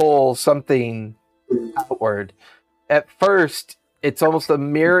begin to pull something outward. At first, it's almost a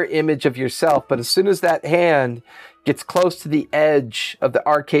mirror image of yourself, but as soon as that hand gets close to the edge of the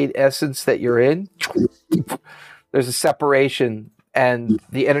arcade essence that you're in, there's a separation, and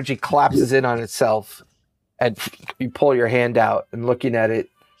the energy collapses in on itself, and you pull your hand out, and looking at it,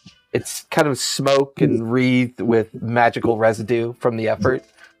 it's kind of smoke and wreathed with magical residue from the effort.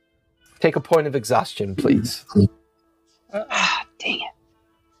 Take a point of exhaustion, please. Dang it.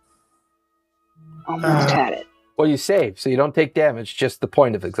 Almost had it. Well, you save, so you don't take damage, just the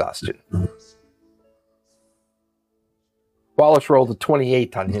point of exhaustion. Wallace rolled a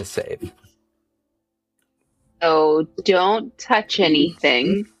 28 on his save. So don't touch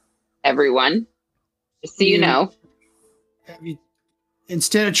anything, everyone. Just so you know.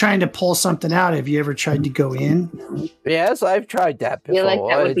 Instead of trying to pull something out, have you ever tried to go in? Yes, I've tried that before. I feel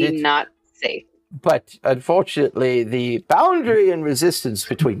like that would be not safe. But unfortunately, the boundary and resistance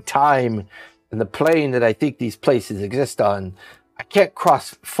between time and the plane that I think these places exist on, I can't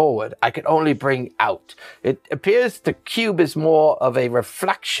cross forward. I can only bring out. It appears the cube is more of a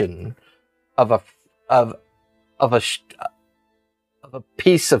reflection of a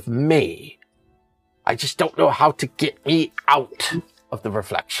piece of me. I just don't know how to get me out of the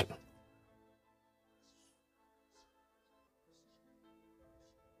reflection.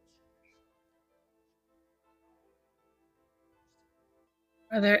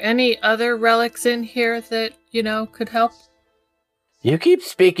 Are there any other relics in here that, could help? You keep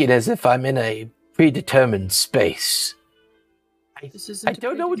speaking as if I'm in a predetermined space. I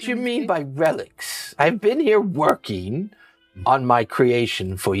don't know what you mean by relics. I've been here working on my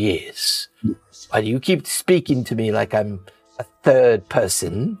creation for years. But you keep speaking to me like I'm a third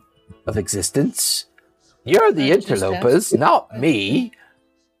person of existence. You're the interlopers, not me.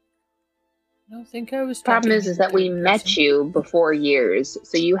 I don't think I was. The problem is that we met you before years,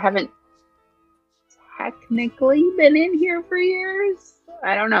 so you haven't technically been in here for years.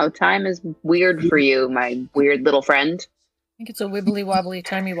 I don't know. Time is weird for you, my weird little friend. I think it's a wibbly wobbly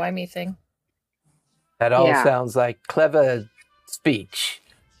timey wimey thing. That all sounds like clever speech,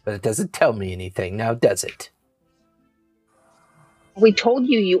 but it doesn't tell me anything, now does it? We told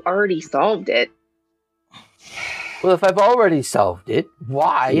you already solved it. Well, if I've already solved it,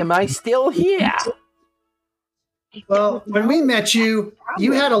 why am I still here? Well, when we met you,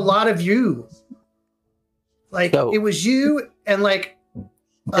 you had a lot of you. Like, it was you and like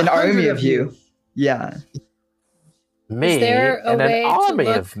an army of you. Yeah. Me there a and an way to army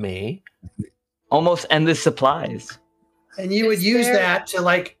look- of me. Almost endless supplies. And you would Is use there- that to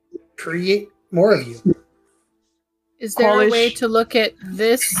like create more of you. Is there a way Qualish- to look at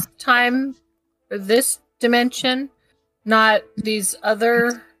this time, or this dimension, not these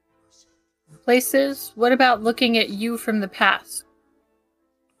other places? What about looking at you from the past?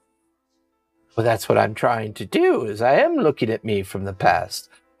 Well, that's what I'm trying to do. Is I am looking at me from the past.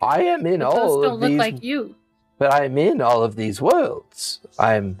 I am in But all those of don't look these, like you. but I'm in all of these worlds.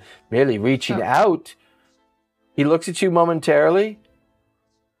 I'm merely reaching Oh. out. He looks at you momentarily.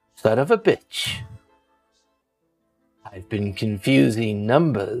 Son of a bitch. I've been confusing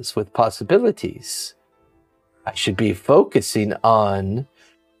numbers with possibilities. I should be focusing on.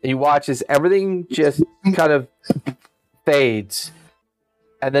 He watches everything just kind of fades,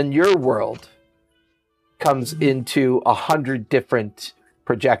 and then your world comes into 100 different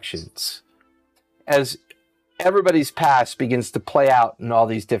projections as everybody's past begins to play out in all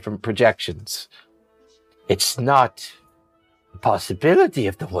these different projections. It's not the possibility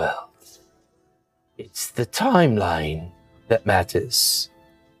of the world. It's the timeline that matters.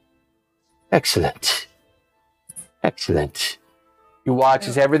 Excellent. Excellent. You watch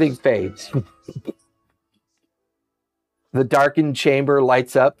as everything fades. The darkened chamber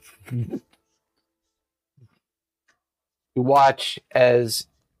lights up. You watch as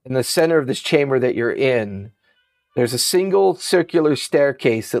in the center of this chamber that you're in, there's a single circular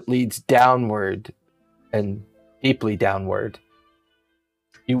staircase that leads downward and deeply downward.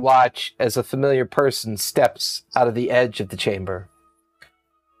 You watch as a familiar person steps out of the edge of the chamber.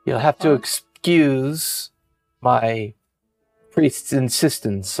 You'll have to excuse my priest's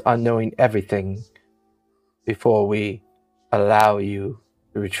insistence on knowing everything before we allow you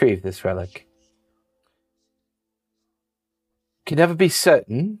to retrieve this relic. Can never be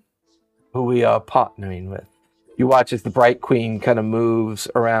certain who we are partnering with. You watch as the Bright Queen kind of moves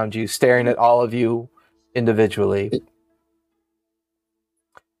around you, staring at all of you individually.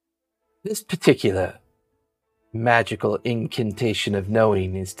 This particular magical incantation of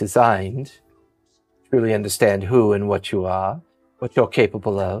knowing is designed to truly understand who and what you are, what you're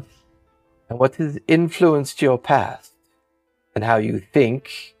capable of, and what has influenced your past, and how you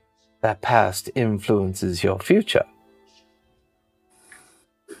think that past influences your future.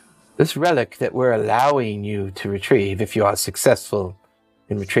 This relic that we're allowing you to retrieve, if you are successful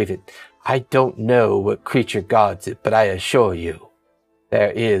in retrieving it, I don't know what creature guards it, but I assure you, there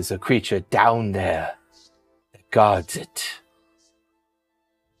is a creature down there that guards it.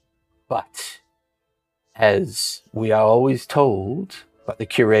 But, as we are always told by the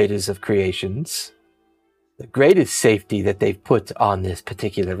curators of creations, the greatest safety that they've put on this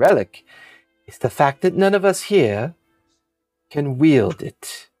particular relic is the fact that none of us here can wield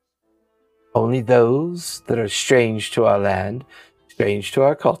it. Only those that are strange to our land, strange to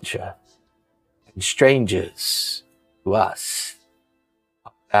our culture, and strangers to us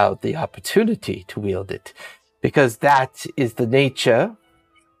are allowed the opportunity to wield it, because that is the nature,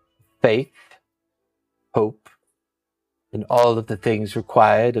 faith, hope, and all of the things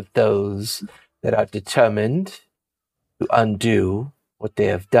required of those that are determined to undo what they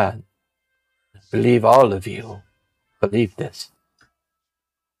have done. I believe all of you believe this.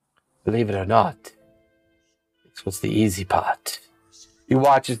 Believe it or not, this was the easy part. You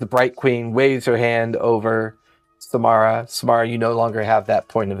watch as the Bright Queen waves her hand over Samara. Samara, you no longer have that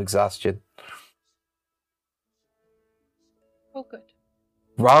point of exhaustion. Oh, good.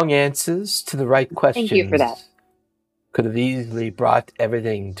 Wrong answers to the right questions. Thank you for that. Could have easily brought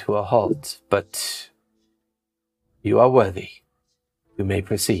everything to a halt, but you are worthy. You may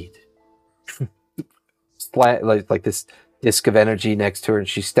proceed. like this disc of energy next to her, and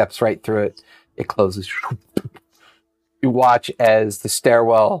she steps right through it. It closes. You watch as the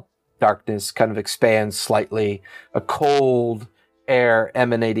stairwell darkness kind of expands slightly, a cold air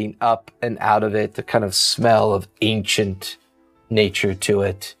emanating up and out of it, the kind of smell of ancient nature to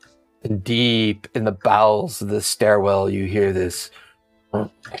it. And deep in the bowels of the stairwell, you hear this.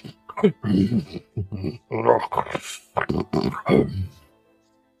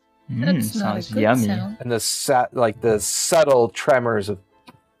 That's not a sounds good yummy. sound. And the subtle tremors of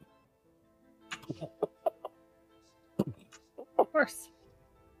Of course.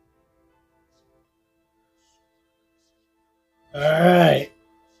 All right.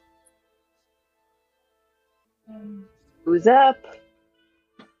 Who's up?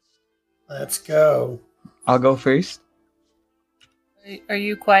 Let's go. I'll go first. Are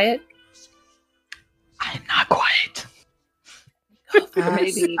you quiet? I am not quiet.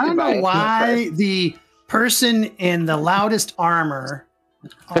 Maybe I don't know Tobias why first. the person in the loudest armor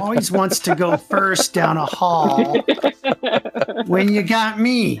Always wants to go first down a hall when you got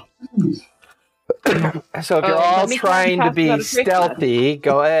me. So if you're all trying to be stealthy,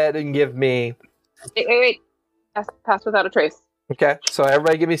 go ahead and give me... Wait. Pass without a trace. Okay, so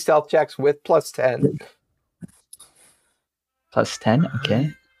everybody give me stealth checks with plus 10. Plus 10,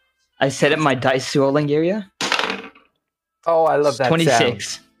 okay. I set up my dice rolling area. Oh, I love that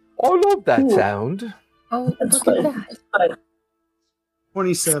 26. sound. I love that sound. Oh, look at that.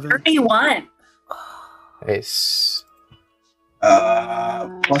 27. 31. Nice.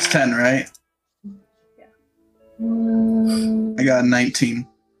 Plus 10, right? I got a 19.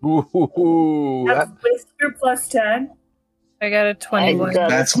 Ooh, That's with your plus 10. I got a 21.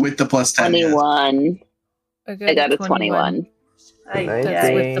 That's with the plus 10. 21. I got a 21. That's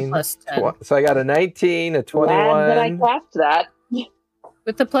with the plus 10. So I got a 19, a 21. Glad that I cast that.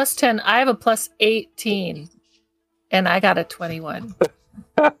 With the plus 10, I have a plus 18. And I got a 21.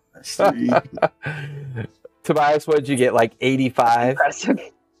 Tobias, what did you get? Like 85? Impressive.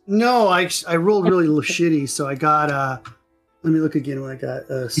 No, I rolled really shitty, so I got let me look again what I got.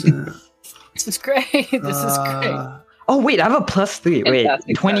 This is great. This is great. Oh, wait, I have a plus 3. Wait,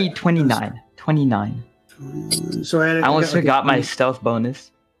 Fantastic. 29. So I almost forgot my stealth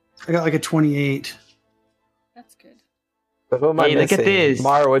bonus. I got like a 28. That's good. So who am I Hey, look at missing? this.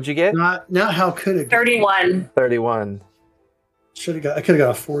 Mara, what'd you get? Not how could it? 31. 31. I could have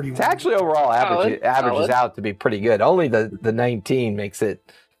got a 41. It's actually overall averages Solid. out to be pretty good. Only the 19 makes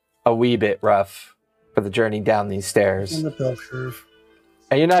it a wee bit rough for the journey down these stairs. on the bell curve.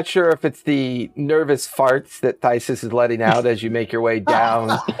 And you're not sure if it's the nervous farts that Thysis is letting out as you make your way down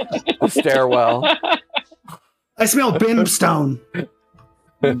the stairwell. I smell brimstone.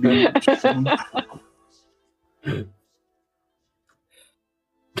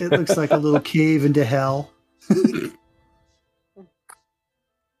 It looks like a little cave into hell.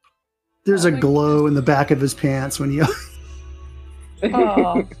 There's a glow in the back of his pants when you.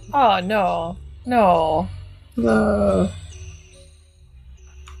 Oh, no. No.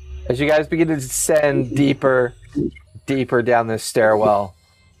 As you guys begin to descend deeper down this stairwell,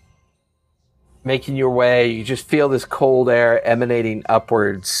 making your way, you just feel this cold air emanating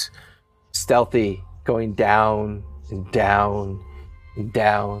upwards, stealthy, going down and down and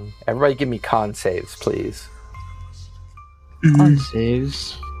down. Everybody give me con saves, please. Con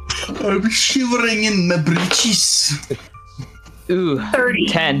saves. I'm shivering in my breeches. Ooh, 30.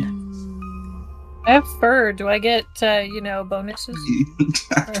 10. I have fur. Do I get, bonuses?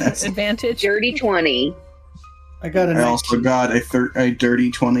 Or advantage? Dirty 20. I got a I also got a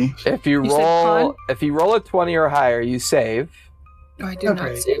dirty 20. If you You said roll a 20 or higher, you save. Oh, I do Okay.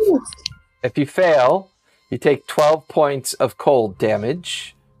 not save. If you fail, you take 12 points of cold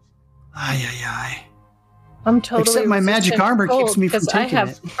damage. Ay. I'm totally Except my magic resistant to armor keeps cold me from because I taking have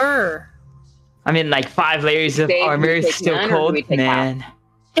it. fur. I mean, like 5 layers of Dave, armor do we is take still 9 or do cold, we take man.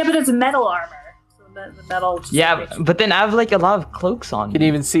 Yeah, but it's metal armor. So the metal just Yeah, makes- but then I have like a lot of cloaks on. You can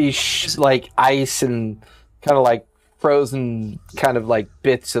even see like ice and kind of like frozen kind of like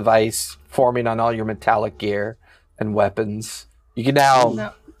bits of ice forming on all your metallic gear and weapons. You can now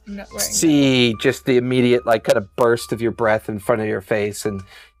No, I'm not wearing see just the immediate like kind of burst of your breath in front of your face, and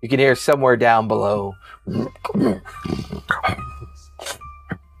you can hear somewhere down below.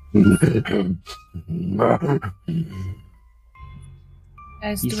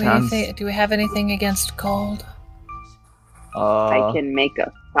 Guys, He do sounds- we have anything against cold? I can make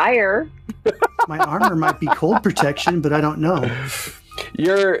a fire. My armor might be cold protection, but I don't know.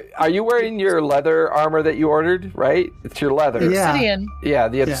 Are you wearing your leather armor that you ordered, right? It's your leather. Yeah. Obsidian. Yeah,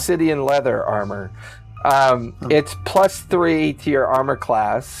 the obsidian leather armor. It's +3 to your armor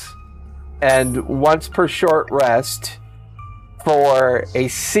class, and once per short rest, for a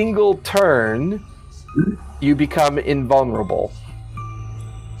single turn, you become invulnerable.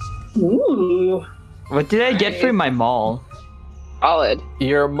 Ooh. What did I get for my maul? Solid.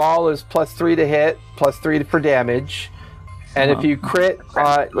 Your maul is +3 to hit, +3 for damage, and if you crit, Look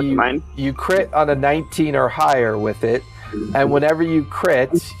at mine. you crit on a 19 or higher with it, and whenever you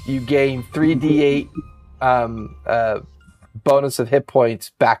crit, you gain 3d8 bonus of hit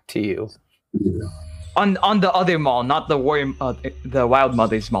points back to you. On the other maul, not the the Wild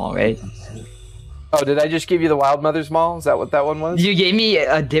Mother's maul, right? Oh, did I just give you the Wild Mother's Maul? Is that what that one was? You gave me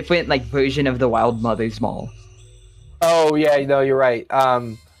a different like version of the Wild Mother's maul. Oh, yeah, no, you're right.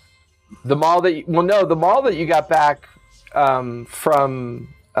 The maul that you got back from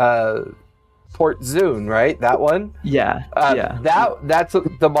Port Zune, right? That one? Yeah, yeah. That's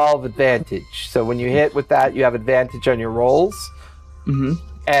the maul of advantage. So when you hit with that, you have advantage on your rolls, Mm-hmm.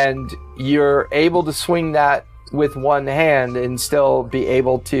 and you're able to swing that with one hand and still be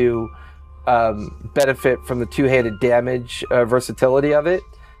able to benefit from the two-handed damage versatility of it.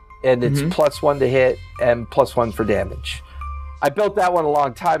 And it's +1 to hit and +1 for damage. I built that one a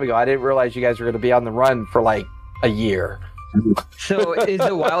long time ago. I didn't realize you guys were going to be on the run for like a year. So is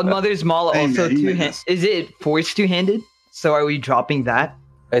the Wild Mother's Maul also two-handed? Is it force two-handed? So are we dropping that?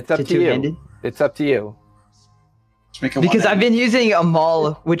 It's up to two-handed? you. It's up to you. Because I've been using a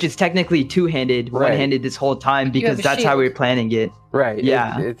Maul, which is technically two-handed, one-handed this whole time, because that's how we were planning it. Right.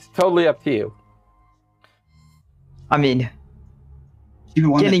 Yeah. It's totally up to you. I mean,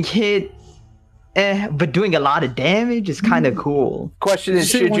 getting hit, but doing a lot of damage is kind of cool. Question is,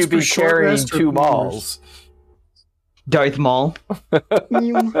 should you be carrying two Mauls? Darth Maul.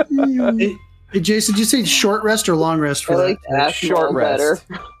 Hey, Jason, did you say short rest or long rest for that? Short rest.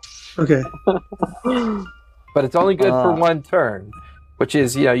 Okay. But it's only good for one turn, which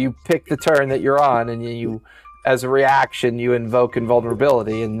is, you pick the turn that you're on, and you, as a reaction, you invoke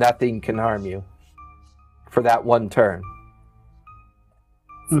invulnerability, and nothing can harm you for that one turn.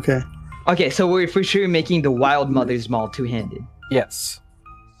 Okay. Okay, so we're for sure making the Wild Mother's Maul two-handed. Yes.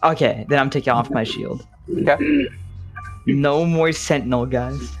 Okay, then I'm taking off my shield. Okay. No more Sentinel,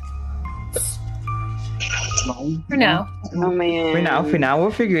 guys. For now. Oh man. For now, we'll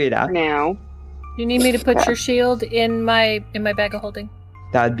figure it out. For now. You need me to put your shield in my bag of holding?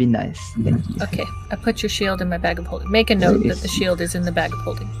 That would be nice. Thank you. Okay, I put your shield in my bag of holding. Make a note that the shield is in the bag of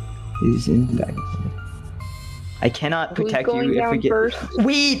holding. Is in the bag of holding. I cannot protect you if we get. First?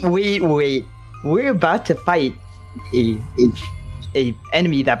 Wait! We're about to fight a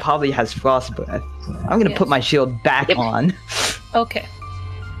enemy that probably has frost breath. I'm gonna put my shield back on. Okay.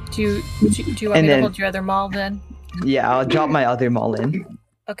 Do you want me to hold your other Maul then? Yeah, I'll drop my other Maul in.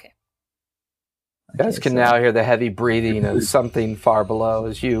 Okay. You guys can now hear the heavy breathing of something far below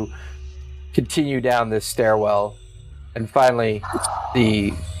as you continue down this stairwell. And finally,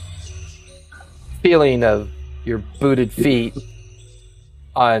 the feeling of your booted feet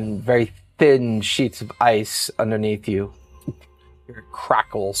on very thin sheets of ice underneath you. You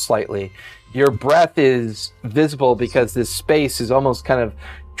crackle slightly. Your breath is visible because this space is almost kind of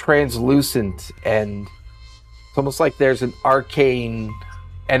translucent, and it's almost like there's an arcane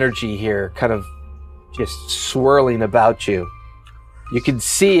energy here kind of just swirling about you. You can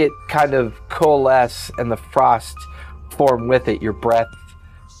see it kind of coalesce and the frost form with it, your breath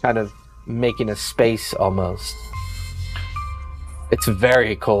kind of making a space almost. It's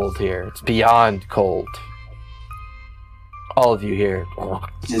very cold here. It's beyond cold. All of you here.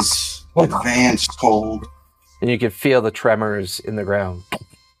 It's advanced cold. And you can feel the tremors in the ground.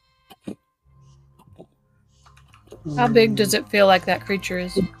 How big does it feel like that creature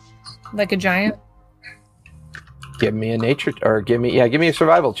is? Like a giant? Give me a nature, or give me a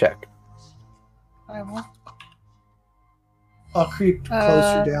survival check. I will. I'll creep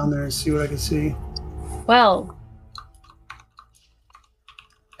closer down there and see what I can see. Well.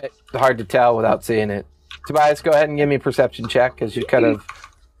 It's hard to tell without seeing it. Tobias, go ahead and give me a perception check as you kind of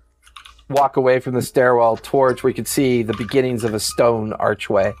walk away from the stairwell towards where you can see the beginnings of a stone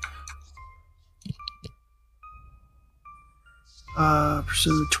archway.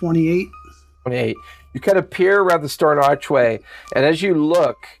 Percent 28. 28. You kind of peer around the stone archway, and as you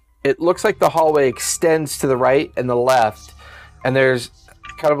look, it looks like the hallway extends to the right and the left, and there's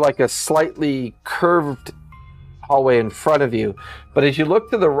kind of like a slightly curved hallway in front of you. But as you look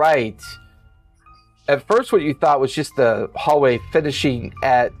to the right, at first what you thought was just the hallway finishing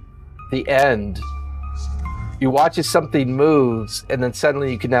at the end. You watch as something moves, and then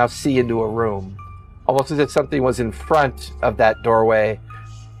suddenly you can now see into a room. Almost as if something was in front of that doorway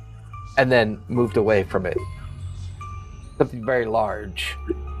and then moved away from it. Something very large.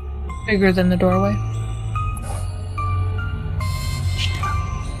 Bigger than the doorway.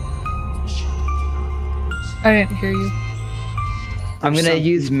 I didn't hear you. I'm gonna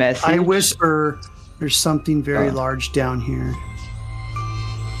use message. I whisper, there's something very large down here.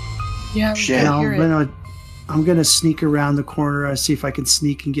 Yeah, we can hear it. I'm gonna sneak around the corner and see if I can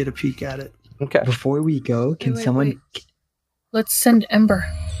sneak and get a peek at it. Okay. Before we go, can someone... Wait. Let's send Ember.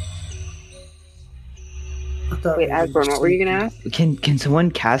 Wait, Asborn, what were you gonna ask? Can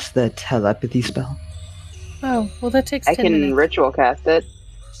someone cast the telepathy spell? Oh, well that takes 10 I can minutes. ritual cast it.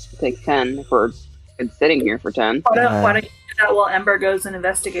 It takes 10 if we're sitting here for 10. Why don't you do that while Ember goes and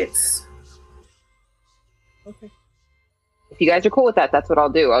investigates? Okay. If you guys are cool with that, that's what I'll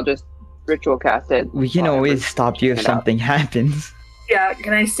do. I'll just ritual cast it. We can always stop you if something happens. Yeah,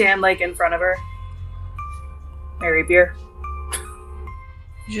 can I stand in front of her? Mary Beer.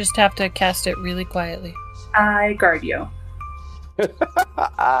 You just have to cast it really quietly. I guard you.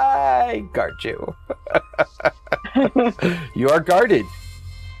 I guard you. You are guarded.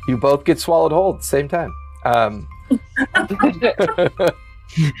 You both get swallowed whole at the same time.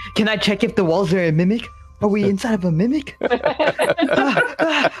 Can I check if the walls are a mimic? Are we inside of a mimic? My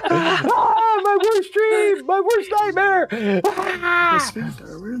worst dream! My worst nightmare!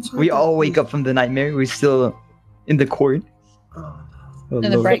 We all wake up from the nightmare. We're still in the court. And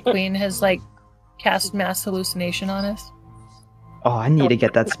the Bright Queen has cast mass hallucination on us. Oh, I need to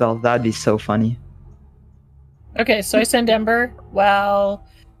get that spell. That'd be so funny. Okay, so I send Ember while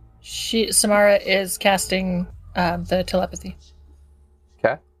Samara is casting the telepathy.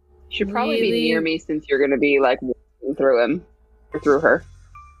 Okay. Should probably be near me since you're going to be walking through him or through her.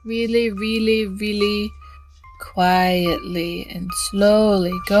 Really, really, really quietly and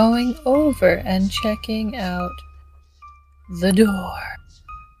slowly going over and checking out the door.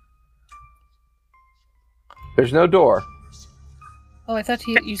 There's no door. Oh, I thought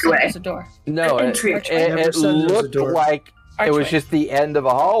you said there's a door. No, it looked like it was just the end of a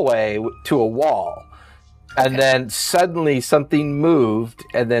hallway to a wall. And then suddenly something moved,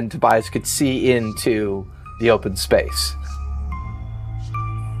 and then Tobias could see into the open space.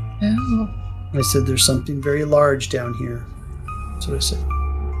 Oh. I said there's something very large down here. That's what I said.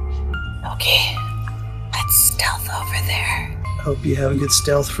 Okay. Let's stealth over there. Hope you have a good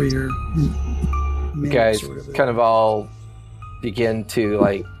stealth for your guys kind of all begin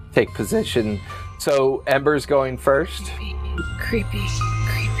to take position. So Ember's going first. Creepy.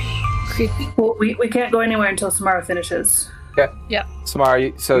 Well, we can't go anywhere until Samara finishes. Okay. Yeah.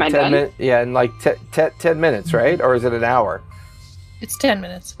 Samara, so 10 minutes. Yeah, in 10 minutes, right? Or is it an hour? It's 10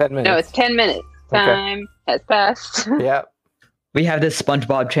 minutes. 10 minutes. No, it's 10 minutes. Time has passed. Yeah. We have this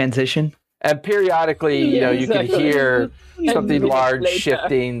SpongeBob transition. And periodically, you can hear something large later.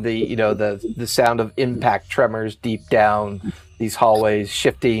 shifting, the sound of impact tremors deep down these hallways,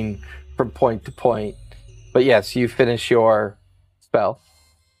 shifting from point to point. But yes, you finish your spell.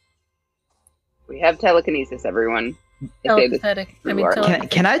 We have telekinesis, everyone. Telepathetic.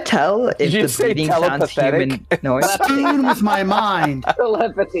 Can I tell if Did you the say bleeding sounds human noise? Spoon with my mind.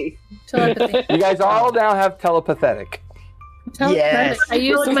 Telepathy. You guys all now have telepathetic. Yes. I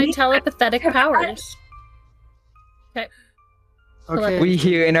used my telepathetic powers. Okay. We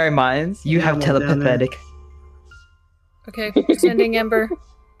hear in our minds. You have telepathetic. Okay, sending Ember.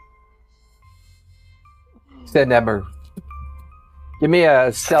 Send Ember. Give me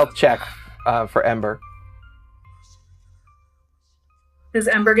a stealth check for Ember. Does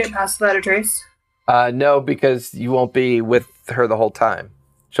Ember get past without a trace? No, because you won't be with her the whole time.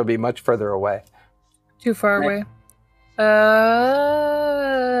 She'll be much further away. Too far away.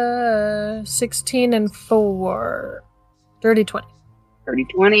 16 and 4. Dirty 20. Dirty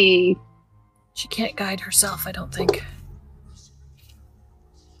 20. She can't guide herself, I don't think.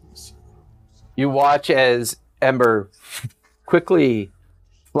 You watch as Ember quickly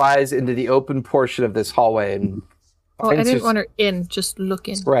flies into the open portion of this hallway. And I didn't want her in, just look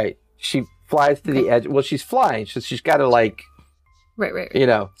in. Right. She flies to the edge. Well, she's flying, so she's got to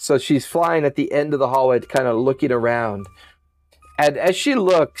Right. So she's flying at the end of the hallway, kind of looking around. And as she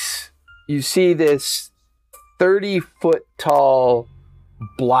looks, you see this 30-foot tall,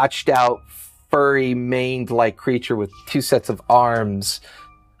 blotched out, furry, maned-like creature with two sets of arms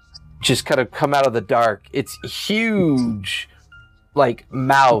just kind of come out of the dark. It's huge,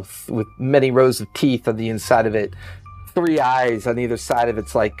 mouth with many rows of teeth on the inside of it. 3 eyes on either side of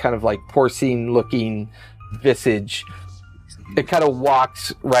its kind of porcine-looking visage. It kind of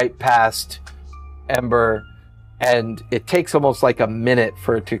walks right past Ember, and it takes almost a minute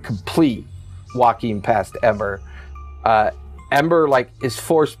for it to complete walking past Ember. Ember is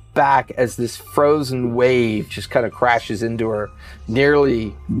forced back as this frozen wave just kind of crashes into her,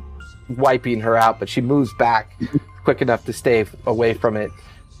 nearly wiping her out, but she moves back quick enough to stay away from it.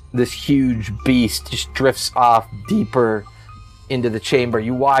 This huge beast just drifts off deeper into the chamber.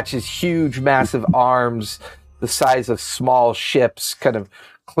 You watch his huge, massive arms, the size of small ships, kind of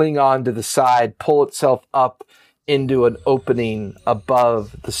cling on to the side, pull itself up into an opening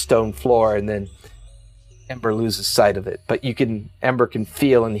above the stone floor, and then Ember loses sight of it. But Ember can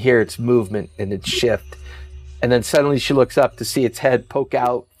feel and hear its movement and its shift. And then suddenly she looks up to see its head poke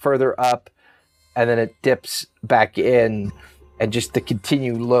out further up, and then it dips back in, and just the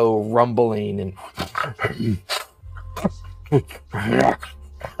continued low rumbling and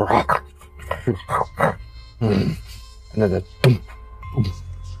and then the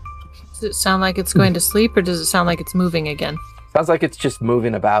Does it sound like it's going to sleep, or does it sound like it's moving again? sounds like it's just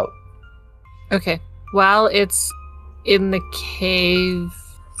moving about. Okay. While it's in the cave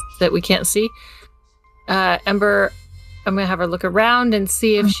that we can't see, Ember I'm going to have her look around and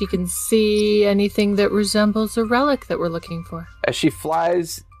see if she can see anything that resembles a relic that we're looking for. As she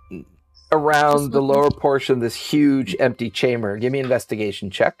flies around the lower portion of this huge empty chamber, give me an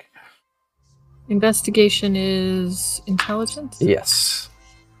investigation check. Investigation is intelligence? Yes.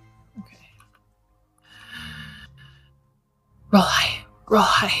 Okay. Roll high. Roll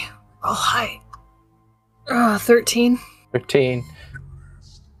high. Roll high. 13. 13.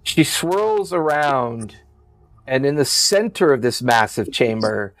 She swirls around, and in the center of this massive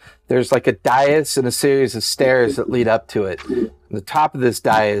chamber, there's like a dais and a series of stairs that lead up to it. On the top of this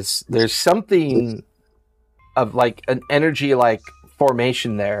dais, there's something of like an energy-like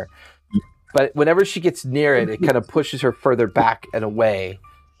formation there. But whenever she gets near it, it kind of pushes her further back and away,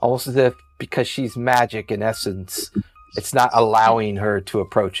 almost as if because she's magic in essence, it's not allowing her to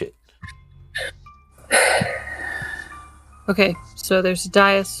approach it. Okay, so there's a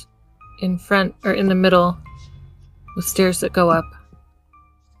dais in front or in the middle with stairs that go up,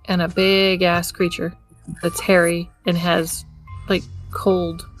 and a big ass creature that's hairy and has like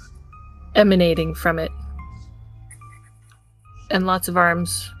cold emanating from it, and lots of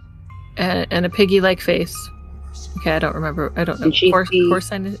arms, and a piggy-like face. Okay, I don't remember. I don't know.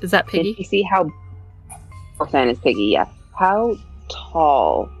 Porcine is that piggy? Did you see how porcine is piggy? Yeah. How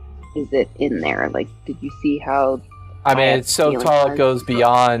tall is it in there? Like, did you see how? I mean, it's so tall it goes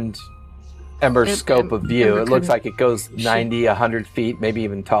beyond Ember's scope of view. It looks like it goes 90, 100 feet, maybe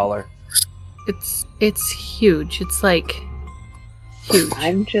even taller. It's huge. It's like huge.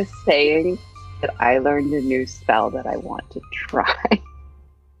 I'm just saying that I learned a new spell that I want to try.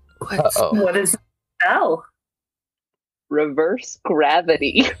 What is the spell? Reverse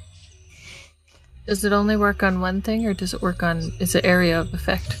gravity. Does it only work on one thing, or does it work on? Is it area of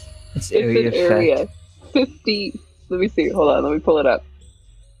effect? It's area an effect. Area. 50. Let me see. Hold on. Let me pull it up.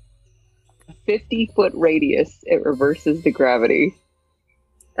 A 50-foot radius. It reverses the gravity.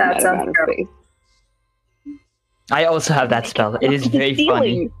 That sounds terrible. I also have that spell. It is very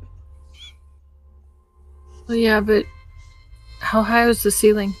funny. Well, yeah, but how high is the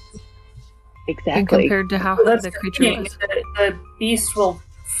ceiling? Exactly. And compared to how high the creature was? The beast will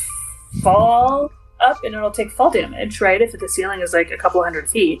fall up and it'll take fall damage, right? If the ceiling is like a couple 100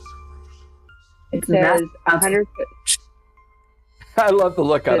 feet. It says 100 foot. I love the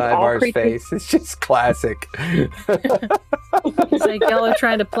look on Ivar's face. It's just classic. He's like, y'all are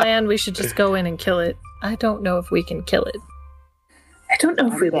trying to plan. We should just go in and kill it. I don't know if we can kill it. I don't know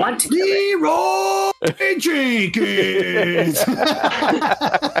if we want to kill it. Leroy Jenkins!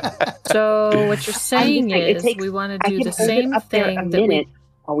 So what you're saying is we want to do the same thing that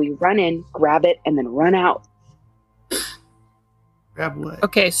while we run in, grab it, and then run out. Grab what?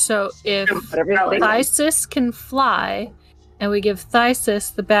 Okay, so if Thysis can fly, and we give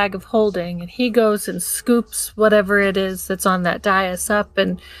Thysis the bag of holding, and he goes and scoops whatever it is that's on that dais up,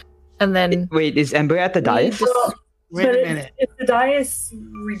 and then... Wait, is Ember at the dais? Wait a minute. If the dais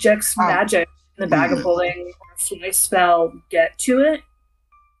rejects magic, the bag of holding or fly spell get to it?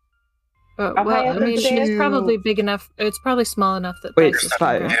 Well, I mean, it's probably big enough. It's probably small enough that. Wait, Thysis can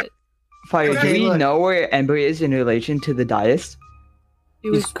Fire. grab it. Fire, do we know where Ember is in relation to the dais?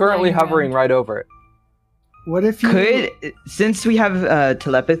 He's currently hovering right over it. What if you since we have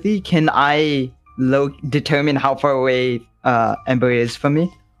telepathy, can I determine how far away Ember is from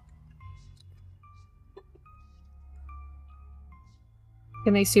me?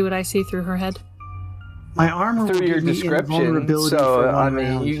 Can they see what I see through her head? My armor through your description? So I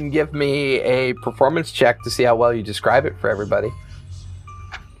mean, you can give me a performance check to see how well you describe it for everybody.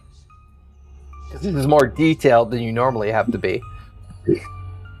 This is more detailed than you normally have to be.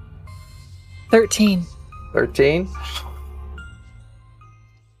 13. 13?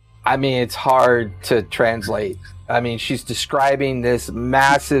 I mean, it's hard to translate. I mean, she's describing this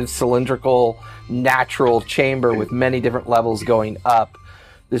massive cylindrical natural chamber with many different levels going up.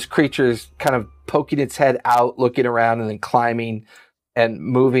 This creature's kind of poking its head out, looking around, and then climbing and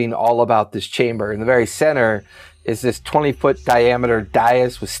moving all about this chamber. In the very center is this 20-foot diameter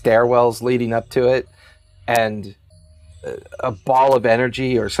dais with stairwells leading up to it, and a ball of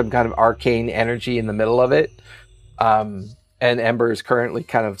energy or some kind of arcane energy in the middle of it. And Ember is currently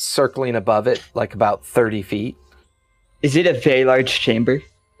kind of circling above it, like about 30 feet. Is it a very large chamber?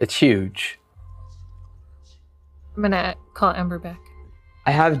 It's huge. I'm gonna call Ember back.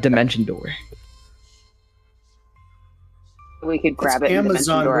 I have Dimension Door. We could grab it's it.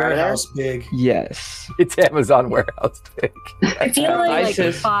 Amazon warehouse big. Yes. It's Amazon warehouse big. I feel like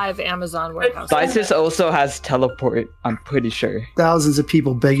 5 Amazon warehouses. Thysis also has teleport, I'm pretty sure. Thousands of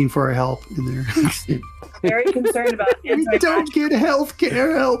people begging for our help in there. very concerned about We don't get health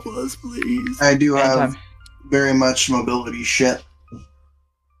care. Help us, please. I do have very much mobility shit.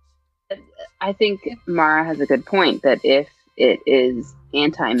 I think Mara has a good point that if it is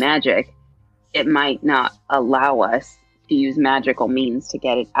anti-magic, it might not allow us to use magical means to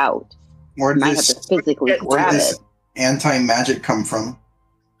get it out. Where Might have to physically grab it. Anti-magic come from?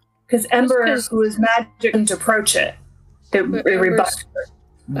 Because Ember, who is magic, didn't approach it. It rebuffed her.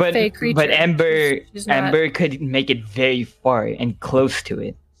 But Ember could make it very far and close to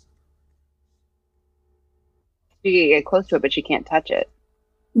it. She can get close to it, but she can't touch it.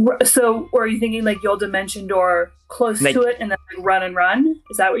 So, are you thinking like you'll dimension door close to it and then like run and run?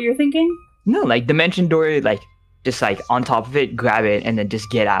 Is that what you're thinking? No, like dimension door, like just like on top of it, grab it, and then just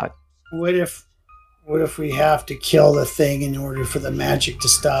get out. What if we have to kill the thing in order for the magic to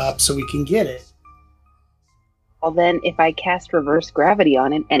stop so we can get it? Well, then if I cast reverse gravity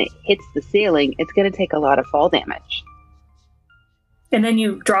on it and it hits the ceiling, it's going to take a lot of fall damage. And then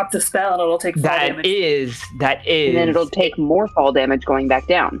you drop the spell and it'll take fall damage. That is. And then it'll take more fall damage going back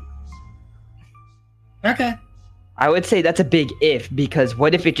down. Okay. I would say that's a big if, because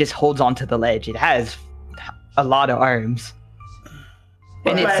what if it just holds onto the ledge? It has a lot of arms.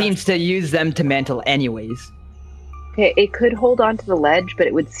 And it seems to use them to mantle anyways. Okay, it could hold onto the ledge, but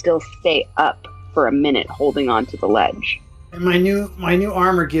it would still stay up for a minute holding onto the ledge. And my new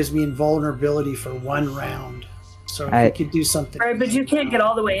armor gives me invulnerability for 1 round. So if we could do something. Right, but you can't get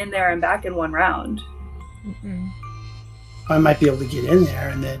all the way in there and back in 1 round. Mm-mm. I might be able to get in there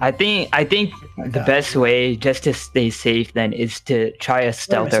and then. I think the best way, just to stay safe, then, is to try to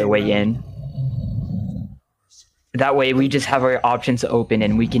stealth our way in. That way, we just have our options open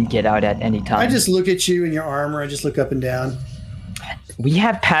and we can get out at any time. I just look at you in your armor. I just look up and down. We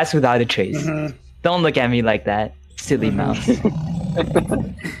have passed without a trace. Mm-hmm. Don't look at me like that, silly mouse.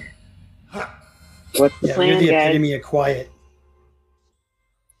 What's the plan, you're the guys? epitome of quiet.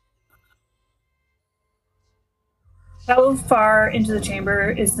 How far into the chamber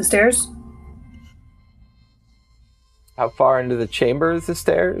is the stairs? How far into the chamber is the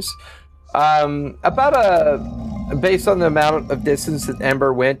stairs? Based on the amount of distance that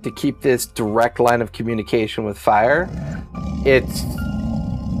Ember went to keep this direct line of communication with fire, it's,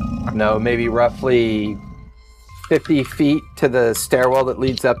 maybe roughly 50 feet to the stairwell that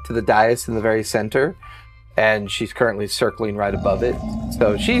leads up to the dais in the very center, and she's currently circling right above it.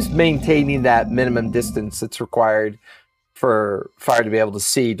 So she's maintaining that minimum distance that's required for fire to be able to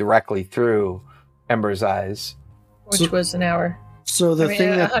see directly through Ember's eyes. Which was an hour. So the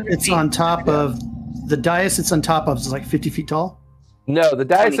thing that it's feet. on top of, the dais it's on top of is like 50 feet tall? No, the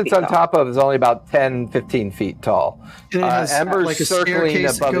dais it's on top of is only about 10, 15 feet tall. And it has Ember's like a circling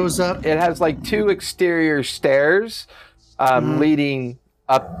staircase that above goes up? It has like 2 exterior stairs leading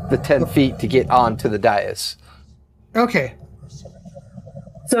up the 10 feet to get onto the dais. Okay.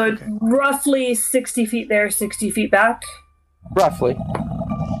 So roughly 60 feet there, 60 feet back? Roughly.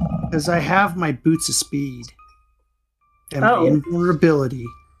 Because I have my boots of speed. And my invulnerability.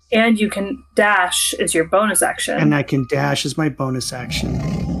 And you can dash as your bonus action. And I can dash as my bonus action.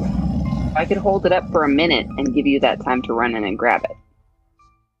 I could hold it up for a minute and give you that time to run in and grab it.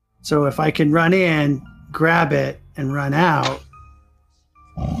 So if I can run in, grab it, and run out,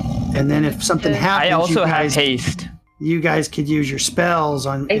 and then if something happens, I also have haste. You guys could use your spells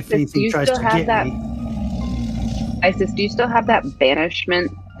on if anything tries to get me. Isis, do you still have that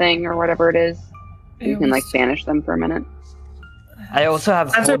banishment thing or whatever it is? You can like banish them for a minute. I also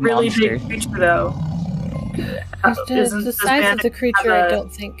have. That's a really big creature, though. The size of the creature, I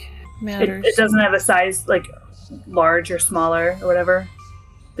don't think matters. It doesn't have a size like large or smaller or whatever.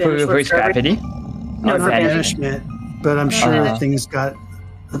 For reverse gravity? No, not banishment. But I'm sure that thing's got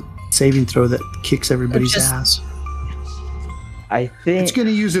a saving throw that kicks everybody's ass. I think it's going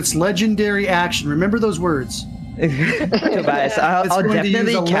to use its legendary action. Remember those words. Tobias, I'll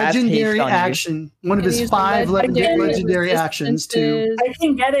definitely cast legendary haste on action. One of his 5 legendary actions to. I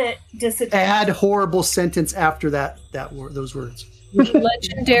can get it. Add horrible sentence after those words.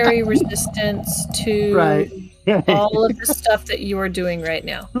 Legendary resistance to right. all of the stuff that you are doing right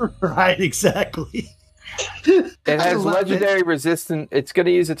now. Right, exactly. It has legendary resistance. It's going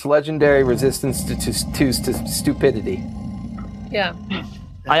to use its legendary resistance to stupidity. Yeah.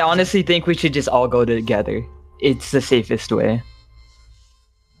 I honestly think we should just all go together. It's the safest way.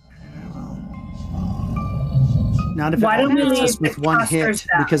 Not if it hits us with one hit,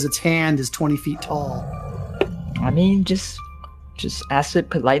 because its hand is 20 feet tall. I mean, just ask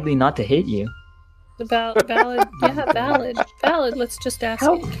it politely not to hit you. Valid. Yeah, valid. Let's just ask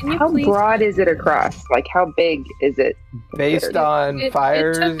it. Can you how please? Broad is it across? Like, how big is it? Based on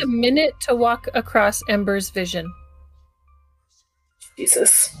fires? It took a minute to walk across Ember's vision.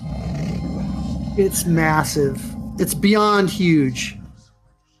 Jesus. It's massive. It's beyond huge.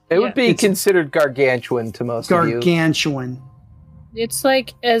 It would be considered gargantuan to most of you. Gargantuan. It's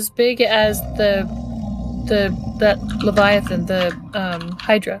like as big as that Leviathan, the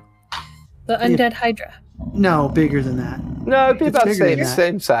Hydra, the undead Hydra. No, bigger than that. No, it'd be about the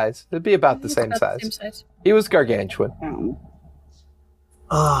same size. It'd be about the same size. He was gargantuan.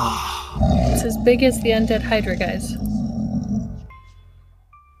 Oh. It's as big as the undead Hydra, guys.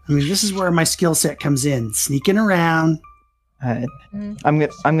 I mean, this is where my skill set comes in. Sneaking around. Alright. I'm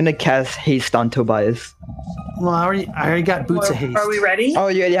gonna cast haste on Tobias. Well, I already got boots of haste. Are we ready? Oh,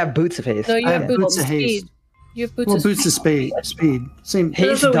 you already have boots of haste. No, you have boots of haste. speed. You have boots of speed. Same.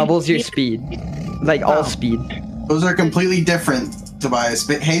 Haste doubles your speed, like all speed. Those are completely different, Tobias.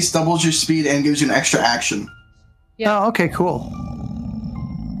 But haste doubles your speed and gives you an extra action. Yeah. Oh, okay, cool.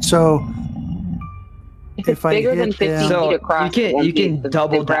 So if I bigger than 15 feet across, you can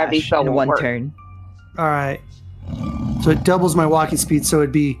double dash in one turn. All right. So it doubles my walking speed. So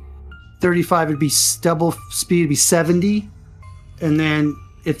it'd be 35. It'd be double speed. It'd be 70. And then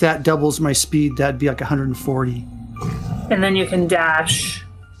if that doubles my speed, that'd be like 140. And then you can dash.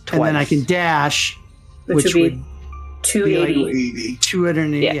 Twice. And then I can dash, which would be 280.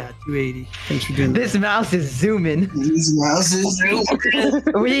 280. Yeah, 280. Thanks for doing that. This mouse is zooming. This mouse is zooming.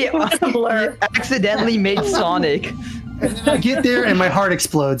 We accidentally made Sonic. I get there and my heart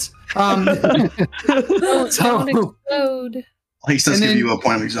explodes. Don't explode. Haste does give you a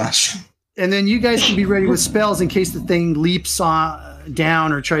point of exhaustion. And then you guys can be ready with spells in case the thing leaps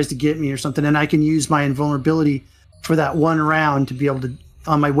down or tries to get me or something. And I can use my invulnerability for that one round to be able to,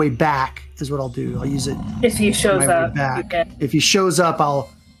 on my way back, is what I'll do. I'll use it if he shows up. If he shows up, I'll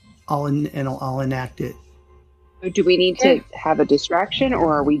enact it. Do we need to have a distraction,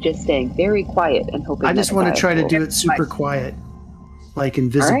 or are we just staying very quiet and hoping? I just want to try to do it super quiet, like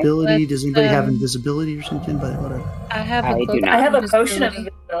invisibility. Right, does anybody have invisibility or something? But whatever. I have a potion of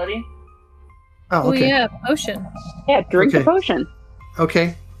invisibility. Oh, okay. Oh yeah, potion. Yeah, drink the potion.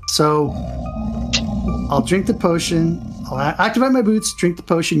 Okay, so I'll drink the potion. I'll activate my boots, drink the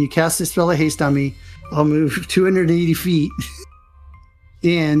potion. You cast this spell of haste on me. I'll move 280 feet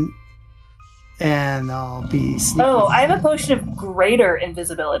in, and I'll be sneaky. Oh, I have a potion of greater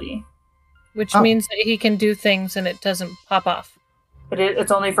invisibility. Which means that he can do things and it doesn't pop off. But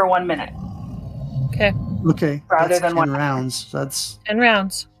it's only for 1 minute. Okay. Okay. Rather than 10 rounds. That's 10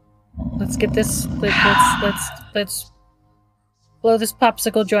 rounds. Let's get this. Let's blow this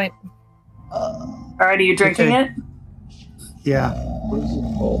popsicle joint. Alright, are you drinking it? Yeah.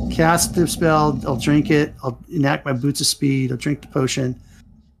 Cast the spell. I'll drink it. I'll enact my boots of speed. I'll drink the potion.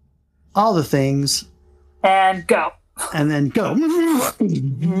 All the things. And go. And then go.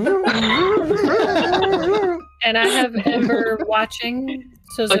 And I have Ember watching.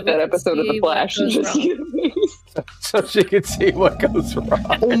 So like that episode of The Flash. So she can see what goes wrong.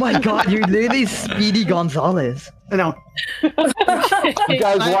 Oh my god, you're literally Speedy Gonzalez. I know. You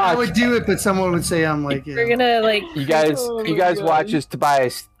guys watch. I would do it, but someone would say I'm like. We're gonna like. You guys watch as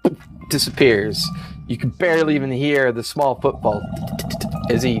Tobias disappears. You can barely even hear the small footfall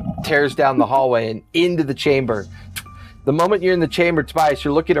as he tears down the hallway and into the chamber. The moment you're in the chamber, Tobias,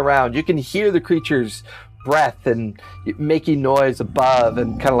 you're looking around. You can hear the creature's breath and making noise above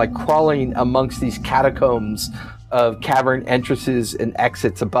and kind of like crawling amongst these catacombs of cavern entrances and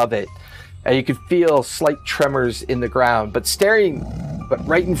exits above it. And you can feel slight tremors in the ground, but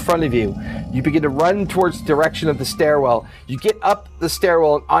right in front of you, you begin to run towards the direction of the stairwell. You get up the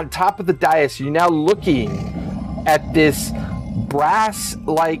stairwell, and on top of the dais, you're now looking at this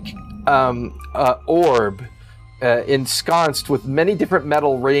brass-like orb ensconced with many different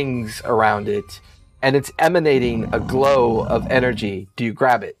metal rings around it, and it's emanating a glow of energy. Do you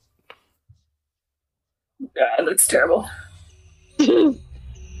grab it? God, it looks terrible. The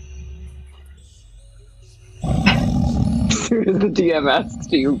DM asks,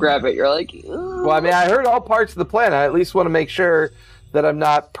 do you grab it? You're like, well, I mean, I heard all parts of the plan. I at least want to make sure that I'm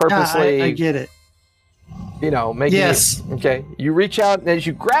not purposely. Yeah, I get it. Making it. Okay. You reach out, and as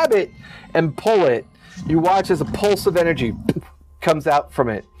you grab it and pull it, you watch as a pulse of energy comes out from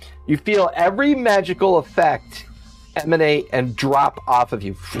it. You feel every magical effect emanate and drop off of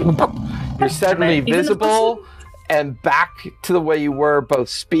you. You're suddenly visible and back to the way you were. Both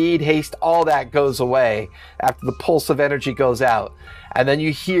speed, haste, all that goes away after the pulse of energy goes out. And then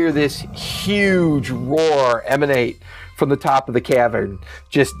you hear this huge roar emanate from the top of the cavern,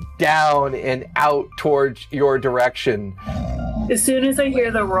 just down and out towards your direction. As soon as I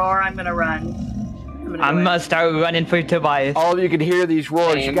hear the roar, I'm going to run. I'm gonna start running for Tobias. All of you can hear these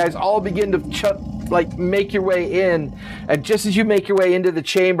roars. You guys all begin to like make your way in, and just as you make your way into the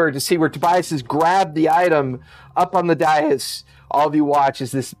chamber to see where Tobias has grabbed the item up on the dais, all of you watch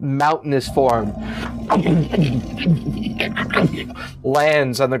as this mountainous form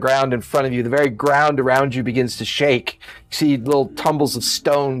lands on the ground in front of you. The very ground around you begins to shake. You see little tumbles of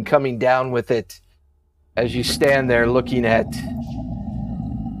stone coming down with it as you stand there looking at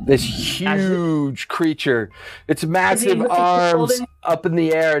this huge creature. Its massive arms up in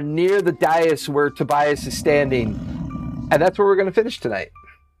the air near the dais where Tobias is standing. And that's where we're going to finish tonight.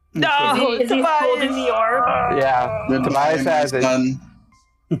 No, is he holding the orb? Yeah, Tobias has it.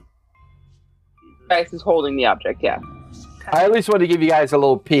 Tobias is holding the object, yeah. I at least want to give you guys a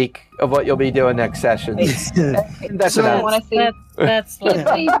little peek of what you'll be doing next session. That's So- enough. That's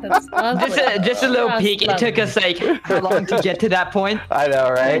lovely. That's lovely. just a little That's peek. It lovely. took us like how long to get to that point? I know,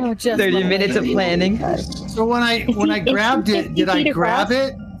 right? Oh, just 30 lovely. minutes of planning. So when I grabbed it, did I grab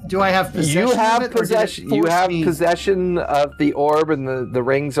it? Do I have possession? You have of it, or did it possession. You force have me? possession of the orb and the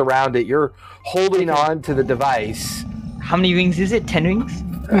rings around it. You're holding on to the device. How many rings is it? 10 rings?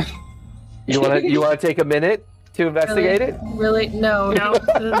 You want to take a minute to investigate it? Really? No. No,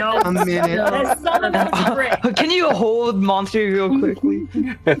 no. A minute. That's not enough brick. Can you hold Monster real quickly?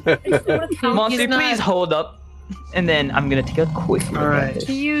 Monster, not- please hold up. And then I'm going to take a quick look All right. at it.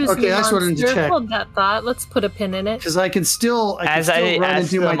 To use Okay, that's what I need to monster. check. Hold that thought. Let's put a pin in it. Because I can still, As I run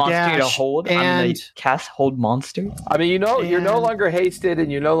ask into the my monster dash to hold, I'm and going to cast Hold Monster. I mean, you're no And- longer hasted,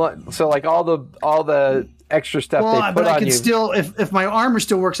 and so like all the extra stuff they put but I on can you. still, if my armor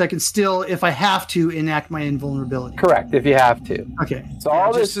still works, I can still, if I have to, enact my invulnerability. Correct, if you have to. Okay. So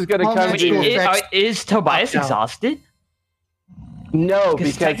all this is going to all come magical to effects- Is Tobias Opt out. exhausted? no,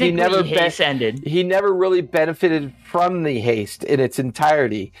 because he never haste ended. he never really benefited from the haste in its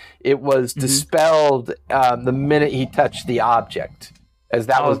entirety. It was dispelled the minute he touched the object, as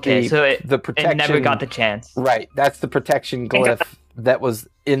that was the protection. It never got the chance. Right, that's the protection glyph that was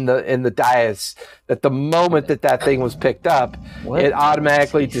in the dais. That the moment that thing was picked up, What? it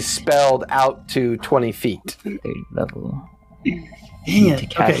automatically dispelled out to 20 feet. 3rd level. Dang To it.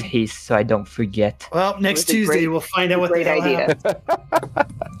 cast Okay. haste so I don't forget. Well, next It was a Tuesday great- we'll find out what the Great hell idea.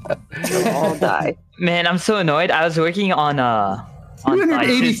 happened. We'll all die. Man, I'm so annoyed. I was working on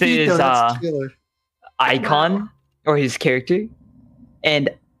 280 feet though. Tysis's That's killer. icon or his character,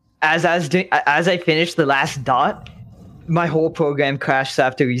 and as I finished the last dot, my whole program crashed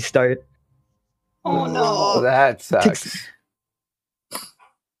after restart. Oh no. That sucks.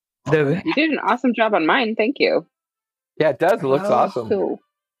 The You did an awesome job on mine, thank you. Yeah, it does. It looks Oh. awesome. Cool.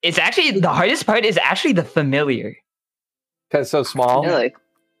 it's actually the hardest part is actually the familiar. Because it's so small. Really?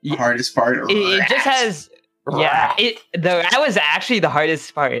 The hardest part. It just has that was actually the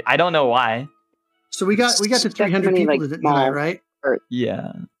hardest part. I don't know why. So we got to 300 Definitely, people like, tonight, small. right?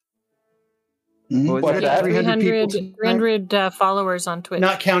 Yeah. Mhm. What was What's that? that? 300 people 300 followers on Twitch.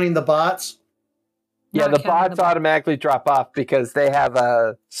 Not counting the bots. Yeah, Not the counting bots the bot. automatically drop off because they have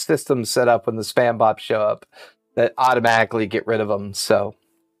a system set up when the spam bots show up that automatically get rid of them. So,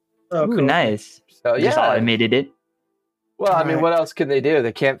 Oh, Ooh, cool. nice. Just yeah. automated it. Well, I mean, Right. what else can they do?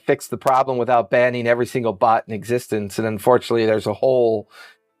 They can't fix the problem without banning every single bot in existence. And unfortunately, there's a whole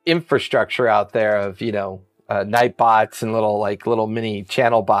infrastructure out there of, night bots and little mini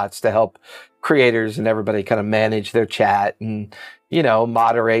channel bots to help creators and everybody kind of manage their chat and,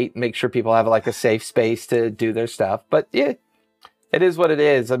 moderate, make sure people have like a safe space to do their stuff. But yeah, it is what it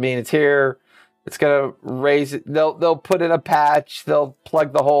is. I mean, it's here. It's going to raise it. They'll put in a patch. They'll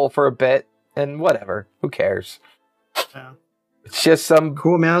plug the hole for a bit and whatever. Who cares? Yeah. It's just some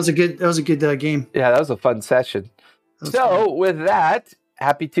Cool, man. That was a good game. Yeah, that was a fun session. That was So, fun. with that,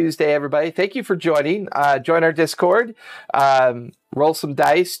 happy Tuesday, everybody. Thank you for joining. Join our Discord. Roll some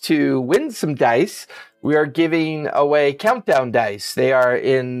dice to win some dice. We are giving away countdown dice. They are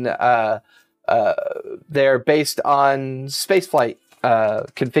they're based on spaceflight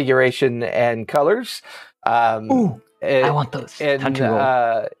configuration and colors. Ooh, I want those. Time to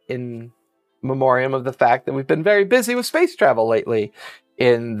roll. In memoriam of the fact that we've been very busy with space travel lately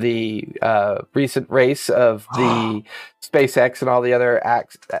in the recent race of the SpaceX and all the other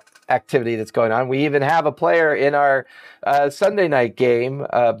activity that's going on. We even have a player in our Sunday night game,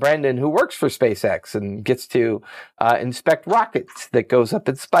 Brandon, who works for SpaceX and gets to inspect rockets that goes up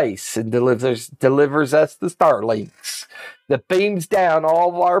in space and delivers us the Starlinks that beams down all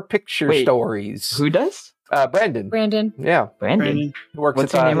of our picture stories. Who does? Brandon. Brandon. Yeah. Brandon. Who works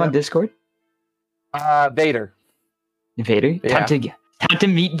What's at your name on Discord? Vader. Vader? Yeah. Time to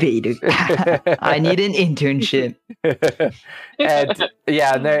meet Vader. I need an internship. And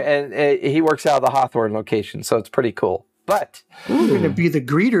yeah, and he works out of the Hawthorne location, so it's pretty cool. But you're going to be the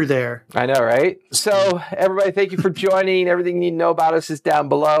greeter there. I know, right? So everybody, thank you for joining. Everything you need to know about us is down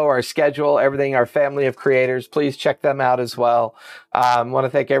below. Our schedule, everything, our family of creators. Please check them out as well. I want to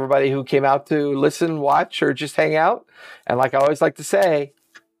thank everybody who came out to listen, watch, or just hang out. And like I always like to say,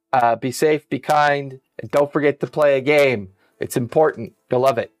 be safe, be kind, and don't forget to play a game. It's important. You'll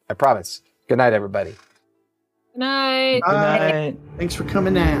love it. I promise. Good night, everybody. Good night. Good night. Thanks for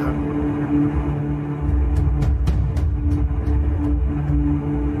coming out.